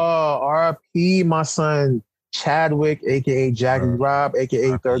Robb. R.I.P. my son Chadwick, aka Jackie Robb, aka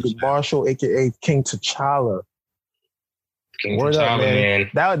Thurgood Marshall, aka King T'Challa. Word up,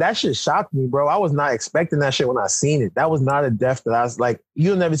 man. That shit shocked me, bro. I was not expecting that shit when I seen it. That was not a death that I was like,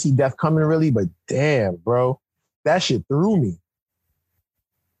 you'll never see death coming really, but damn, bro. That shit threw me.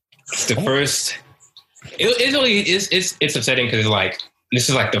 It's the first. It's upsetting because like this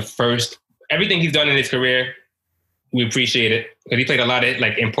is like the first. Everything he's done in his career, we appreciate it because he played a lot of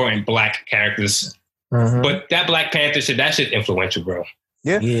like important Black characters. Mm-hmm. But that Black Panther shit, that shit's influential, bro.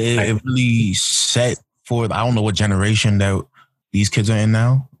 Yeah, it really set for. I don't know what generation that these kids are in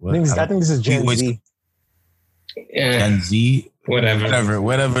now. I think this is Gen Z. Gen Z,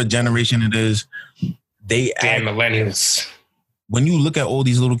 whatever generation it is. Millennials. When you look at all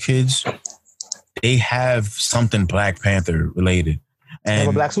these little kids, they have something Black Panther related, and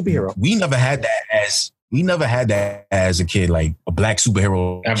a Black superhero. We never had that as a kid, like a Black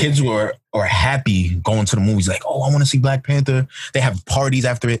superhero. Kids were happy going to the movies, like, oh, I want to see Black Panther. They have parties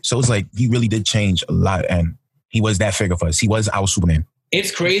after it, so it's like he really did change a lot, and he was that figure for us. He was our Superman.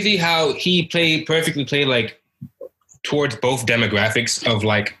 It's crazy how he perfectly played like towards both demographics of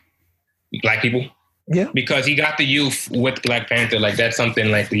like Black people. Yeah. Because he got the youth with Black Panther. Like that's something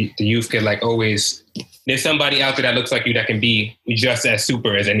like the youth could like always, there's somebody out there that looks like you that can be just as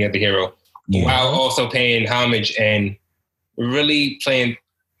super as any other hero. Yeah. While also paying homage and really playing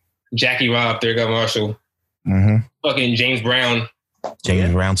Jackie Robb, Thurgood Marshall, fucking James Brown.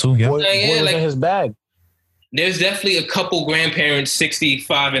 James Brown too, yeah. What was in his bag? There's definitely a couple grandparents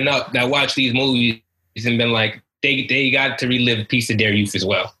 65 and up that watch these movies and been like, they got to relive a piece of their youth as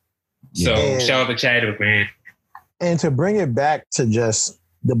well. So shout out to Chadwick, man. And to bring it back to just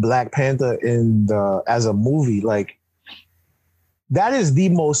the Black Panther as a movie, like that is the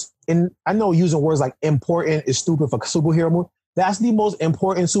most, and I know using words like important is stupid for superhero movie. That's the most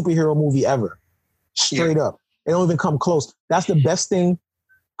important superhero movie ever. Straight up. It don't even come close. That's the best thing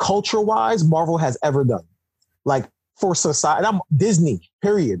culture-wise Marvel has ever done. Like for society, Disney,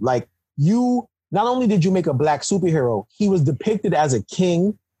 period. Like you, not only did you make a Black superhero, he was depicted as a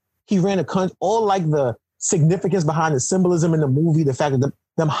king. He ran a country, all like the significance behind the symbolism in the movie, the fact that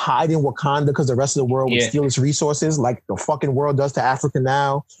them hiding Wakanda because the rest of the world would steal its resources like the fucking world does to Africa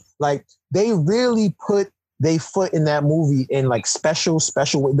now. Like they really put their foot in that movie in like special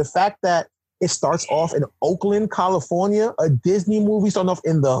way. The fact that it starts off in Oakland, California, a Disney movie starting off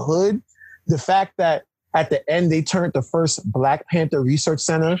in the hood. The fact that at the end they turned the first Black Panther Research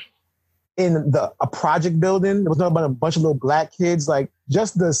Center in a project building. There was nothing but a bunch of little Black kids. Like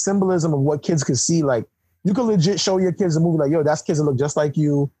just the symbolism of what kids could see. Like you could legit show your kids a movie like, yo, that's kids that look just like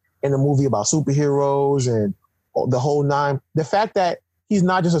you in a movie about superheroes and the whole nine. The fact that he's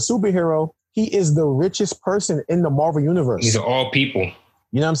not just a superhero, he is the richest person in the Marvel universe. These are all people.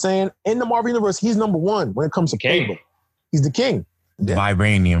 You know what I'm saying? In the Marvel universe, he's number one when it comes to paper. He's the king.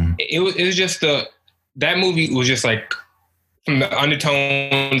 Vibranium. It was just that movie was just like from the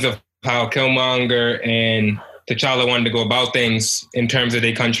undertones of how Killmonger and T'Challa wanted to go about things in terms of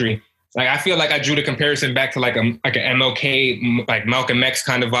their country. Like I feel like I drew the comparison back to like an MLK, like Malcolm X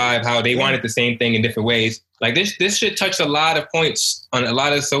kind of vibe, how they wanted the same thing in different ways. Like this shit touched a lot of points on a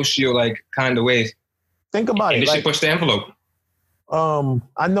lot of socio like kind of ways. Think about and it. This shit pushed the envelope.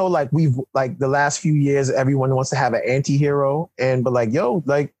 I know like we've like the last few years, everyone wants to have an anti-hero but like, yo,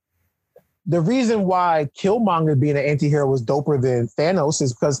 like the reason why Killmonger being an anti-hero was doper than Thanos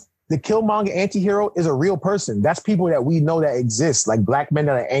is because the Killmonger anti-hero is a real person. That's people that we know that exist, like Black men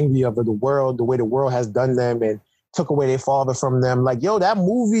that are angry of the world, the way the world has done them and took away their father from them. Like, yo, that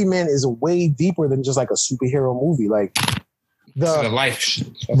movie, man, is way deeper than just like a superhero movie. Like,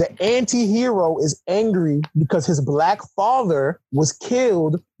 The anti-hero is angry because his black father was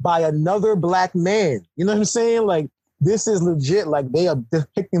killed by another black man. You know what I'm saying? Like, this is legit. Like, they are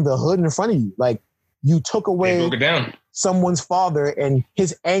depicting the hood in front of you. Like, you took away someone's father and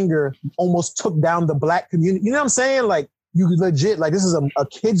his anger almost took down the black community. You know what I'm saying? Like, you legit, like, this is a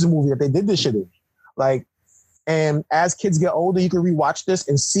kid's movie that they did this shit in. Like, and as kids get older, you can rewatch this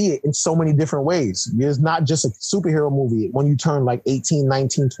and see it in so many different ways. It's not just a superhero movie. When you turn like 18,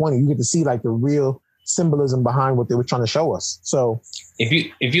 19, 20, you get to see like the real symbolism behind what they were trying to show us. So if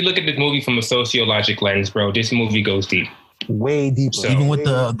you look at this movie from a sociologic lens, bro, this movie goes deep. Way deeper. So, even with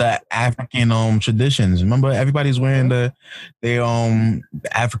the African traditions. Remember, everybody's wearing the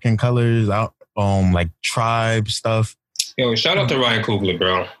African colors out, like tribe stuff. Yo, shout out to Ryan Coogler,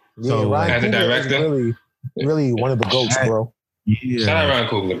 bro. So Ryan as a director, really one of the GOATs, bro. Yeah. Shout out Ryan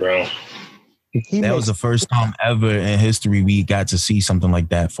Coogler, bro. That was the first time ever in history we got to see something like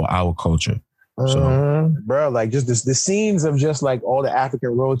that for our culture. So, bro, like just the scenes of just like all the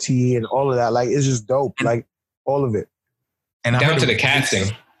African royalty and all of that, like it's just dope. Like all of it. And down to the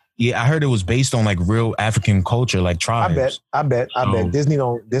casting. Yeah, I heard it was based on like real African culture, like tribes. I bet. Disney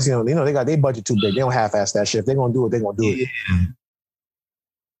don't, you know, they got their budget too big. They don't half-ass that shit. If they're gonna do it, they're gonna do it.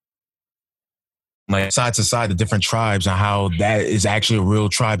 Like side to side, the different tribes and how that is actually a real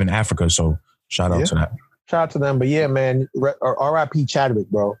tribe in Africa. So shout out to that. Shout out to them. But yeah, man, R.I.P. Chadwick,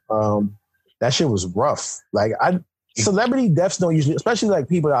 bro. That shit was rough. Like celebrity deaths don't usually, especially like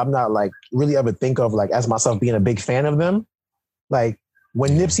people that I'm not like really ever think of like as myself being a big fan of them. Like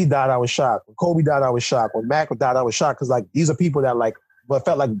when Nipsey died, I was shocked. When Kobe died, I was shocked. When Mac died, I was shocked because like these are people that like what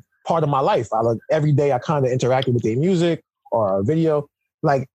felt like part of my life. Every day I kind of interacted with their music or a video.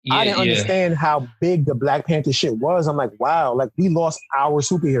 Like I didn't understand how big the Black Panther shit was. I'm like, wow, like we lost our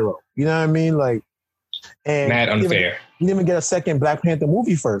superhero. You know what I mean? Like, and mad unfair. You didn't even get a second Black Panther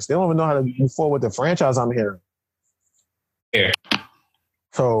movie first. They don't even know how to move forward with the franchise. I'm hearing. Yeah.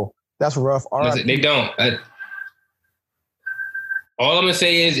 So that's rough. Listen, they don't. All I'm gonna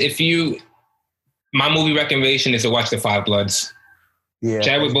say is, my movie recommendation is to watch The Five Bloods. Yeah.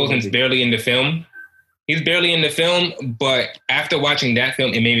 Chadwick Boseman's barely in the film. He's barely in the film, but after watching that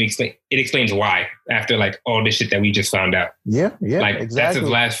film, it made me explain. It explains why. After like all this shit that we just found out. Yeah, like exactly. That's his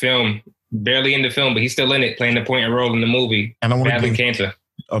last film. Barely in the film, but he's still in it, playing the point and role in the movie. And I want to give cancer.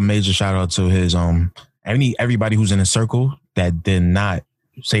 A major shout out to his everybody who's in his circle that did not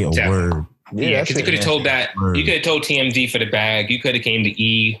say a word. Yeah, because you could have told that. You could have told TMZ for the bag. You could have came to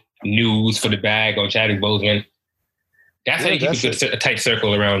E! News for the bag on Chadwick Boseman. That's how you keep a tight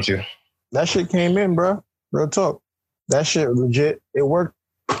circle around you. That shit came in, bro. Real talk. That shit legit. It worked.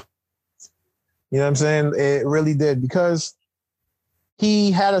 You know what I'm saying? It really did because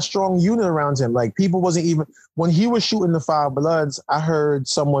he had a strong unit around him. Like people wasn't even when he was shooting The Five Bloods. I heard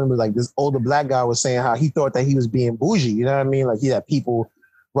someone was like this older black guy was saying how he thought that he was being bougie. You know what I mean? Like he had people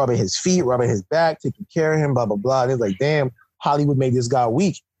rubbing his feet, rubbing his back, taking care of him, blah blah blah. And it was like, damn, Hollywood made this guy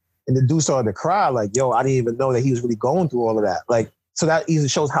weak. And the dude started to cry, like, yo, I didn't even know that he was really going through all of that. Like, so that easily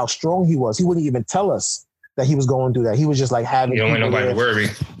shows how strong he was. He wouldn't even tell us that he was going through that. He was just like having. You don't want nobody to worry.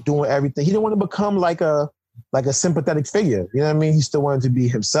 Doing everything. He didn't want to become like a sympathetic figure. You know what I mean? He still wanted to be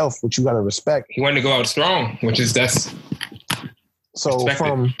himself, which you got to respect. He wanted to go out strong, that's. So respected.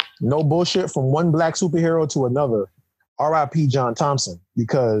 From no bullshit, from one black superhero to another, R.I.P. John Thompson,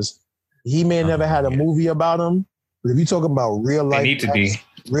 because he may have never had a movie about him. But if you talk about real life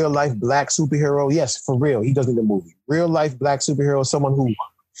black superhero, yes, for real, he doesn't need a movie. Real life black superhero, someone who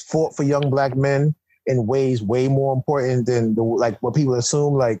fought for young black men in ways way more important than what people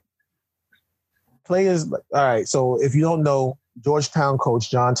assume. Like players, all right. So if you don't know, Georgetown coach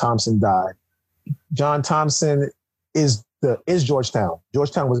John Thompson died. John Thompson is Georgetown.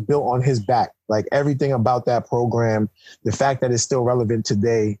 Georgetown was built on his back. Like everything about that program, the fact that it's still relevant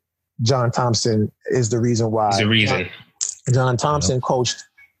today. John Thompson is the reason why. He's the reason. John Thompson coached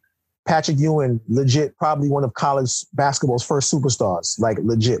Patrick Ewing, legit, probably one of college basketball's first superstars. Like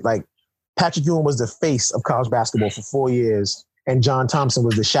legit. Like Patrick Ewing was the face of college basketball for 4 years, and John Thompson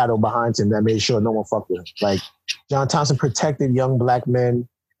was the shadow behind him that made sure no one fucked with him. Like John Thompson protected young black men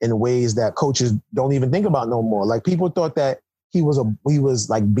in ways that coaches don't even think about no more. Like people thought that he was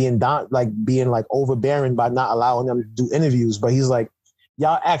being overbearing by not allowing them to do interviews, but he's like,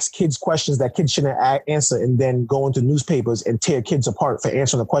 y'all ask kids questions that kids shouldn't answer and then go into newspapers and tear kids apart for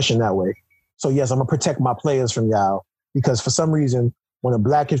answering a question that way. So yes, I'm gonna protect my players from y'all because for some reason, when a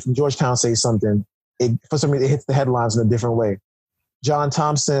black kid from Georgetown says something, it hits the headlines in a different way. John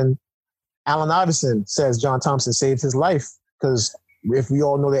Thompson, Allen Iverson says John Thompson saved his life because if we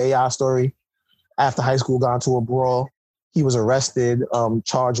all know the AI story, after high school got into a brawl, He was arrested,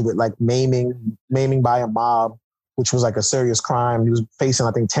 charged with like maiming by a mob, which was like a serious crime. He was facing,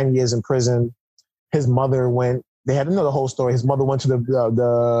 I think, 10 years in prison. His mother went. They had to know the whole story. His mother went to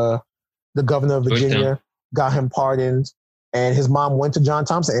the governor of Virginia, got him pardoned, and his mom went to John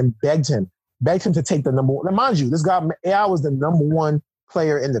Thompson and begged him to take the number one. Now, mind you, this guy, AI was the number one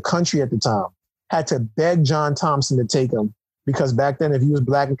player in the country at the time. Had to beg John Thompson to take him because back then, if you was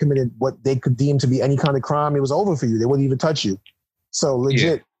black and committed what they could deem to be any kind of crime, it was over for you. They wouldn't even touch you. So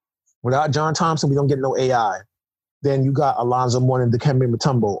legit, without John Thompson, we don't get no AI. Then you got Alonzo Mourning, Dikembe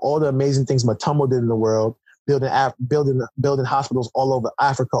Mutombo, all the amazing things Mutombo did in the world, building hospitals all over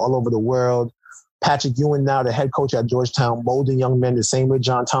Africa, all over the world. Patrick Ewing, now the head coach at Georgetown, molding young men the same way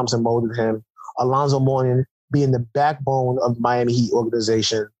John Thompson molded him. Alonzo Mourning being the backbone of the Miami Heat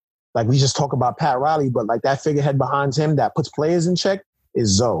organization. Like we just talk about Pat Riley, but like that figurehead behind him that puts players in check is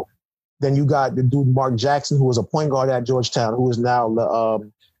Zoe. Then you got the dude Mark Jackson, who was a point guard at Georgetown, who is now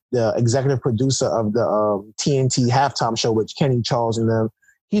the executive producer of the TNT halftime show with Kenny Charles and them.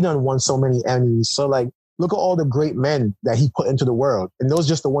 He done won so many Emmys. So like, look at all the great men that he put into the world. And those are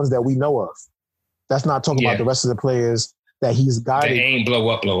just the ones that we know of. That's not talking about the rest of the players that he's guided. They ain't blow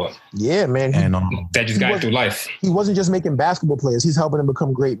up. Yeah, man. That just got through life. He wasn't just making basketball players. He's helping them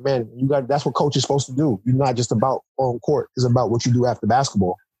become great men. That's what coach is supposed to do. You're not just about on court. It's about what you do after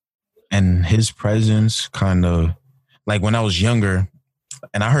basketball. And his presence kind of, like when I was younger,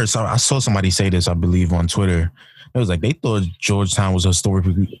 and I saw somebody say this, I believe, on Twitter. It was like they thought Georgetown was a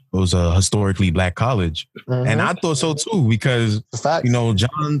historically black college, and I thought so too because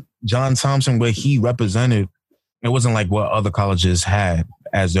John Thompson, what he represented, it wasn't like what other colleges had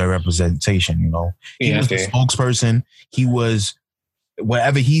as their representation. He was the spokesperson. He was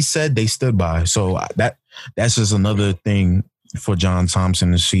whatever he said, they stood by. So that's just another thing for John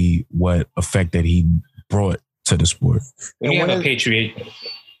Thompson to see what effect that he brought to the sport. When you have a patriot,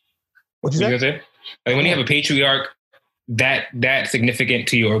 what you say? Like when you have a patriarch that significant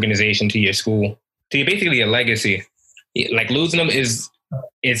to your organization, to your school, to basically a legacy, like losing them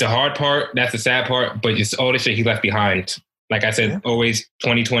it's a hard part. That's the sad part, but it's all the shit he left behind. Like I said, always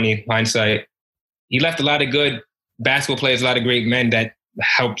 20/20 hindsight. He left a lot of good basketball players, a lot of great men that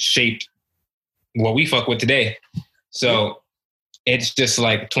helped shape what we fuck with today. So it's just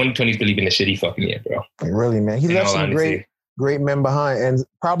like 2020 is really been a shitty fucking year, bro. Like really, man. He left some great men behind, and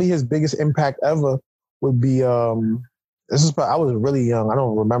probably his biggest impact ever would be I was really young. I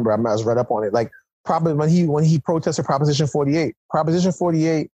don't remember. I was read up on it. Like probably when he protested Proposition 48. Proposition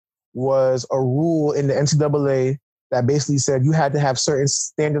 48 was a rule in the NCAA that basically said you had to have certain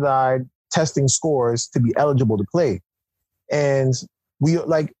standardized testing scores to be eligible to play. And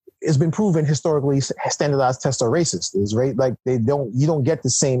it's been proven historically standardized tests are racist. Is right. Like you don't get the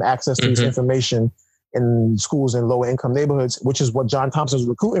same access to this information in schools in lower income neighborhoods, which is what John Thompson was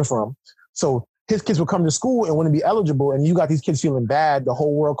recruiting from. So his kids would come to school and wouldn't be eligible. And you got these kids feeling bad, the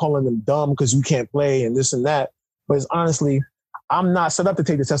whole world calling them dumb because you can't play and this and that. But it's honestly, I'm not set up to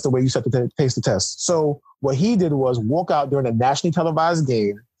take the test the way you set to take the test. So what he did was walk out during a nationally televised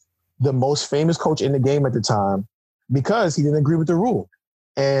game, the most famous coach in the game at the time, because he didn't agree with the rule.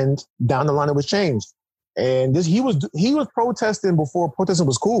 And down the line, it was changed. And he was protesting before protesting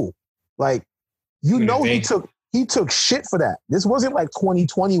was cool. Like, he took shit for that. This wasn't like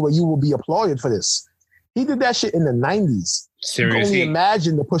 2020 where you will be applauded for this. He did that shit in the 90s. Seriously. You can only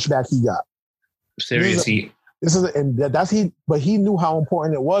imagine the pushback he got. Seriously. But he knew how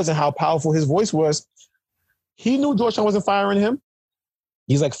important it was and how powerful his voice was. He knew Georgetown wasn't firing him.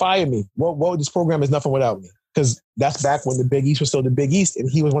 He's like, fire me. Well, this program is nothing without me. Because that's back when the Big East was still the Big East. And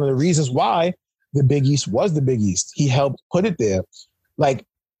he was one of the reasons why the Big East was the Big East. He helped put it there. Like,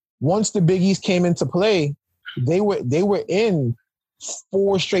 once the Big East came into play, they were in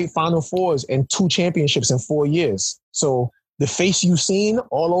 4 straight Final Fours and 2 championships in 4 years. So the face you've seen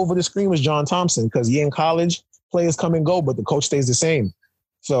all over the screen was John Thompson, because in college, players come and go, but the coach stays the same.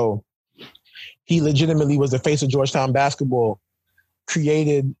 So he legitimately was the face of Georgetown basketball,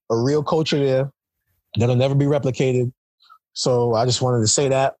 created a real culture there that'll never be replicated. So I just wanted to say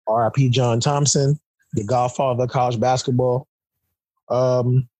that. R.I.P. John Thompson, the godfather of college basketball.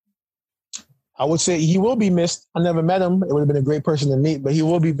 I would say he will be missed. I never met him. It would have been a great person to meet, but he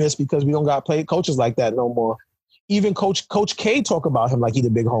will be missed because we don't got coaches like that no more. Even Coach K talk about him like he the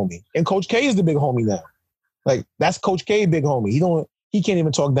big homie. And Coach K is the big homie now. Like, that's Coach K big homie. He can't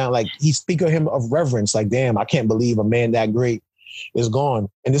even talk down. Like, he speak of him of reverence. Like, damn, I can't believe a man that great is gone.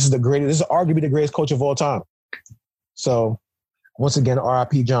 And this is arguably the greatest coach of all time. So once again,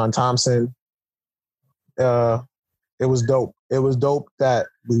 R.I.P. John Thompson. It was dope. It was dope that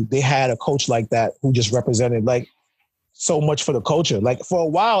they had a coach like that who just represented. Like, so much for the culture. Like for a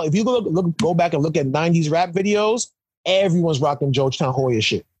while, if you go back and look at 90s rap videos, everyone's rocking Georgetown Hoya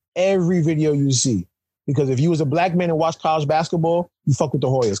shit. Every video you see. Because if you was a black man and watched college basketball, you fuck with the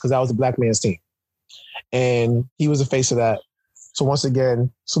Hoyas because that was the black man's team. And he was the face of that. So once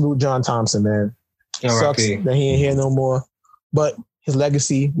again, salute John Thompson, man. Sucks that he ain't here no more. But his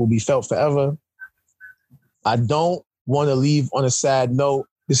legacy will be felt forever. I don't want to leave on a sad note.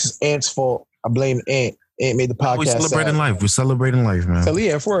 This is Ant's fault. I blame Ant. Ant made the podcast. We're celebrating life. We're celebrating life, man. So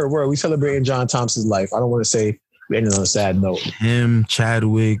yeah, for we celebrating John Thompson's life. I don't want to say we ended on a sad note. Him,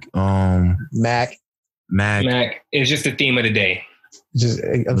 Chadwick, Mac. It's just the theme of the day.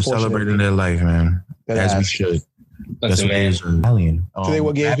 We're celebrating their life, man. As we should. That's what it is. Today,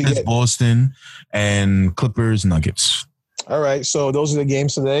 what games we get? Boston and Clippers, Nuggets. All right, so those are the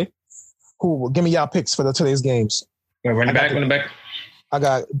games today. Cool. Give me y'all picks for today's games. Running back. I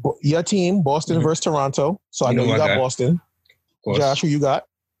got your team, Boston versus Toronto. So I know you got Boston. Josh, who you got?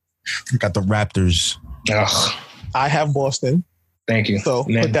 I got the Raptors. Ugh. I have Boston. Thank you. So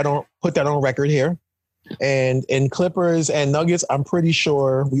put that on record here. And in Clippers and Nuggets, I'm pretty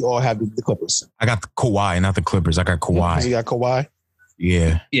sure we all have the Clippers. I got the Kawhi, not the Clippers. I got Kawhi. You got Kawhi?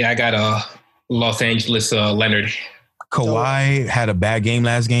 Yeah. Yeah, I got Los Angeles Leonard. Kawhi had a bad game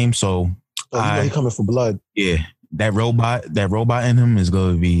last game, so he coming for blood. Yeah. That robot in him is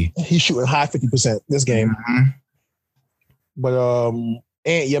going to be... He's shooting high 50% this game. Mm-hmm. But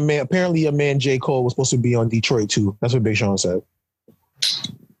apparently your man J. Cole was supposed to be on Detroit too. That's what Big Sean said.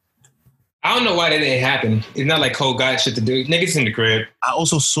 I don't know why that didn't happen. It's not like Cole got shit to do. Niggas in the crib. I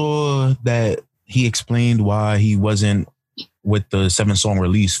also saw that he explained why he wasn't with the 7-song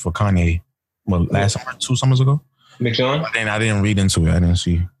release for Kanye. Last summer, 2 summers ago? Big Sean? I didn't read into it. I didn't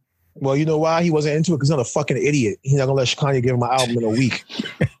see. Well, you know why he wasn't into it? Because he's not a fucking idiot. He's not going to let Kanye give him an album in a week.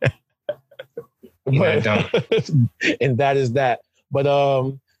 And that is that.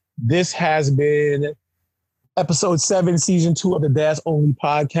 But this has been episode 7, season 2 of the Dads Only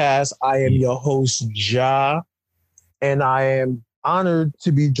podcast. I am your host, Ja, and I am honored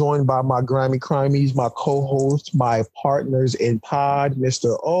to be joined by my Grammy Crimies, my co-hosts, my partners in pod,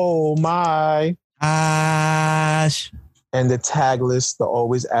 Mr. Oh My Gosh, and the tagless, the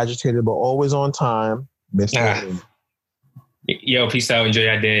always agitated but always on time, Mr. Yo, peace out. Enjoy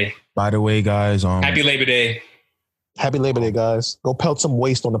your day. By the way, guys, Happy Labor Day. Happy Labor Day, guys. Go pelt some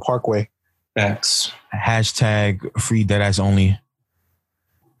waste on the Parkway. Thanks. # free Deadass Only.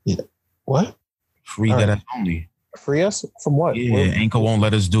 Yeah. What? Free Deadass Only. Free us? From what? Yeah, Anchor won't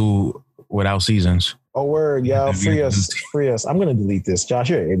let us do without seasons. Oh, word, y'all. Free us. Free us. I'm going to delete this. Josh,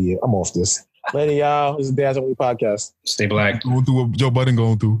 you're an idiot. I'm off this. Later, y'all. This is the Dads Only podcast. Stay black. Going through what Joe Budden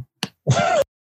going through.